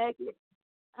like to be naked.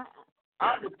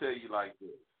 I can tell you like this.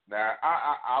 Now,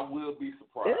 I will be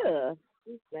surprised. Yeah,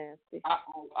 it's nasty.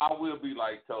 I will be,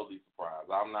 like, totally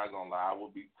surprised. I'm not going to lie. I will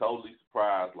be totally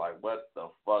surprised, like, what the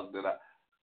fuck did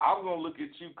I'm going to look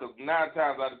at you because 9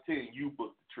 times out of 10, you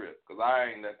booked the trip because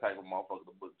I ain't that type of motherfucker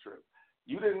to book trips.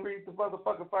 You didn't read the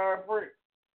motherfucking fine print.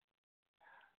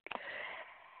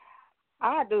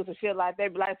 I do some shit like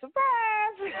that, be like,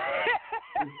 surprise!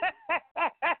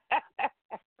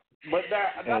 But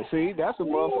see, that's a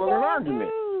motherfucking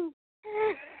argument.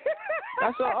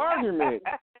 That's an argument.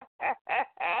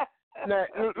 Now,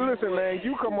 listen, man,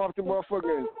 you come out the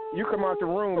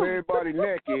room, everybody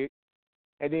naked,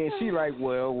 and then she like,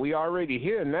 well, we already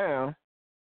here now.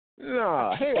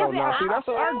 Nah, hell no. See, that's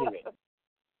an argument.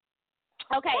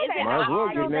 Okay, is it might as well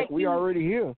get naked. We already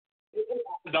here.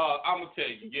 No, I'm gonna tell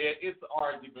you, it's an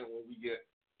argument when we get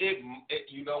it.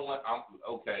 You know what? I'm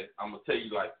gonna tell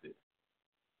you like this.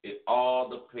 It all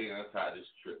depends how this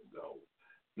trip goes.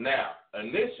 Now,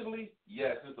 initially,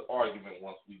 yes, it's an argument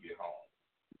once we get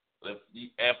home.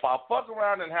 If I fuck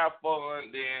around and have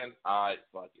fun, then I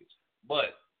fuck it.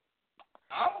 But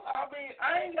I mean,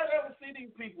 I ain't gonna ever see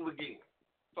these people again.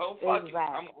 So fuck it.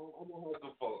 I'm gonna have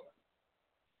some fun.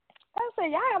 I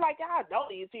say y'all like y'all know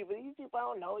these people. These people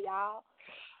don't know y'all.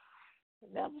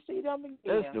 Never see them again.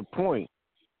 That's the point.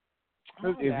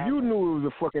 If you knew it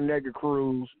was a fucking naked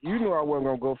cruise, you knew I wasn't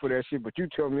gonna go for that shit. But you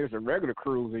tell me it's a regular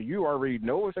cruise, and you already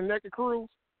know it's a naked cruise.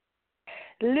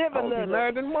 Live a little. I'll be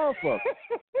mad than motherfucker.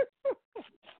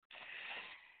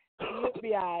 You'll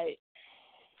be alright.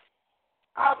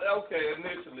 Okay,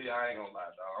 initially I ain't gonna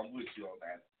lie, dog. I'm with you on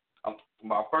that.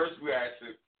 My first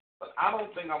reaction, but I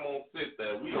don't think I'm gonna sit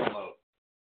there. We on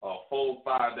a full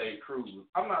 5-day cruise.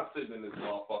 I'm not sitting in this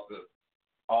motherfucker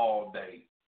all day.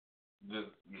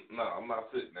 I'm not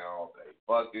sitting there all day.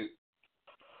 Fuck it.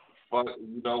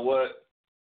 You know what?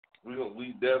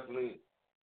 We definitely.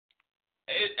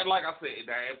 And like I said,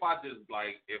 if I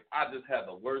just had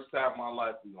the worst time of my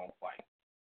life, we gonna fight.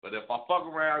 But if I fuck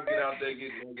around, get out there, get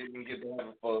to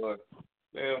having fun,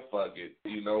 then fuck it.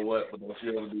 You know what? But don't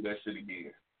you ever do that shit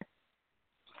again.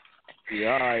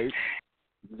 Yeah, all right.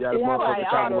 You got a motherfucker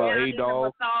talking about, hey,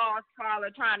 dog. Massage parlor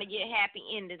trying to get happy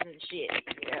endings and shit.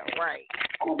 Yeah, right.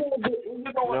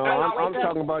 No, I'm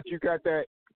talking about you got that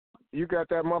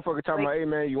motherfucker talking about, hey,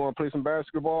 man, you want to play some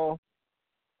basketball?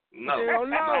 No. Hell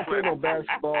no, play no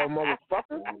basketball, motherfucker.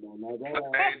 No,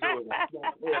 I ain't doing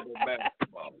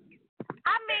basketball.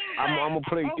 I mean, I'm going to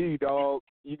play D, dog.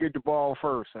 You get the ball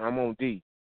first. I'm on D.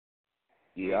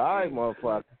 Yeah, all right,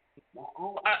 motherfucker.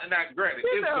 Now, granted,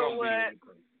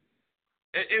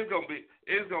 it's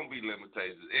gonna be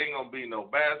limitations. It ain't gonna be no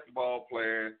basketball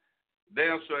player.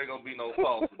 Damn sure ain't gonna be no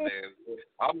salsa dance.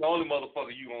 I'm the only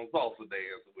motherfucker you gonna salsa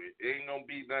dance with. It ain't gonna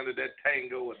be none of that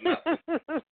tango or nothing.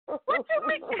 What you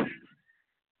mean?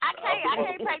 I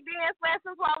can't take dance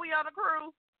lessons while we on a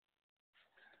cruise.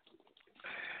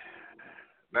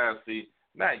 Now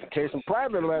you take some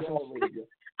private lessons.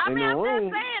 I'm just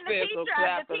saying the teacher.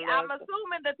 I'm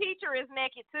assuming the teacher is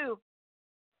naked too.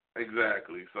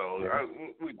 Exactly. So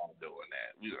we're not doing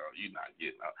that. You're not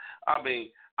getting out. I mean,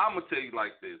 I'm gonna tell you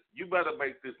like this. You better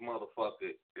make this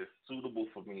motherfucker as suitable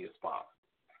for me as possible.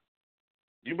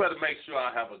 You better make sure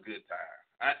I have a good time.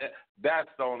 That's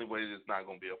the only way it's not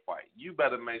gonna be a fight. You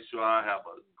better make sure I have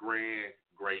a great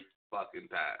fucking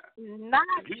time. Not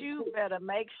you better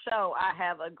make sure I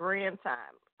have a grand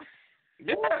time.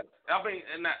 Yeah, I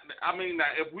mean,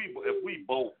 now if we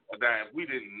both, now if we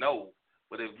didn't know.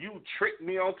 But if you trick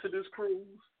me onto this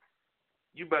cruise,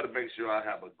 you better make sure I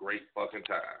have a great fucking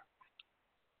time.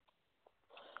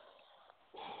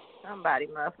 Somebody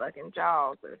motherfucking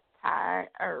jaws are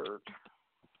tired.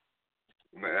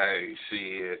 Hey,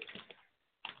 shit.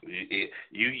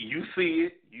 You see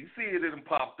it. You see it and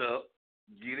popped up.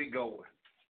 Get it going.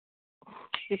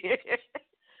 Shit,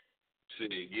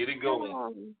 get it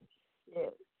going. Yeah.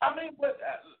 I mean, but,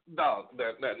 dog,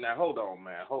 now hold on,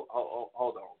 man. Hold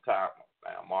on. Time.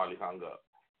 Now, Marley hung up.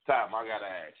 Time, I gotta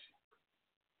ask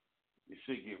you.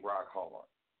 She get rock hard.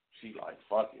 She like,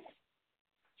 fuck it.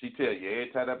 She tell you every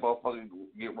time that motherfucker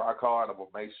get rock hard, I'm gonna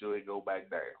make sure it go back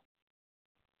down.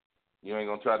 You ain't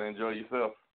gonna try to enjoy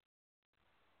yourself?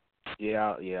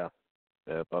 Yeah.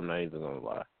 If I'm not even gonna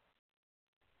lie.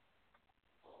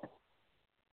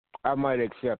 I might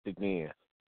accept it then.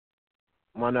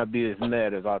 Might not be as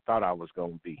mad as I thought I was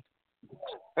gonna be.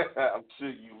 I'm sure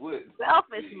you would.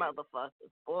 Selfish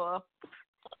motherfuckers, boy.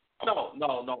 No.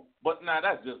 But now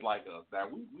that's just like us. Now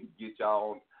we get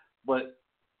y'all on, but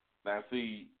now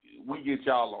see, we get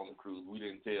y'all on the cruise. We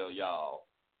didn't tell y'all.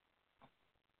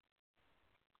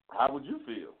 How would you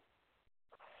feel?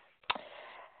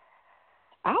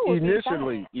 I would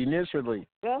initially.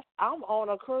 Just, I'm on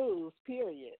a cruise.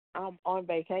 Period. I'm on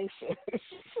vacation.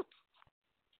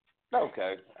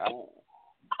 Okay.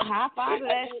 High five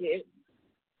that shit.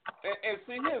 And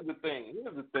see, here's the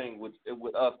thing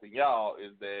with us and y'all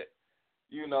is that,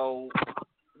 you know,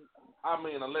 I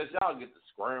mean, unless y'all get to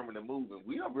squirming and moving,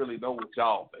 we don't really know what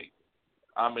y'all think.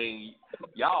 I mean,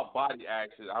 y'all body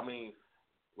action. I mean,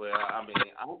 I'm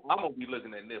gonna be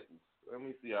looking at nipples. Let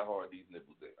me see how hard these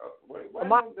nipples are.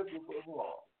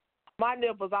 My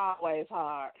nipples always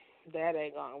hard. That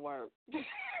ain't gonna work.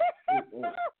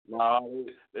 No,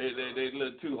 they a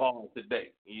little too hard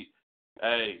today.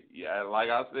 Hey, yeah, like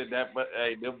I said, but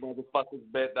hey, them motherfuckers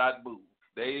bet not move.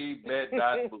 They bet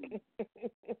not move.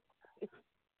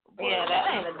 Yeah, that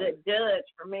ain't a good judge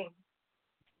for me.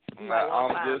 I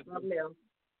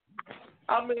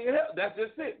mean, that's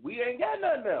just it. We ain't got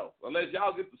nothing else. Unless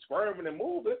y'all get to squirming and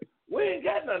moving, we ain't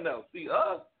got nothing else. See,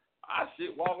 us, our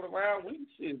shit walking around, we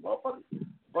shit, motherfuckers.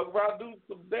 Fuck around, do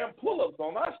some damn pull-ups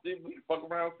on our shit. We fuck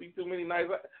around, see too many nights.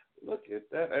 Look at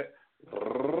that.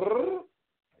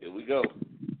 Here we go.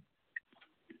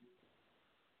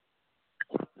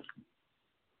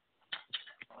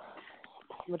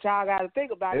 But y'all got to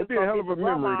think about it. It'd be a hell of a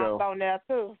memory, though. On there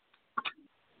too.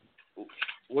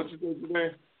 What you think,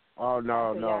 man? Oh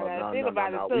no! Think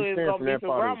about it too. It's gonna be some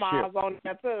grandmas on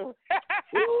there too.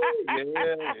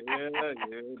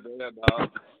 Yeah, dog.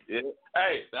 Yeah.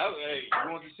 Hey,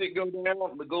 you want the shit go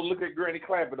down? Go look at Granny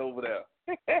clapping over there.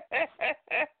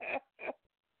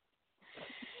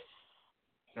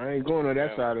 I ain't going to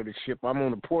that side of the ship. I'm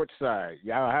on the port side.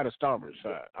 Y'all had a starboard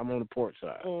side. I'm on the port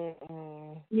side.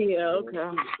 Yeah, okay.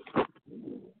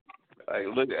 Hey,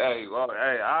 look,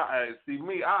 I see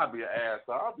me, I'll be an ass.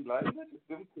 So I'll be like, look at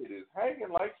them titties hanging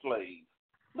like slaves.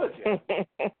 Look at them.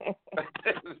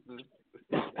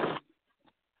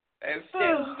 And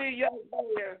still see young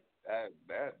man.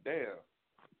 Damn.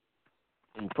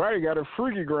 You probably got a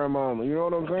freaky grandmama, you know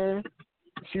what I'm saying?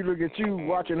 She look at you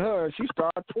watching her and she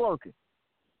start twerking.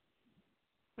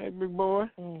 Hey, big boy.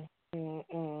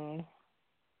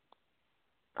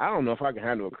 I don't know if I can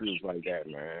handle a cruise like that,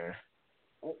 man.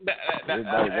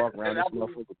 Everybody walk around this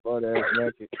motherfucker butt ass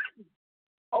naked.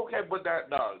 Okay, but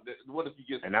what if you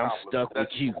get some and I'm compliments? stuck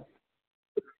with you.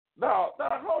 No,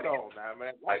 hold on now,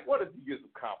 man. Like, what if you get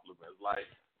some compliments?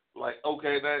 Like,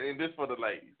 okay, now, and this for the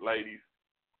ladies.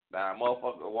 Now,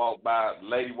 motherfucker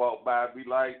lady walk by and be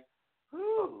like,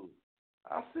 ooh,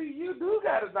 I see you do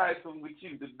got a nice one with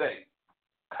you today.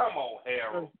 Come on,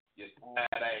 Harold. You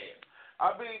fat ass.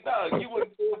 I mean, dog, you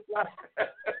wouldn't feel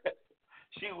flattered.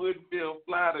 She wouldn't feel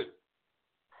flattered.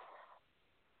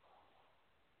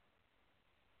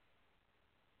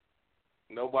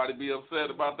 Nobody be upset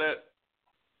about that?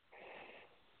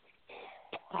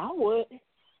 I would.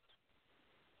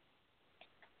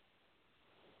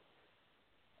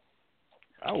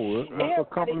 I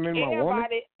compliment my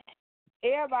woman.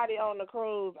 Everybody on the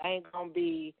cruise ain't gonna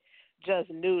be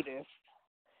just nudists.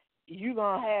 You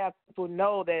gonna have people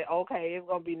know that okay, it's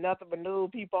gonna be nothing but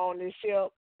nude people on this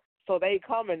ship, so they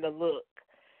coming to look.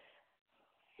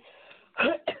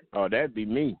 Oh, that'd be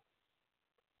me.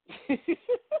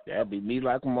 That'd be me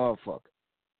like a motherfucker.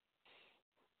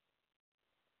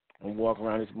 I'm walking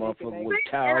around this motherfucker with a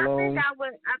towel on. I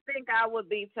think I would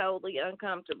be totally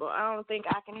uncomfortable. I don't think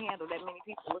I can handle that many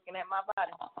people looking at my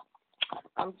body.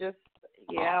 I don't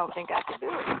think I could do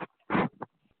it.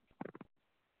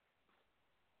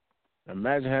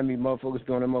 Imagine how many motherfuckers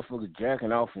doing that motherfucker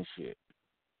jacking off and shit.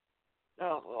 Be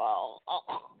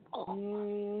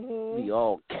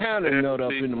all kind of nut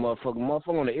up in the motherfucker.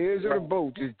 Motherfucker on the edge of the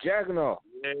boat just jacking off.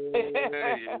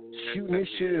 Shooting this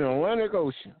shit in the Atlantic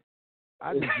Ocean.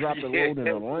 I just dropped a load in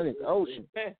the Atlantic Ocean.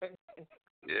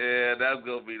 Yeah, that's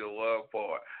going to be the one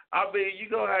part. I mean, you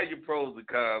going to have your pros and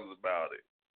cons about it.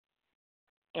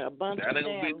 A bunch of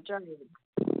damn journeys.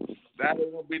 That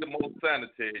ain't going to be the most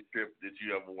sanitary trip that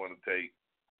you ever want to take.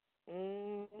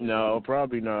 No,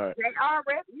 probably not. They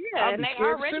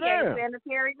already get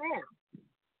sanitary now.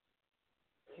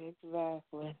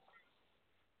 Exactly.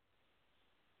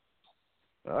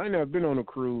 I ain't never been on a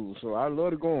cruise, so I'd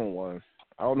love to go on one.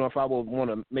 I don't know if I would want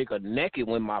to make a naked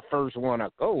one my first one I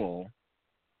go on.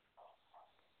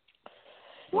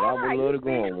 But I would love to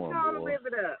go on one, boy. Live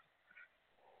it up.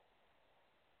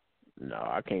 No,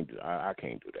 I can't do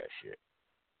that shit.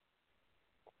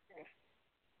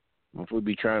 If we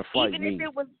be trying to fight even me.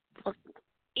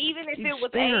 Even if it was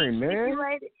staring, age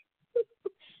stipulated.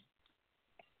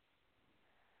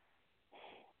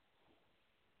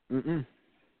 I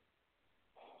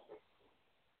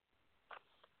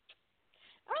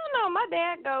don't know. My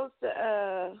dad goes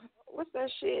to what's that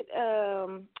shit?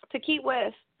 To Key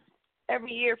West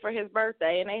every year for his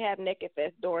birthday, and they have Naked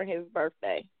Fest during his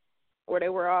birthday, where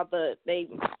they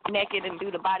naked and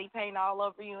do the body paint all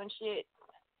over you and shit.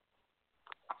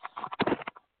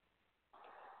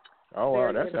 Oh,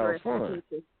 wow, that sounds fun.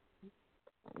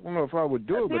 I don't know if I would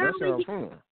do it, but that sounds fun.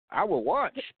 I would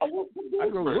watch. I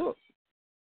go look.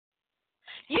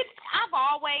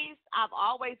 I've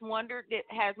always wondered that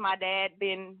has my dad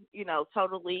been,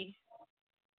 totally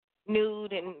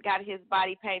nude and got his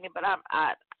body painted, but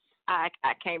I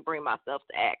can't bring myself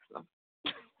to ask him.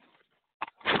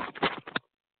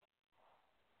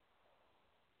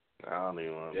 I don't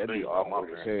even want to think about my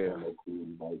parents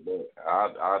like that.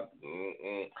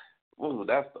 Ooh,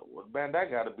 man, that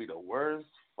got to be the worst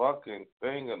fucking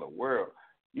thing in the world.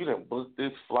 You done booked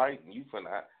this flight and you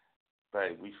finna,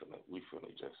 babe, we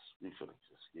finna just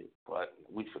get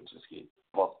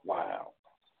buck wild.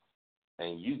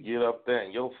 And you get up there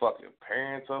and your fucking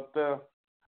parents up there.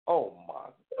 Oh my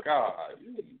God,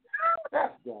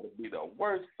 that's got to be the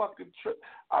worst fucking trip.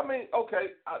 I mean,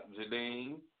 okay,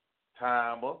 Janine,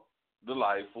 Timer,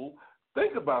 Delightful.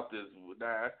 Think about this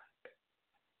now.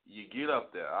 You get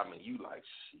up there. I mean, you like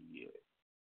shit.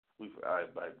 We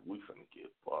finna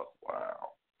get fuck.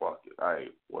 Wow, fuck it.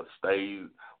 Hey, what stays?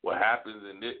 What happens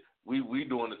in this? We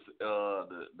doing this the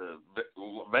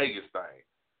Vegas thing.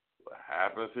 What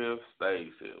happens here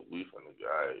stays here. We finna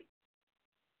go. Hey.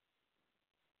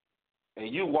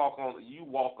 And you walk off,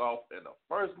 and the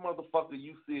first motherfucker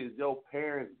you see is your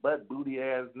parents butt booty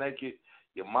ass naked.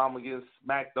 Your mama getting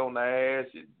smacked on the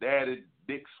ass. Your daddy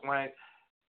dick swank.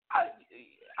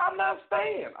 I'm not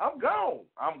staying. I'm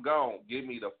gone. Give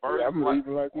me the first. I'm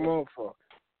leaving like a motherfucker.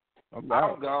 I'm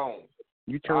gone.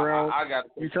 You turn around.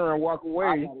 You turn around and walk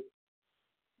away.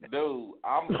 Dude,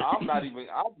 I'm not even.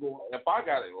 I'm going. If I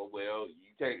got it, well,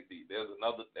 you can't see. There's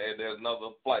another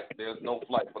flight. There's no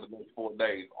flight for the next 4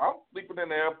 days. I'm sleeping in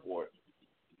the airport.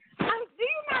 Do you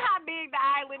know how big the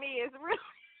island is, really?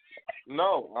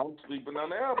 No, I'm sleeping in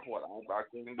the airport. I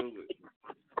couldn't do it.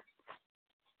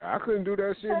 I couldn't do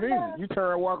that shit either. You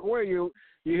turn and walk away, you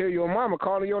hear your mama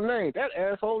calling your name. That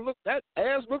ass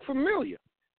look familiar.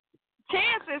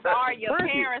 Chances are your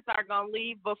parents are gonna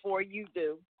leave before you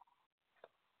do.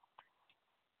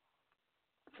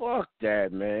 Fuck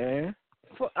that, man.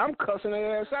 I'm cussing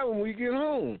their ass out when we get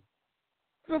home.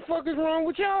 What the fuck is wrong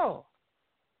with y'all?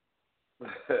 They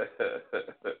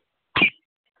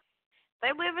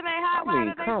live in a high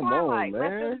water, they twilight. Let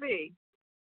them be.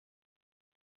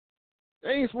 They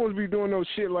ain't supposed to be doing no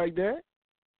shit like that.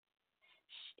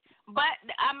 But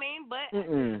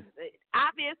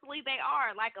obviously they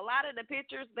are. Like a lot of the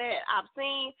pictures that I've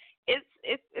seen,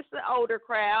 it's an older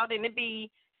crowd, and it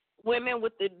be women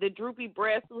with the droopy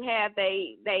breasts who have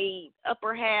they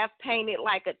upper half painted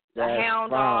like a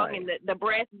hound dog, and the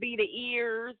breasts be the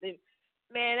ears, and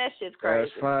man, that shit's crazy.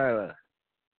 That's fine.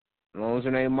 As long as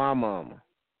it ain't my mama.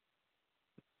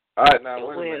 All right, now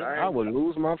wait a minute. I would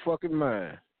lose my fucking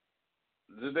mind.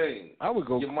 Zidane, I would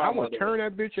turn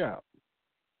that bitch out.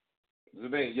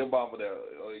 Zidane, your mama there,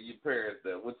 or your parents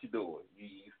there, what you doing?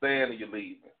 You staying or you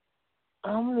leaving?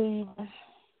 I'm leaving.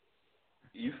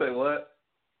 You say what?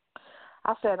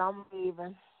 I said I'm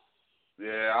leaving.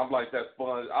 Yeah, I'm like that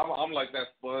sponge. I'm like that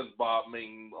SpongeBob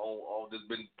meme on that's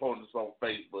been posted on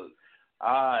Facebook.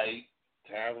 Alright,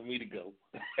 time for me to go.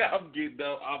 I'm getting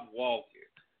up. I'm walking.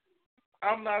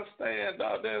 I'm not staying,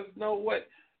 dog. There's no way.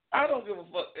 I don't give a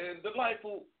fuck. And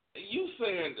Delightful, you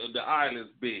saying the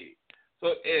island's big.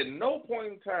 So at no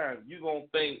point in time you gonna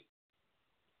think,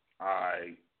 all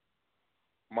right,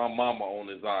 my mama on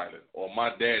this island or my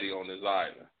daddy on this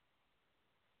island.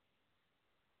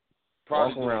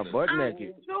 Walking around butt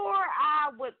naked. I'm sure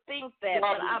I would think that,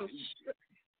 but I'm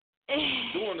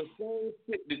doing the same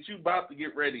shit that you about to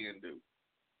get ready and do.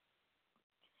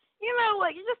 You know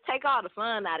what? You just take all the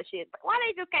fun out of shit. Why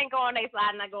they just can't go on their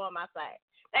side and I go on my side?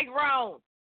 They grown.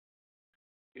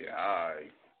 Yeah,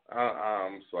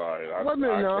 I'm sorry. Wait a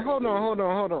minute now. Hold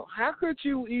on. How could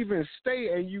you even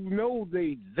stay and you know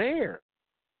they there?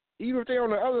 Even if they're on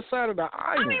the other side of the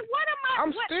island. I mean, what am I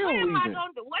going to do? What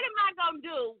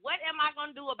am I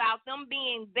going to do about them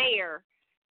being there,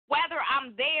 whether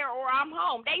I'm there or I'm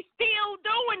home? They still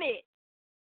doing it.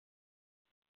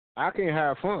 I can't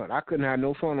have fun. I couldn't have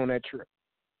no fun on that trip.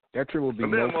 That trip would be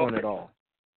no fun at all.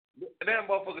 That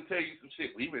motherfucker tell you some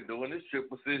shit. We've been doing this trip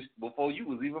since before you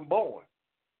was even born.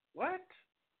 What?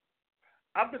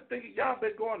 I've been thinking y'all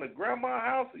been going to grandma's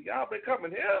house and y'all been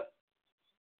coming here.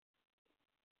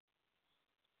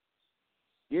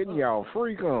 Getting y'all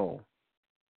freak on.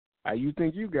 How you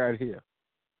think you got here?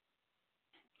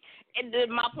 And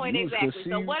my point exactly.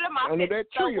 So what am I finna do?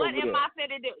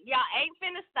 Y'all ain't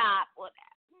finna stop. Well,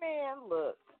 man,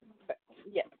 look.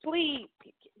 Yeah, please.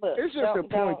 Look, it's just the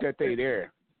point that they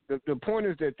there. The point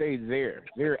is that they there.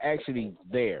 They're actually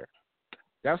there.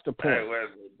 That's the point. Hey,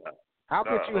 how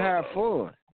could you have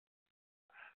fun?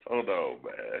 Hold on,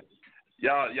 man.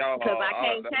 Y'all. Because I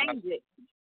can't change it.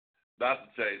 Not to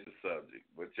change the subject,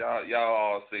 but y'all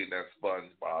all seen that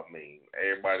SpongeBob meme.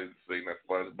 Everybody's seen that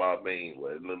SpongeBob meme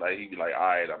where it look like he be like, all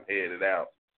right, I'm headed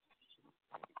out.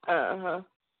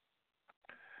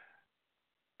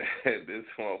 And this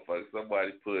motherfucker,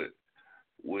 somebody put,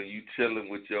 when you chilling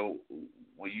with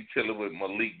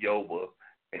Malik Yoba,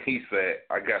 and he said,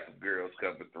 I got some girls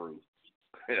coming through.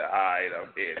 All right,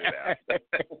 I'm headed out.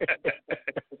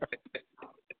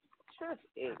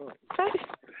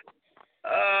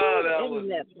 Oh, that was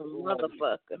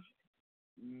motherfucker.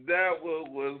 That one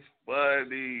was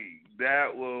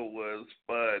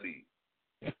funny.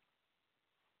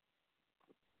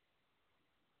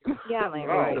 Yeah, ain't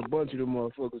right. A bunch of them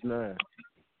motherfuckers now.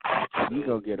 You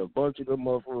gonna get a bunch of them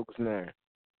motherfuckers now.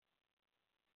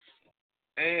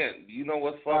 And you know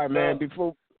what's fucked up? All right, man.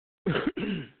 Before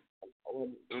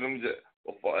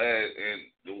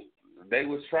they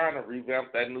was trying to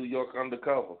revamp that New York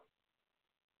Undercover.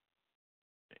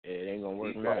 It ain't gonna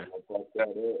work now.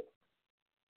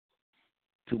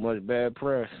 Too much bad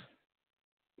press.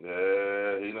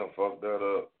 Yeah, he done fucked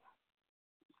that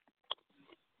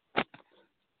up.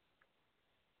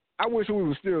 I wish we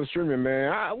were still streaming,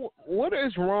 man. What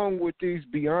is wrong with these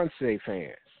Beyonce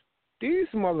fans? These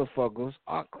motherfuckers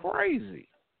are crazy.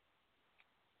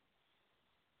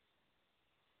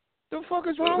 The fuck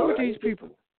is wrong with these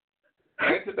people?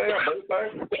 Ain't today a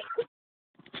birthday?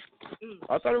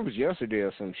 I thought it was yesterday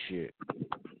or some shit.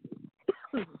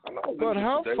 But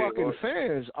how fucking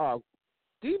fans are?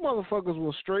 These motherfuckers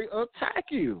will straight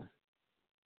attack you.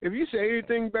 If you say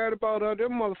anything bad about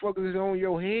them motherfuckers is on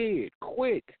your head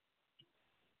quick.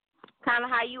 Kind of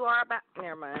how you are about.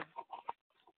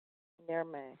 Never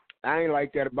mind. I ain't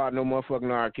like that about no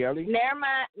motherfucking R. Kelly. Never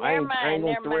mind. I ain't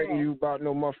gonna threaten you about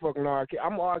no motherfucking R. Kelly.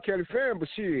 I'm an R. Kelly fan, but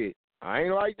shit, I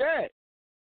ain't like that.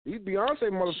 These Beyonce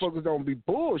motherfuckers don't be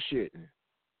bullshitting.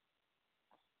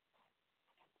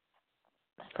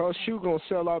 Cause she gonna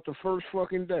sell out the first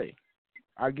fucking day.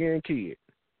 I guarantee it.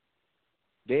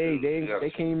 They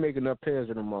can't make enough pairs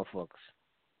of them motherfuckers.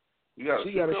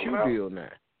 She got a shoe deal now.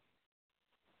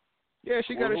 Yeah,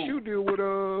 she got a shoe deal with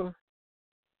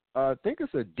I think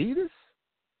it's Adidas.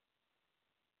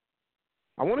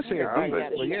 I want to say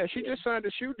Adidas, but yeah, she just signed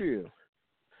a shoe deal.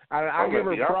 I give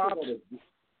her props.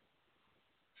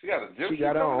 She got a gym shoe. She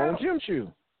got her own gym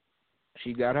shoe.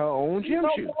 She got her own gym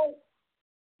shoe. What?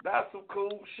 That's some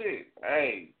cool shit.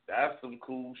 Hey, that's some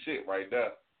cool shit right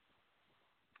there.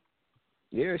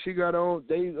 Yeah, she got on.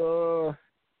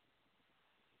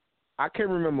 I can't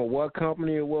remember what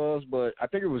company it was, but I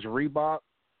think it was Reebok.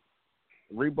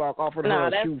 Reebok offered her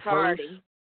a shoe Cardi. first.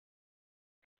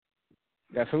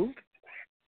 That's who?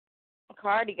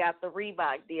 Cardi got the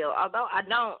Reebok deal. Although I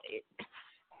don't,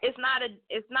 it's not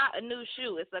a new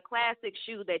shoe. It's a classic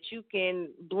shoe that you can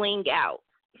bling out.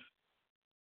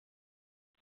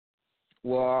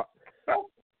 Well,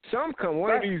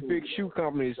 one of these big shoe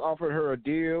companies offered her a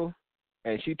deal,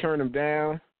 and she turned them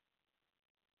down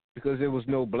because there was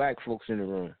no black folks in the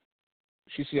room.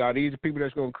 She said, "Are these the people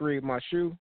that's going to create my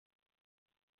shoe?"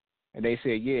 And they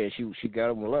said, "Yeah." She got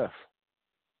them and left.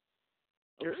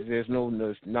 There's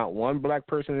not one black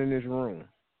person in this room.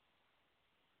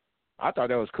 I thought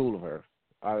that was cool of her.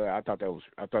 I thought that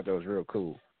was real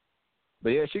cool. But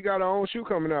yeah, she got her own shoe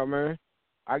coming out, man.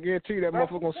 I guarantee you that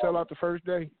motherfucker gonna sell out the first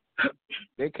day.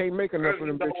 They can't make enough of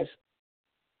them bitches.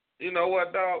 You know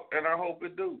what, dog? And I hope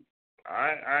it do.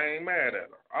 I ain't mad at her.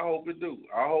 I hope it do.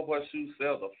 I hope her shoes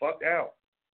sell the fuck out.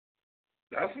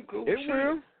 That's some cool shit. It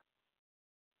will.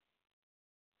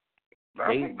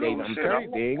 I'm telling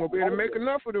you, they ain't gonna be able to make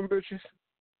enough of them bitches.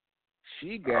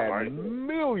 She got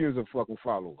millions of fucking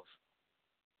followers.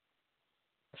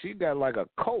 She got like a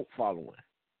cult following.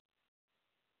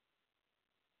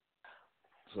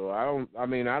 So I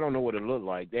don't know what it looked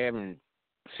like. They haven't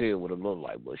said what it looked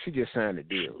like, but she just signed a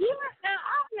deal. Yeah,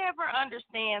 I've never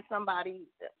understand somebody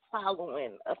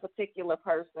following a particular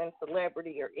person,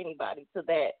 celebrity, or anybody to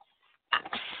that.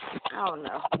 I don't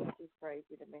know. It's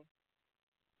crazy to me.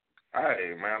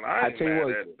 Hey, man, I ain't mad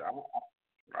at it.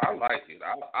 I like it.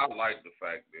 I like the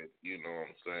fact that, you know what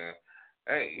I'm saying.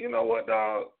 Hey, you know what,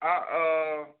 dog?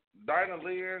 Dinah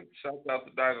Lynn, shout out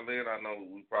to Dinah Lynn. I know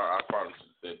I probably should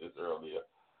have said this earlier,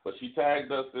 but she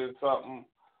tagged us in something.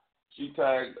 She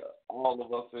tagged all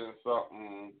of us in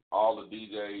something, all the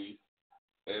DJs,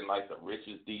 and like the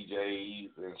richest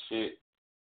DJs and shit.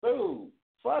 Dude,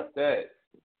 fuck that.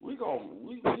 We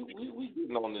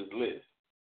getting on this list.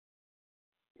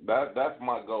 That's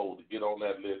my goal, to get on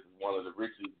that list as one of the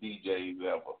richest DJs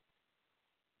ever.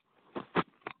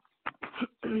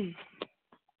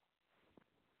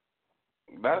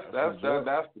 That's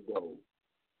the goal.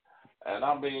 And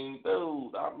I mean,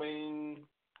 dude,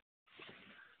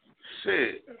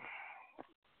 shit.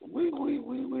 We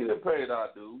done paid our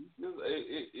dues.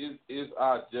 It's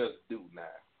our just due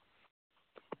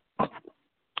now.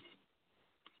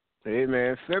 Hey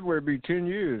man, February be 10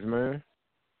 years, man.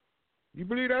 You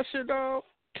believe that shit, dog?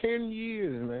 10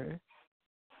 years, man.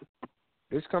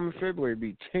 This coming February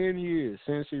be 10 years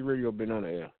since Radio been on the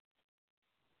air.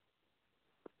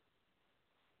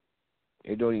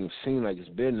 It don't even seem like it's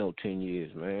been no 10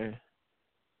 years, man.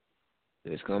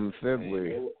 It's coming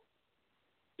February.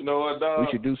 You know what, dog?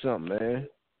 We should do something, man.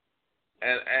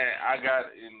 And I got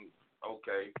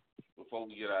okay, before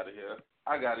we get out of here,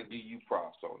 I got to give you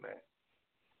props on that.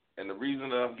 And the reason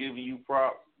that I'm giving you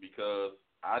props, because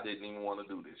I didn't even want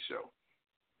to do this show.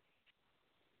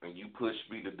 And you pushed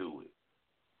me to do it.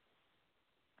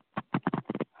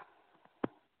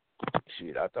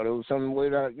 Shit, I thought it was something way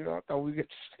that, I thought we could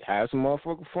have some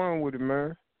motherfucking fun with it,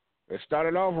 man. It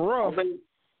started off rough.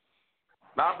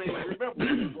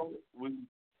 Remember,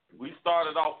 we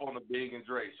started off on the Big and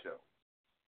Dre show.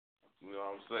 You know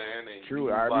what I'm saying? And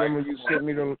true, I remember you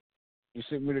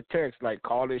sent me the text, like,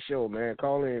 call this show, man.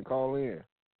 Call in.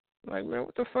 Like, man,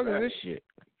 what the fuck is this shit?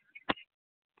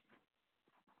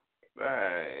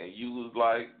 Man, you was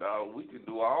like, we can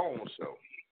do our own show.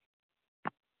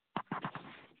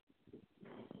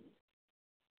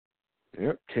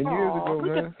 Yep, 10 years ago,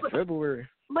 man. February.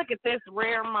 Look at this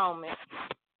rare moment.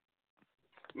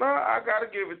 No, I gotta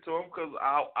give it to him because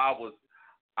I was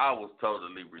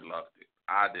totally reluctant.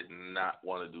 I did not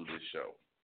want to do this show.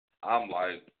 I'm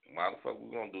like, why the fuck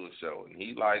we gonna do a show? And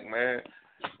he like, man,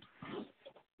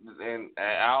 and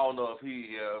I don't know if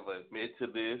he ever admit to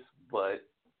this, but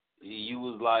he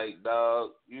was like,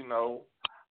 dog,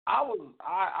 I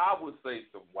would say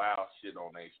some wild shit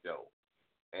on their show.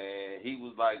 And he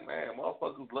was like, man,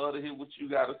 motherfuckers love to hear what you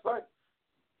got to say.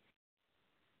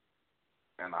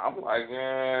 And I'm like,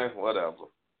 whatever.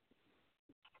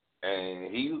 And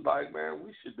he was like, man,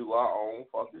 we should do our own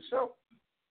fucking show.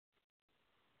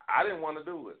 I didn't want to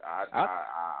do it. I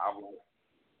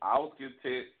was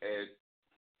content at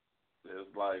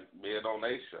just like being on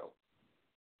their show.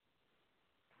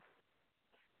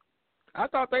 I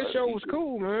thought their show was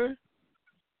cool, man.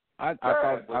 I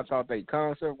thought their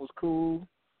concept was cool.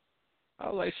 I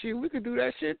was like, shit, we could do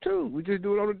that shit too. We just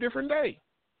do it on a different day.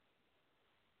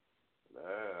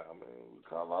 Yeah, I mean, we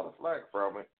caught a lot of flack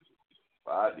from it.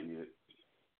 I did.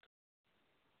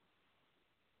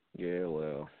 Yeah,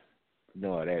 well, you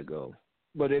know how that go.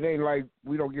 But it ain't like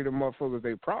we don't give them motherfuckers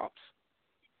their props.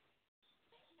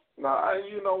 No,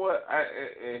 you know what?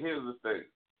 And here's the thing.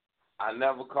 I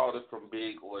never called it from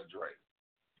Big or Drake.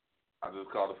 I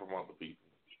just called it from other people.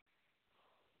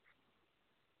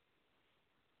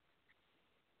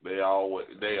 They always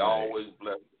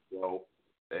bless the show.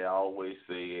 They always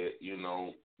say, you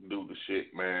know, do the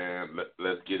shit, man.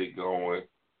 Let's get it going.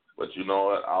 But you know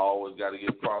what? I always got to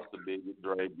give props to Big and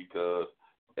Dre because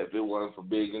if it wasn't for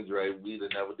Big and Dre, we'd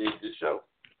have never did this show.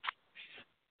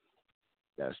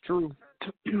 That's true.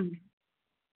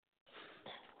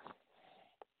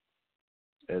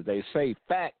 As they say,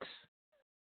 facts.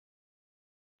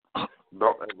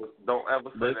 Don't ever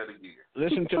say that again.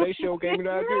 Listen to their show, gave me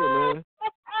the idea, man.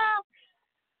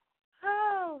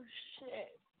 Oh shit.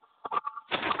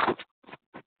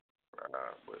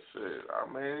 But shit, I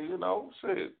mean,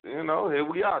 here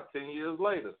we are 10 years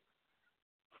later.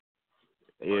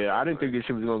 Yeah, I didn't think this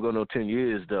shit was gonna go no 10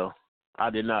 years though. I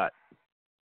did not.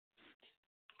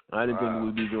 I didn't think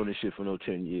we'd be doing this shit for no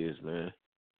 10 years, man.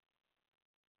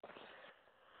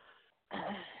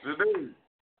 Dude,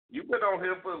 you been on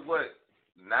here for what,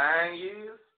 9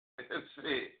 years?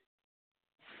 Shit.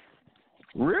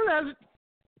 Really?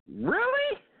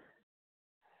 Really?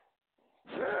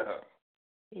 Yeah.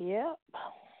 Yep.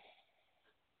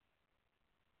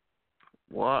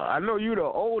 Well, I know you the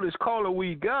oldest caller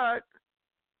we got.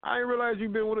 I didn't realize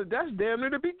you've been with us. That's damn near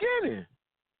the beginning.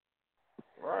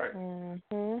 Right.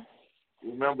 Mm-hmm.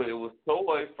 Remember, it was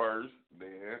Toy first,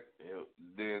 then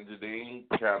Jadine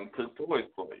kind of took Toy's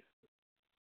place.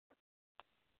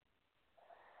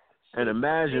 And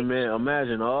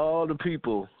imagine all the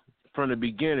people from the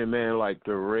beginning, man, like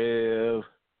the Rev.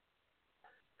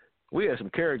 We had some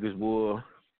characters, boy.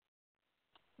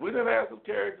 We done had some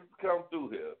characters come through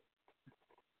here.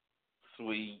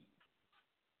 Sweet.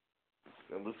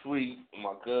 Remember Sweet,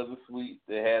 my cousin Sweet,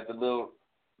 they had the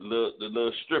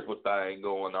little stripper thing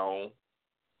going on.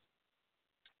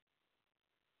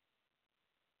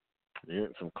 Yeah,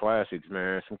 some classics,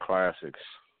 man. Some classics.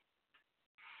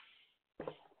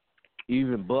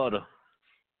 Even Butter.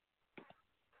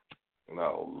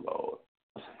 No, Lord.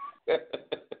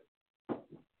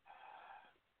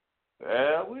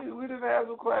 Yeah, we didn't have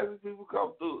some classic people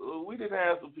come through. We didn't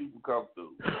have some people come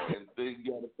through, and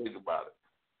you got to think about it.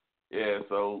 Yeah,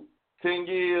 so 10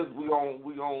 years we gonna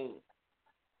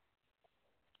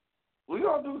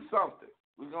do something.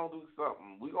 We're gonna do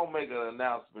something. We're gonna make an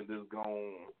announcement that's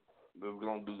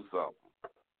gonna do something.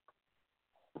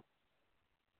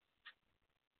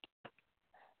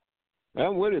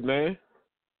 I'm with it, man.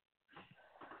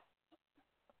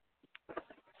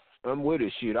 I'm with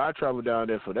it. Shit, I travel down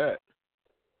there for that.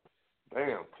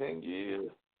 Damn, 10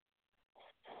 years.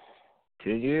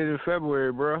 10 years in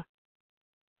February, bro.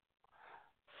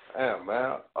 Damn,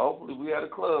 man. Hopefully we had a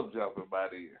club jumping by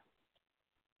then.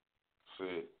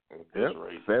 Shit. Yep,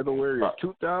 February of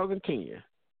 2010.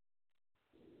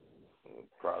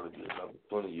 Probably be another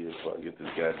 20 years before I get this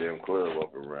goddamn club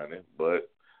up and running, but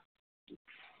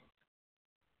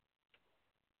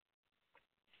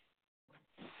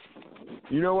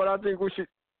you know what I think we should?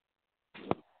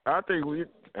 I think we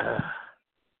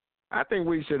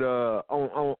should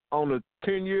on the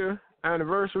 10-year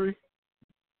anniversary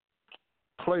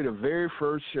play the very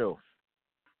first show.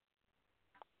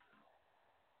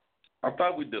 I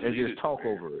thought we deleted and just talk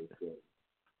over it.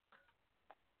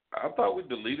 I thought we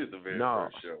deleted the very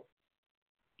first show.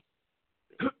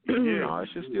 No, it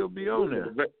should still be on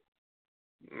there.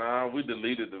 Nah, we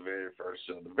deleted the very first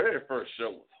show. The very first show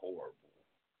was horrible.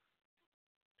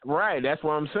 Right, that's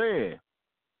what I'm saying.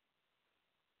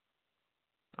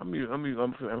 I'm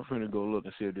finna go look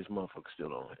and see if this motherfucker's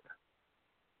still on here.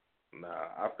 Nah,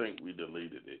 I think we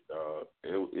deleted it.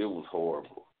 It was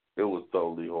horrible. It was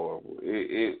totally horrible.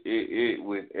 It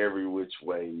went every which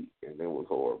way, and it was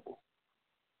horrible.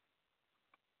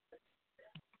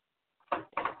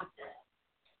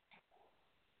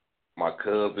 My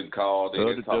cousin called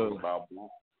in talking about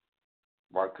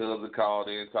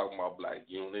black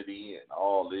unity and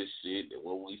all this shit and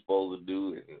what we supposed to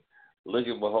do. And look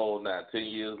and behold, now 10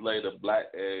 years later,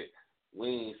 we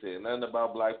ain't saying nothing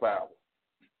about Black Power.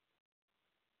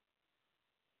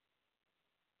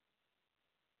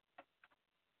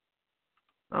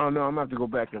 I don't know. I'm going to have to go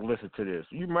back and listen to this.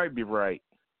 You might be right.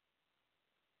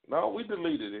 No, we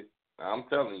deleted it. I'm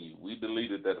telling you, we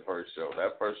deleted that first show.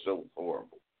 That first show was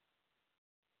horrible.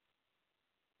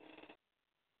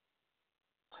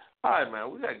 All right,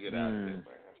 man. We got to get out of here, man.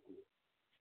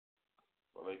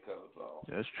 Well, they cut us off.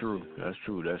 That's true. That's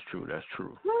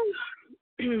true.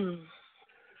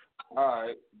 All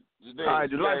right. All right,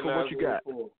 Delightful, what you got?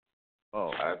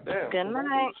 Oh. Damn. Good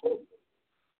night.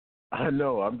 I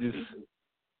know. I'm just.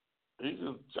 He's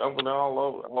just jumping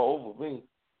all over me.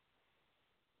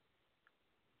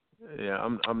 Yeah,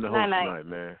 I'm the host tonight,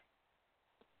 man.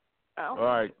 Oh. All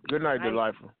right. Good night,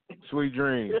 Delightful. Sweet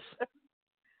dreams.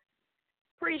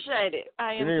 Appreciate it.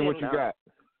 I am. Janine, what you got?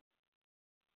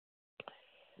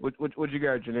 What you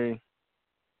got, Janine?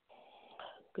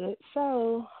 Good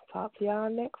show. Talk to y'all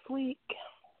next week.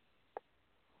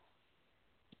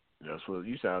 That's what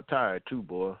you sound tired too,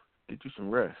 boy. Get you some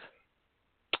rest.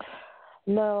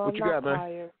 No, what I'm you not got,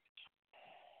 tired.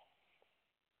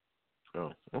 Man?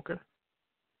 Oh, okay.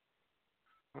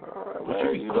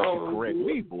 Well, you fucking correct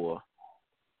me, boy.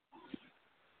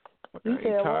 You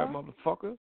ain't tired,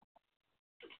 motherfucker.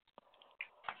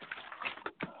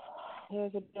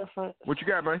 Here's a difference. What you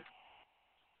got, man?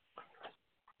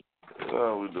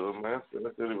 How we doing, man?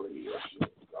 That's anyway.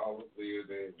 Always see you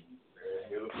there.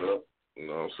 Hit us up. You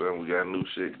know what I'm saying? We got new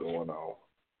shit going on.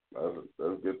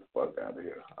 Let's get the fuck out of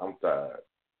here. I'm tired.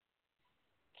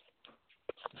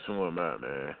 So am I,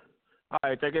 man. All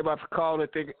right, thank everybody for calling.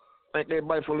 Thank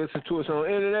everybody for listening to us on the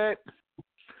internet.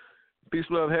 Peace,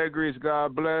 love, hair grease.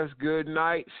 God bless. Good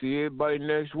night. See everybody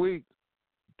next week.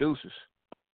 Deuces.